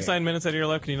for the next Geekscape. 9 minutes out of your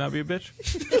life, can you not be a bitch?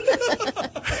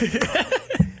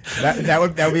 That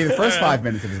would be the first 5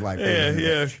 minutes of his life.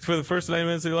 Yeah. For the first 9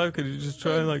 minutes of your life, could you just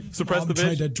try and like suppress Mom the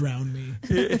tried bitch? to drown me.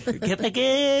 Get back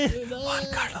in, Juan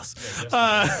Carlos.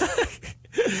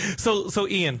 So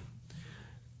Ian,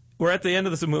 we're at the end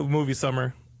of this movie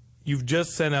summer. You've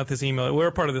just sent out this email. We're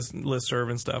a part of this listserv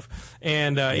and stuff.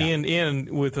 And Ian,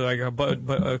 with like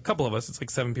a couple of us, it's like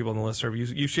 7 people on the listserv.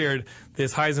 You shared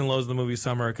this highs and lows of the movie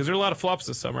summer because there are a lot of flops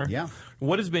this summer. Yeah.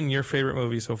 What has been your favorite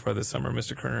movie so far this summer,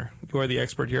 Mr. Kerner? You are the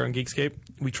expert here on Geekscape.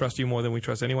 We trust you more than we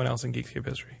trust anyone else in Geekscape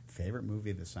history. Favorite movie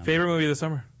of the summer. Favorite movie of the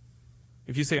summer?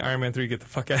 If you say Iron Man 3, get the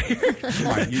fuck out of here. Come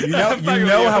on, you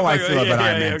know how I feel about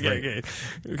Iron Man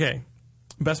 3. Okay.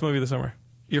 Best movie of the summer.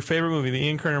 Your favorite movie, the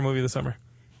Ian Kerner movie of the summer.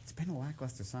 It's been a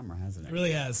lackluster summer, hasn't it? It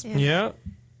really has. Yeah.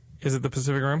 Is it the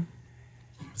Pacific Rim?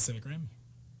 Pacific Rim.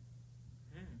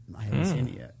 I haven't seen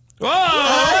it yet. Whoa!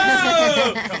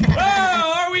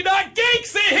 Whoa! Are we not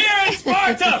geeks in here in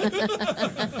Sparta?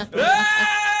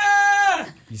 Ah!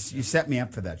 You set me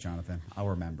up for that, Jonathan. I'll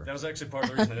remember. That was actually part of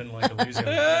the reason I didn't like Elysium.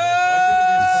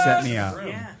 Set me up.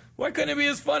 Yeah. Why couldn't it be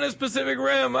as fun as Pacific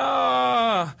Rim?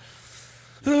 Ah.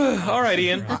 All right,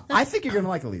 Ian. I think you're going to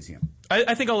like Elysium.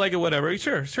 I think I'll like it. Whatever.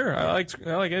 Sure. I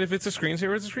like it. If it's a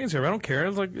screensaver, it's a screensaver. I don't care.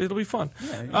 It's like it'll be fun.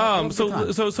 Yeah, so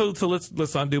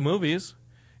let's not do movies,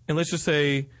 and let's just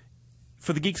say,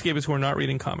 for the Geekscapists who are not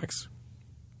reading comics,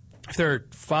 if there are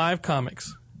 5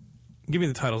 comics, give me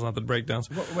the titles, not the breakdowns.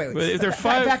 Wait. But if there are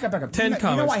 5, back up. 10 comics.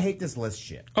 You know I hate this list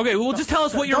shit. Okay, well, just tell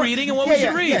us what you're reading and what we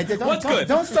should read. What's good?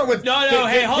 Don't start with. No.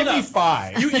 Hey, hold give up. me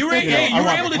 5. You were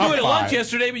able to do it at lunch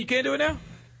yesterday, but you can't do it now.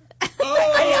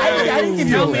 I didn't give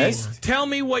you a list. Tell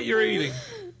me what you're eating.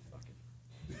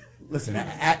 Listen,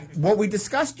 what we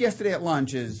discussed yesterday at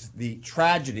lunch is the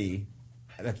tragedy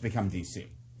that's become DC.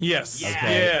 Yes. Okay.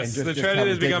 Yes. And The just tragedy how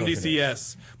has become ridiculous DC. it is.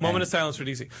 Yes. Moment of silence for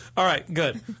DC. All right.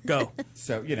 Good. Go.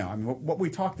 So, I mean, what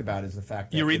we talked about is the fact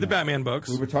that you read the Batman books.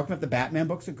 We were talking about the Batman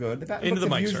books are good. The Batman Into books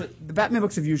the mic, usually, sir. The Batman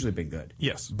books have usually been good.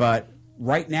 Yes. But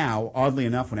right now, oddly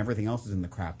enough, when everything else is in the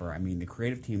crapper, I mean, the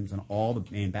creative teams on all the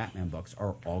main Batman books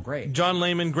are all great. John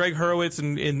Layman, Greg Hurwitz,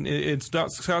 and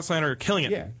Scott Snyder are killing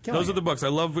it. Yeah, Those are the books. I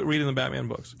love reading the Batman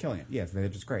books. Killing it. Yes, they're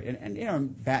just great.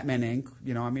 And Batman Inc.,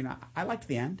 I mean, I liked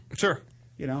the end. Sure.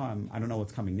 I don't know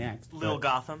what's coming next. Little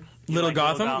Gotham. Little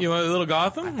Gotham? You want Little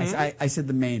Gotham? I said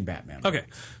the main Batman. Okay.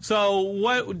 So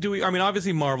what do we... I mean,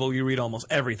 obviously Marvel, you read almost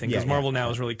everything, because Marvel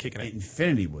now is really kicking it.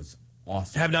 Infinity was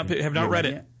awesome. Have not read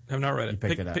it. Have not read it. You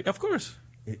picked it up. Of course.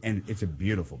 And it's a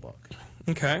beautiful book.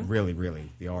 Okay. Really,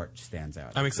 really, the art stands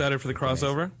out. I'm excited for the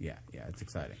crossover. Yeah, it's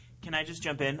exciting. Can I just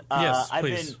jump in? Yes,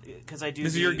 please. Because I do.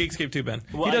 This is your Geekscape too, Ben.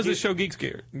 Well, he does the show Geek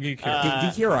Hero. Geek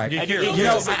Hero. I didn't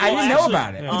I know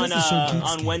about it.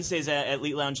 On Wednesdays at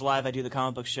Elite Lounge Live, I do the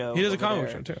comic book show. He does a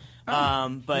comic book show too.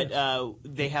 But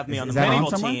they have me on the that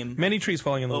Marvel on team. Many trees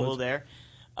falling in the over woods. there.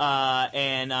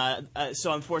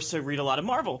 So I'm forced to read a lot of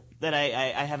Marvel that I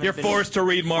haven't. You're forced to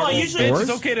read Marvel. Well, usually, it's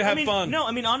okay to have fun. No,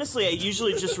 I mean honestly, I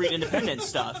usually just read independent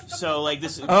stuff. So like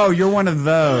this. Oh, you're one of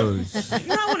those.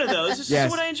 You're not one of those. This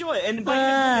is what I enjoy. And by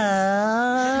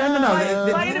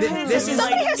no. This is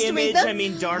like Image. I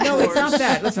mean Dark Horse. No, it's not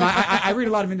that. Listen, I read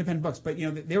a lot of independent books, but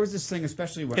there was this thing,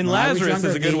 especially when Lazarus I was younger,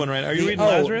 is a good one, right? Are you reading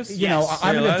Lazarus?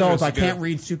 I'm an adult. I can't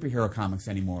read superhero comics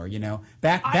anymore.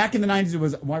 Back in the 90s, it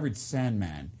was I read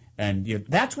Sandman. And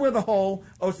that's where the whole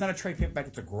it's not a trade paperback,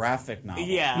 it's a graphic novel.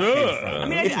 Yeah. I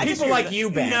mean, it's people like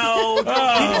you, Ben. No,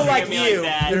 people like you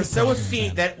that are so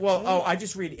effete that I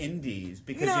just read indies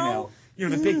because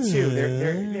the big two.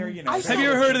 They're Have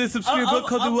you ever heard of this obscure book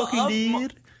called The Walking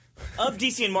Dead? Of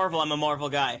DC and Marvel, I'm a Marvel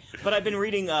guy, but I've been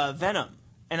reading Venom.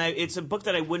 And it's a book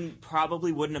that I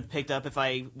probably wouldn't have picked up if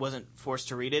I wasn't forced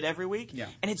to read it every week. Yeah.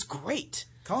 And it's great.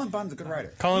 Colin Bunn's a good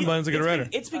writer. Colin Bunn's a good writer.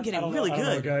 It's been getting really I don't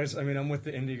know, good. guys. I mean, I'm with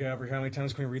the indie guy over here. How many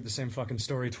times can we read the same fucking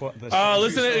story?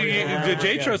 Listen,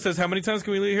 J-Tro says, how many times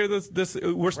can we hear this?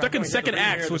 We're stuck in second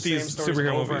acts with these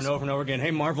superhero over movies. and over and over again.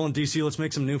 Hey, Marvel and DC, let's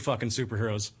make some new fucking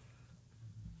superheroes.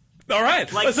 All right.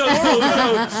 Hey,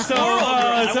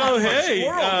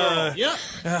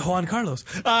 Juan Carlos.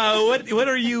 What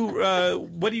are you?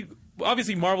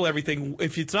 Obviously, Marvel everything.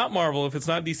 If it's not Marvel, if it's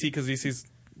not DC, because DC's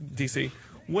DC,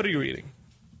 what are you reading?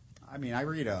 I mean, I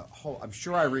read I'm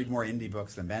sure I read more indie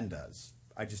books than Ben does.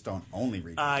 I just don't only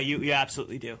read. You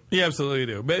absolutely do. You absolutely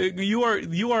do. But you are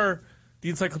the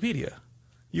encyclopedia.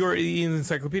 You are the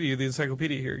encyclopedia. The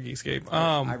encyclopedia here at Geekscape.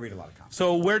 I read a lot of comics.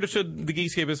 So where should the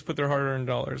Geekscapists put their hard-earned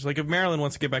dollars? Like if Marilyn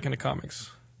wants to get back into comics.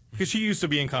 Because she used to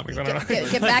be in comics. I don't know.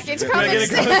 Get back into comics.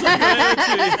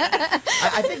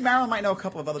 I think Marilyn might know a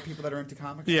couple of other people that are into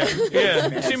comics. Yeah.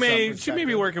 She may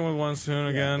be working with one soon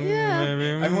again. Yeah.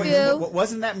 Maybe. I mean,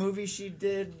 wasn't that movie she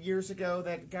did years ago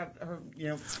that got her,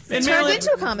 turned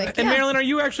into a comic? And Marilyn, are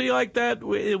you actually like that?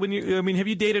 When you, I mean, have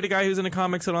you dated a guy who's into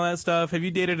comics and all that stuff? Have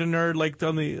you dated a nerd like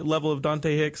on the level of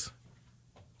Dante Hicks?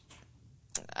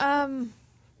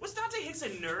 Was Dante Hicks a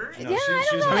nerd? Yeah, I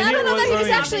don't know. I don't know that he was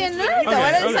actually a nerd,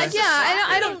 though. It's like,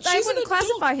 I wouldn't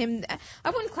classify him.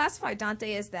 I wouldn't classify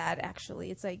Dante as that.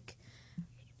 Actually, it's like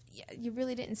you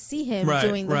really didn't see him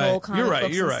doing the whole comic books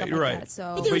and stuff like that.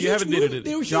 So, but you haven't dated it.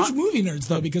 They were huge movie nerds,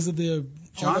 though, because of the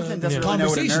Jonathan doesn't really know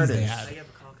what a nerd is.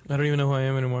 I don't even know who I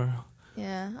am anymore.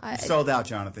 Yeah, sold out,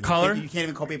 Jonathan. Caller, you can't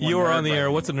even call people. You are on the air.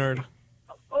 What's a nerd?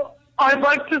 I'd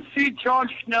like to see John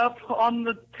Schnepp on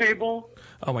the table.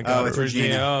 Oh my God, it's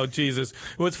Regina. Oh Jesus!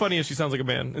 What's funny is she sounds like a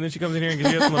man, and then she comes in here and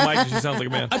gets on the mic and she sounds like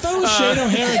a man. I thought it was Shane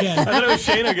O'Hare again. I thought it was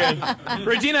Shane again.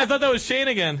 Regina, I thought that was Shane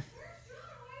again.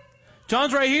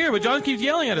 John's right here, but John keeps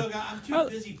yelling at us. I'm too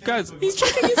busy. Guys, He's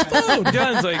checking his phone.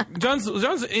 John's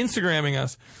Instagramming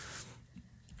us.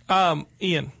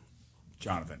 Ian.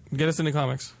 Jonathan. Get us into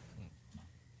comics.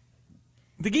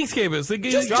 The Geekscape is.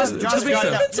 Just read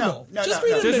Invincible. Just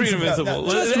read Invincible.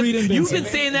 Just read Invincible. You've been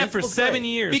saying that for 7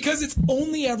 years. Because it's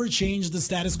only ever changed. The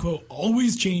status quo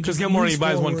always changes. Because Gilmore only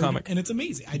buys one comic. And it's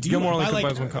amazing. I do. Gilmore only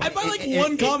buys one comic. I buy like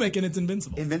one comic and it's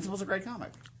Invincible. Invincible's a great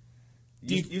comic.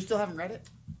 You still haven't read it?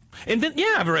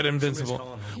 Yeah, I've read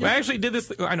Invincible. We actually did this.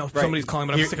 I know somebody's calling,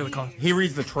 but I'm sick of the calling. He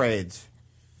reads the trades.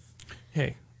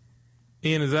 Hey.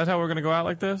 Ian, is that how we're going to go out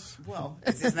like this? Well,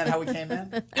 isn't that how we came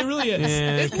in? It really is.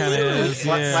 Yeah, it kind of is.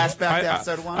 Yeah. Flashback to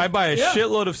episode 1? I buy a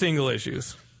shitload of single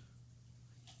issues.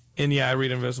 And yeah, I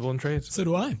read Invisible in trades. So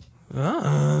do I.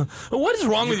 What is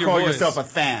wrong with your voice? You call yourself a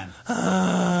fan.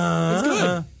 It's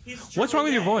good. What's wrong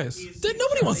with your voice?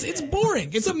 Nobody wants it. It's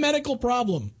boring. It's a medical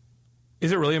problem.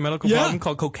 Is it really a medical problem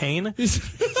called cocaine?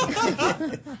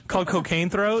 Called cocaine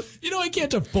throat? You know, I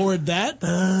can't afford that.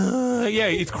 Yeah,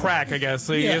 it's crack, I guess.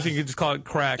 So I guess you could just call it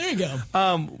crack. There you go.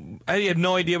 I had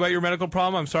no idea about your medical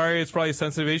problem. I'm sorry. It's probably a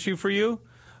sensitive issue for you.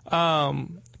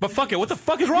 But fuck it. What the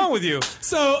fuck is wrong with you?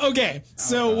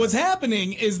 So what's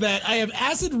happening is that I have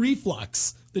acid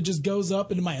reflux that just goes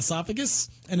up into my esophagus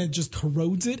and it just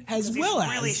corrodes it, as well as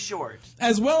really short.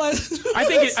 As well as I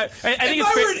think if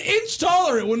I were an inch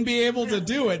taller, it wouldn't be able to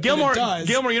do it. Gilmore, but it does.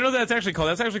 Gilmore, you know what that's actually called?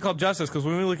 That's actually called justice, because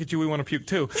when we look at you, we want to puke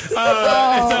too. So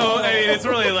I mean, it's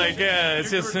really like,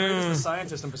 it's just. You're great as the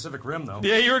scientist in Pacific Rim, though.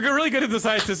 Yeah, you were really good at the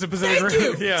scientist in Pacific Rim.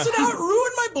 Thank you. Yeah. So now it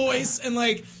ruined my voice, and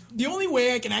like the only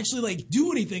way I can actually like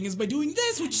do anything is by doing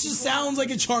this, which just sounds like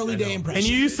a Charlie Day impression. And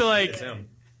you used to like.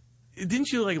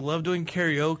 Didn't you like love doing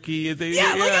karaoke?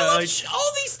 Yeah, I love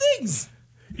all these things.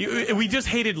 We just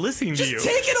hated listening to you. Just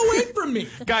take it away from me.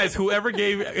 Guys, whoever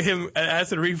gave him an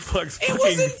acid reflux, it fucking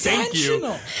was thank you.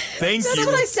 Thank you. That's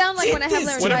what I sound like when I have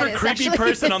laryngitis. Whatever creepy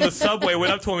person on the subway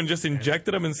went up to him and just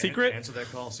injected him in secret. Answer that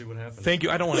call, see what happens. Thank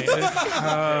you. I don't want to. You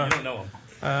don't know him.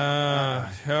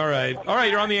 All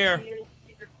right, you're on the air.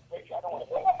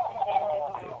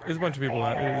 There's a bunch of people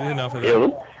out. Enough of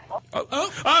that.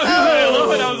 I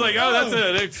love it. I was like, that's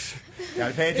it.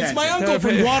 Gotta pay attention. It's my uncle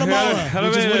from Guatemala,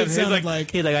 which is what it sounded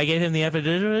like. He's like, I gave him the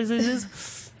epidural.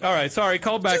 All right, sorry,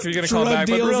 call back if you're going to call back.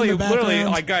 But really,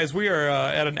 like, guys, we are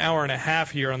at an hour and a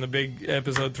half here on the big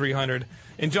episode 300.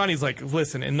 And Johnny's like,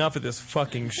 listen, enough of this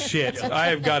fucking shit. I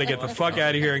have got to get the fuck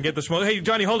out of here and get the schmo. Hey,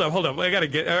 Johnny, hold up. I got to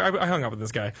get. I hung up with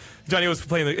this guy. Johnny was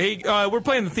playing the. Hey, we're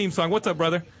playing the theme song. What's up,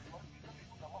 brother?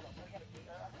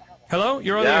 Hello,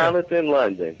 you're on the air. Jonathan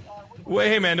London. Wait,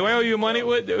 hey man, do I owe you money?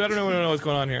 What? I don't know what's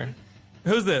going on here.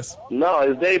 Who's this? No,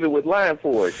 it's David with Lion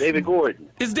Forge. David Gordon.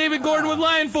 It's David Gordon with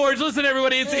Lion Forge. Listen,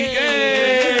 everybody, he's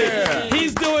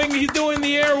doing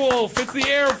the Airwolf. It's the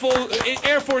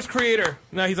Air Force creator.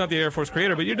 No, he's not the Air Force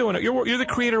creator, but you're doing it. You're the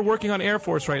creator working on Air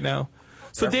Force right now.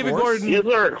 So Air David Force? Gordon, yes,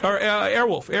 sir. Or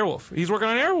Airwolf. He's working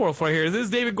on Airwolf right here. This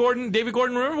is David Gordon. David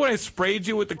Gordon, remember when I sprayed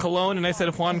you with the cologne and I said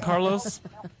Juan Carlos?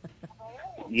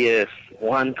 Yes.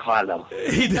 Juan Carlos.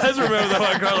 He does remember the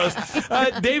Juan Carlos.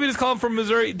 David is calling from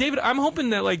Missouri. David, I'm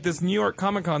hoping that like this New York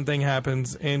Comic Con thing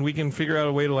happens and we can figure out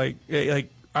a way to like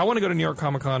I want to go to New York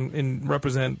Comic Con and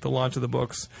represent the launch of the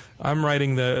books. I'm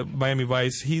writing the Miami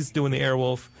Vice. He's doing the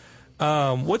Airwolf.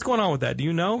 What's going on with that? Do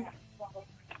you know?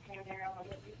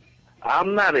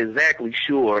 I'm not exactly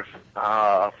sure.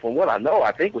 From what I know,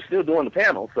 I think we're still doing the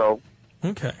panel. So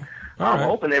okay, I'm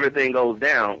hoping everything goes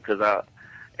down because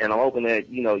And I'm hoping that,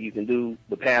 you can do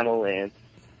the panel and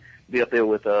be up there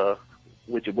with your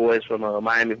boys from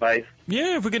Miami Vice.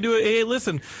 Yeah, if we could do it. Hey,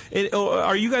 listen,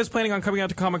 are you guys planning on coming out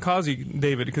to Kamikaze,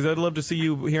 David? Because I'd love to see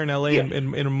you here in L.A.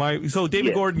 Yes. So,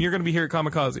 David Gordon, you're going to be here at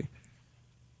Kamikaze.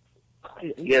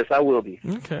 Yes, I will be.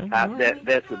 Okay.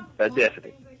 That's a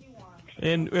definite.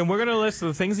 And we're going to list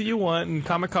the things that you want, and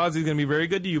Kamikaze is going to be very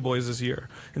good to you boys this year.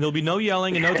 And there'll be no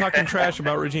yelling and no talking trash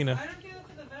about Regina.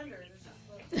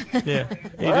 Yeah,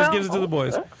 he just gives it to the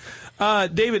boys.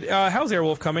 David, how's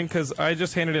Airwolf coming? Because I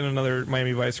just handed in another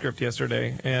Miami Vice script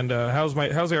yesterday, and how's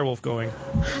Airwolf going?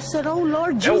 I said, "Oh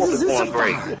Lord Jesus, Jesus, Airwolf is going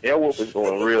great. Airwolf is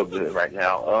going real good right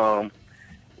now.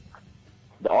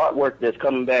 The artwork that's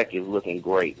coming back is looking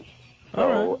great.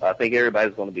 So I think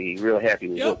everybody's going to be real happy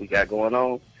with what we got going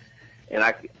on. And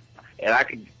I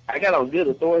got on good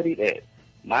authority that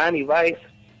Miami Vice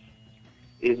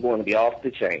is going to be off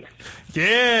the chain.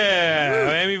 Yeah,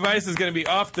 Miami Vice is going to be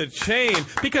off the chain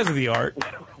because of the art.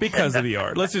 Because of the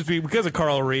art. Let's just be because of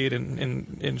Carl Reed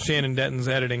and Shannon Denton's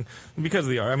editing. Because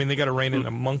of the art. I mean, they got to rein in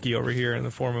a monkey over here in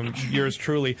the form of yours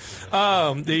truly.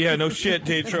 Yeah, no shit,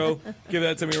 Tatro. Give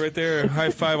that to me right there. High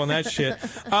five on that shit.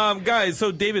 Guys,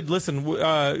 so David, listen.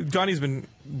 Johnny's been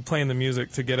playing the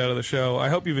music to get out of the show. I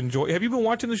hope you've enjoyed. Have you been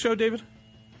watching the show, David?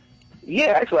 Yeah,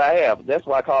 actually I have. That's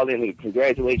why I called in to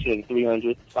congratulate you on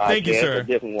 300. Thank you, sir.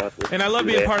 And I love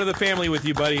being that. part of the family with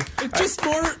you, buddy. It's just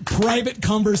more private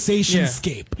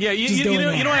conversation-scape. Yeah, you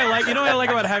know what I like. You know what I like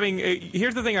about having.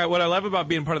 Here's the thing. What I love about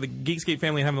being part of the Geekscape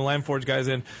family and having the Limeforge guys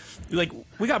in. Like,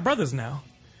 we got brothers now.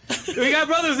 We got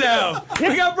brothers now.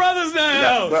 We got brothers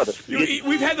now.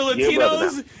 We've had the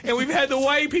Latinos and we've had the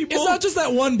white people. It's not just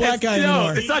that one black guy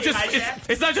anymore. It's not just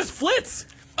Flitz.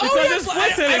 Oh, it's not yeah, just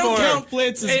Flitz anymore. I don't count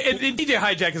Flitz. And DJ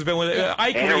Hijack has been with us.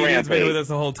 Ike Reed's been with us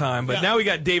the whole time. But now we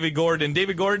got David Gordon.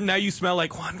 David Gordon, now you smell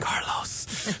like Juan Carlos.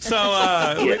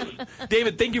 So,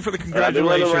 David, thank you for the congratulations. I've been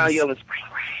running around yelling spring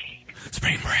break.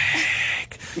 Spring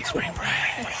break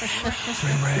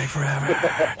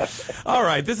forever. All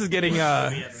right, this is getting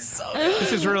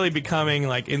this is really becoming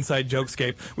like inside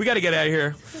jokescape. We got to get out of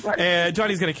here.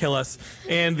 Johnny's gonna kill us,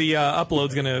 and the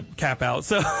upload's gonna cap out.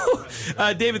 So,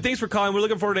 David, thanks for calling. We're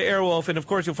looking forward to Airwolf, and of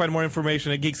course, you'll find more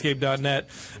information at Geekscape.net.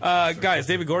 Guys,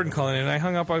 David Gordon calling in. I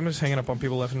hung up. I'm just hanging up on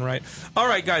people left and right. All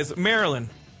right, guys, Marilyn,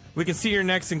 we can see you're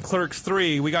next in Clerks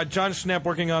 3. We got John Schnepp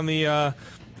working on the.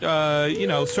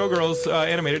 Showgirls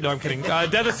animated. No, I'm kidding.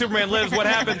 Death of Superman Lives. What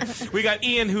happened? We got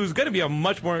Ian, who's going to be a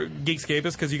much more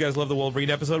Geekscapist because you guys love the Wolverine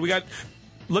episode. We got,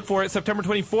 look for it, September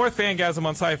 24th, Fangasm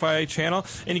on Sci-Fi Channel.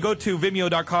 And you go to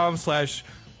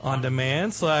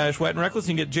vimeo.com/on-demand/Wet and Reckless. You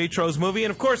can get J. Tro's movie.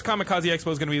 And, of course, Kamikaze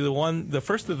Expo is going to be the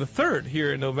first of the third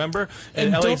here in November.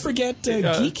 And don't forget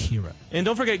Geek Hero. And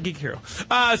don't forget Geek Hero.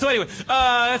 So anyway,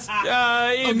 that's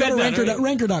go to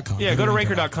ranker.com. Yeah, go to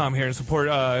ranker.com here and support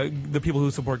the people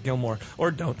who support Gilmore. Or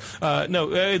don't.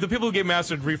 The people who get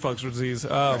mastered reflux disease.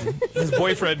 His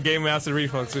boyfriend gave mastered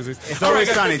reflux disease. It's always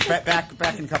sunny. It's back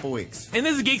in a couple weeks. And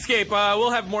this is Geekscape.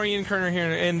 We'll have more Ian Kerner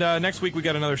here. And next week we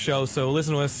got another show. So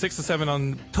listen to us 6 to 7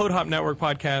 on Toad Hop Network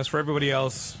podcast. For everybody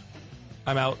else,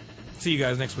 I'm out. See you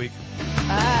guys next week.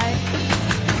 Bye.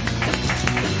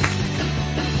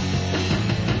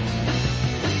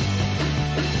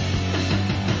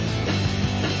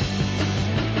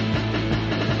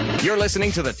 You're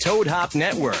listening to the Toad Hop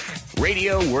Network,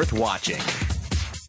 radio worth watching.